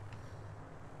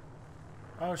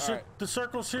 Oh shit, Alright. the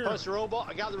circle's here. Punch the robot,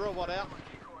 I got the robot out.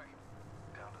 Decoy.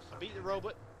 Down to I beat the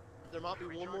robot. There might be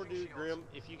one more dude, Grim.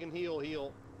 If you can heal,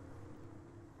 heal.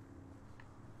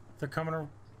 They're coming.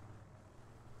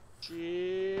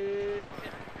 Shit.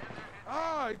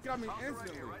 Oh, he got me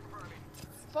instantly.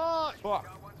 Fuck! Fuck.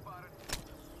 Got one spotted.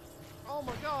 Oh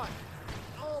my god!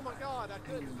 Oh my god, I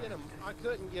couldn't get him. I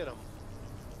couldn't get him.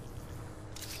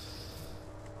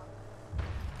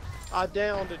 I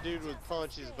downed a dude with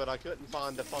punches, but I couldn't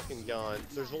find the fucking gun.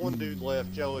 There's one dude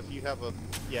left, Joe, if you have a...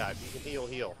 Yeah, if you can heal,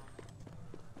 heal.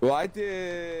 Well, I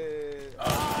did.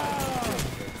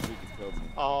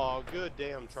 Oh, good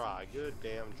damn try. Good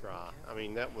damn try. I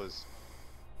mean, that was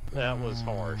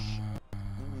harsh.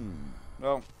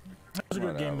 Well, That was a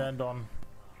good game to end on.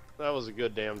 That was a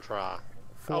good damn try.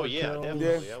 4 Oh yeah, kills,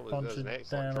 definitely. That bunch was an of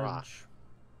excellent try. damage.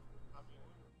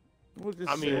 We'll just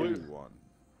I mean, say we- we won.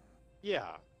 Yeah,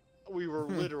 we were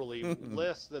literally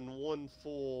less than one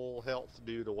full health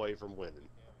dude away from winning.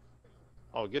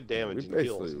 Oh, good damage We and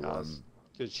kills, basically guys. won.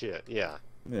 Good shit. Yeah.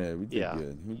 Yeah, we did Yeah.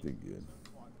 good. We did good.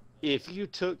 If you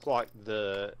took like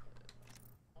the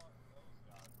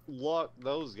luck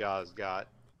those guys got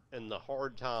and the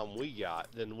hard time we got,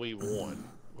 then we won.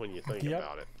 When you think Yep,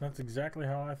 about it. that's exactly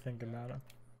how I think about it.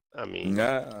 I mean,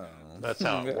 No. that's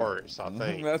how it works. I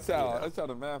think. That's how you know. that's how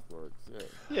the math works. Yeah.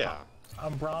 Yeah.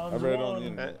 I'm I bronze read it on the one.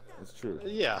 internet. It's true.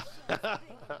 Yeah.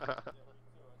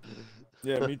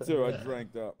 Yeah, me too. I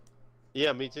drank up.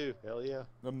 Yeah, me too. Hell yeah.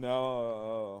 I'm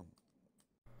now.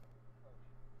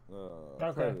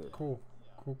 Okay, Predator. cool.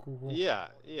 Yeah,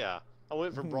 yeah. I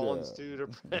went from bronze Yeah. 2 to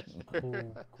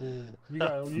Predator. Cool. You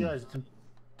guys did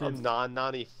I'm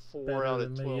 994 better out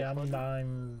than of me. 12. I'm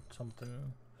 9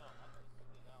 something.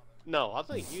 No, I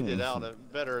think you did out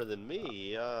of better than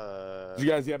me. Did you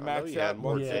guys get I know maxed you had out?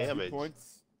 more Yeah. damage.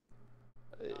 Points?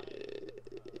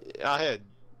 I had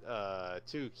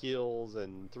 2 kills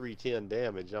and 310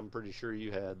 damage. I'm pretty sure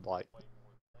you had like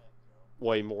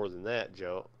way more than that,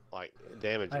 Joe. Like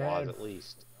damage-wise, at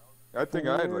least. I think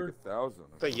I had like 1,000.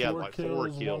 I think you had like 4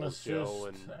 1 kills, assist,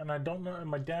 Joe, and I don't know. And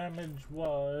my damage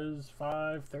was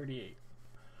 538.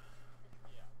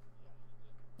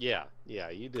 Yeah,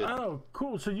 you did. Oh,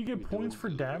 cool. So you get points for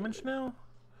damage now?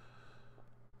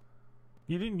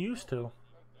 You didn't used to.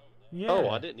 Yeah. Oh,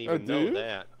 I didn't even know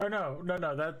that. Oh no.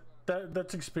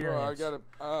 That's experience. Oh, I got it.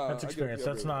 That's experience.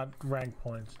 That's not rank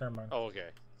points. Never mind. Oh,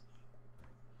 okay.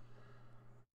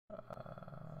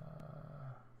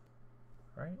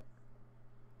 Right.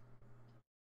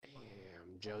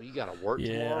 Damn, Joe, you gotta work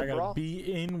Yeah, tomorrow, I gotta bro?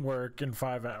 be in work in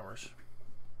 5 hours.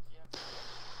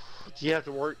 You have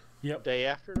to work Yep. day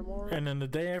after tomorrow? And then the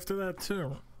day after that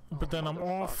too. But then I'm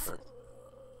off.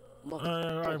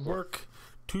 I work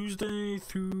Tuesday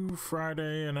through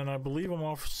Friday, and then I believe I'm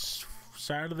off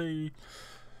Saturday,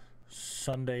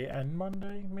 Sunday, and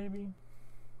Monday, maybe.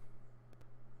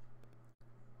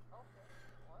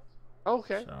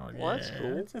 Okay. So, Well, that's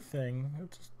cool. It's a thing.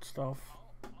 It's stuff.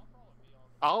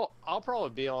 I'll probably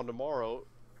be on tomorrow.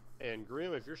 And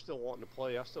Grim, if you're still wanting to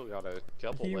play, I still got a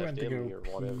couple He left went to in me go or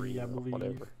whatever. pee, I believe.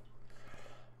 Whatever.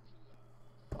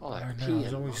 Oh, I that know.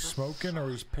 He's always smoking or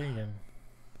he's peeing.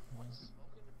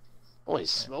 Oh,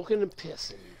 he's smoking and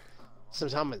pissing.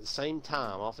 Sometime at the same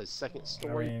time off his second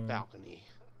story balcony.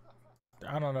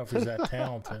 I don't know if he's that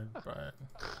talented, but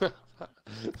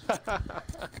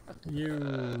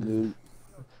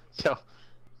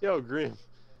Yo, Grim,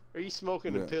 are you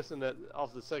smoking and pissing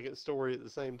off the second story at the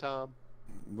same time?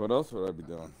 What else would I be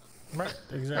doing? Right,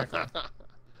 exactly.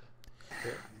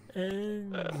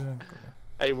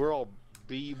 Hey, we're all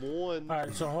B1. All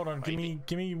right, so hold on. Give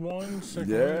me 1 second.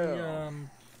 Yeah. Let me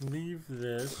leave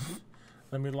this.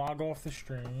 Let me log off the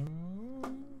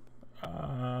stream.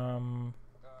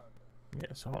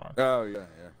 Yes, hold on. Oh yeah.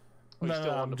 No,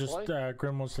 I'm just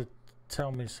Grim wants to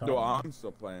tell me something. No, I'm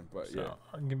still playing, but so,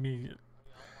 yeah. Give me.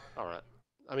 All right.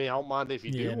 I mean, I don't mind if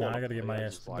you do. Yeah, no, want I gotta get play. my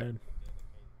ass to bed.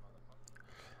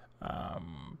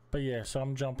 But yeah, so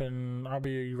I'm jumping. I'll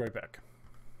be right back.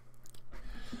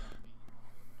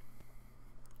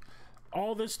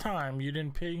 All this time you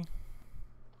didn't pee?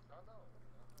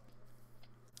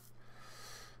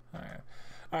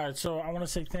 Alright, so I want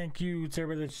to say thank you to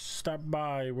everybody that stopped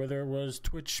by, whether it was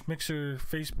Twitch, Mixer,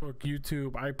 Facebook,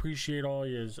 YouTube. I appreciate all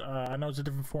yous. I know it's a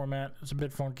different format. It's a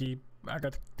bit funky. I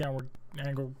got the downward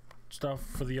angle stuff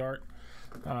for the art.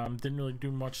 Didn't really do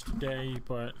much today,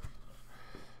 but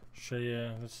show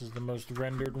you. This is the most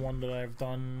rendered one that I've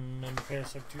done in the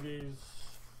past like 2 days.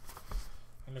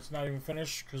 And it's not even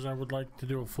finished because I would like to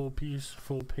do a full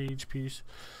page piece.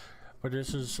 But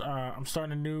this is, I'm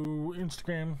starting a new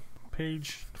Instagram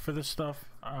page for this stuff.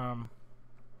 I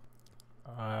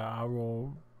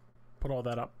will put all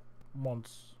that up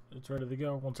once it's ready to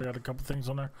go, once I got a couple things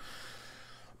on there.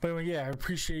 But anyway, yeah, I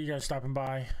appreciate you guys stopping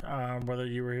by. Whether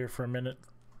you were here for a minute,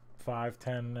 5,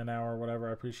 10, an hour, whatever,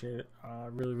 I appreciate it. I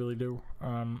really, really do.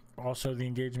 Also, the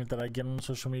engagement that I get on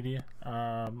social media.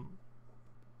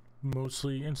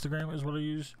 Mostly Instagram is what I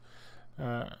use,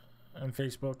 and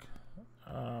Facebook.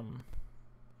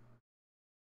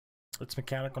 It's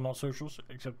Mechanic on all socials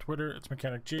except Twitter. It's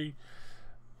Mechanic G.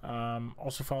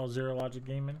 Also follow Zero Logic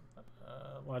Gaming,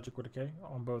 Logic with a K,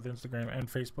 on both Instagram and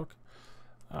Facebook.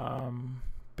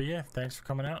 But yeah, thanks for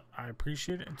coming out. I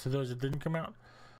appreciate it. And to those that didn't come out,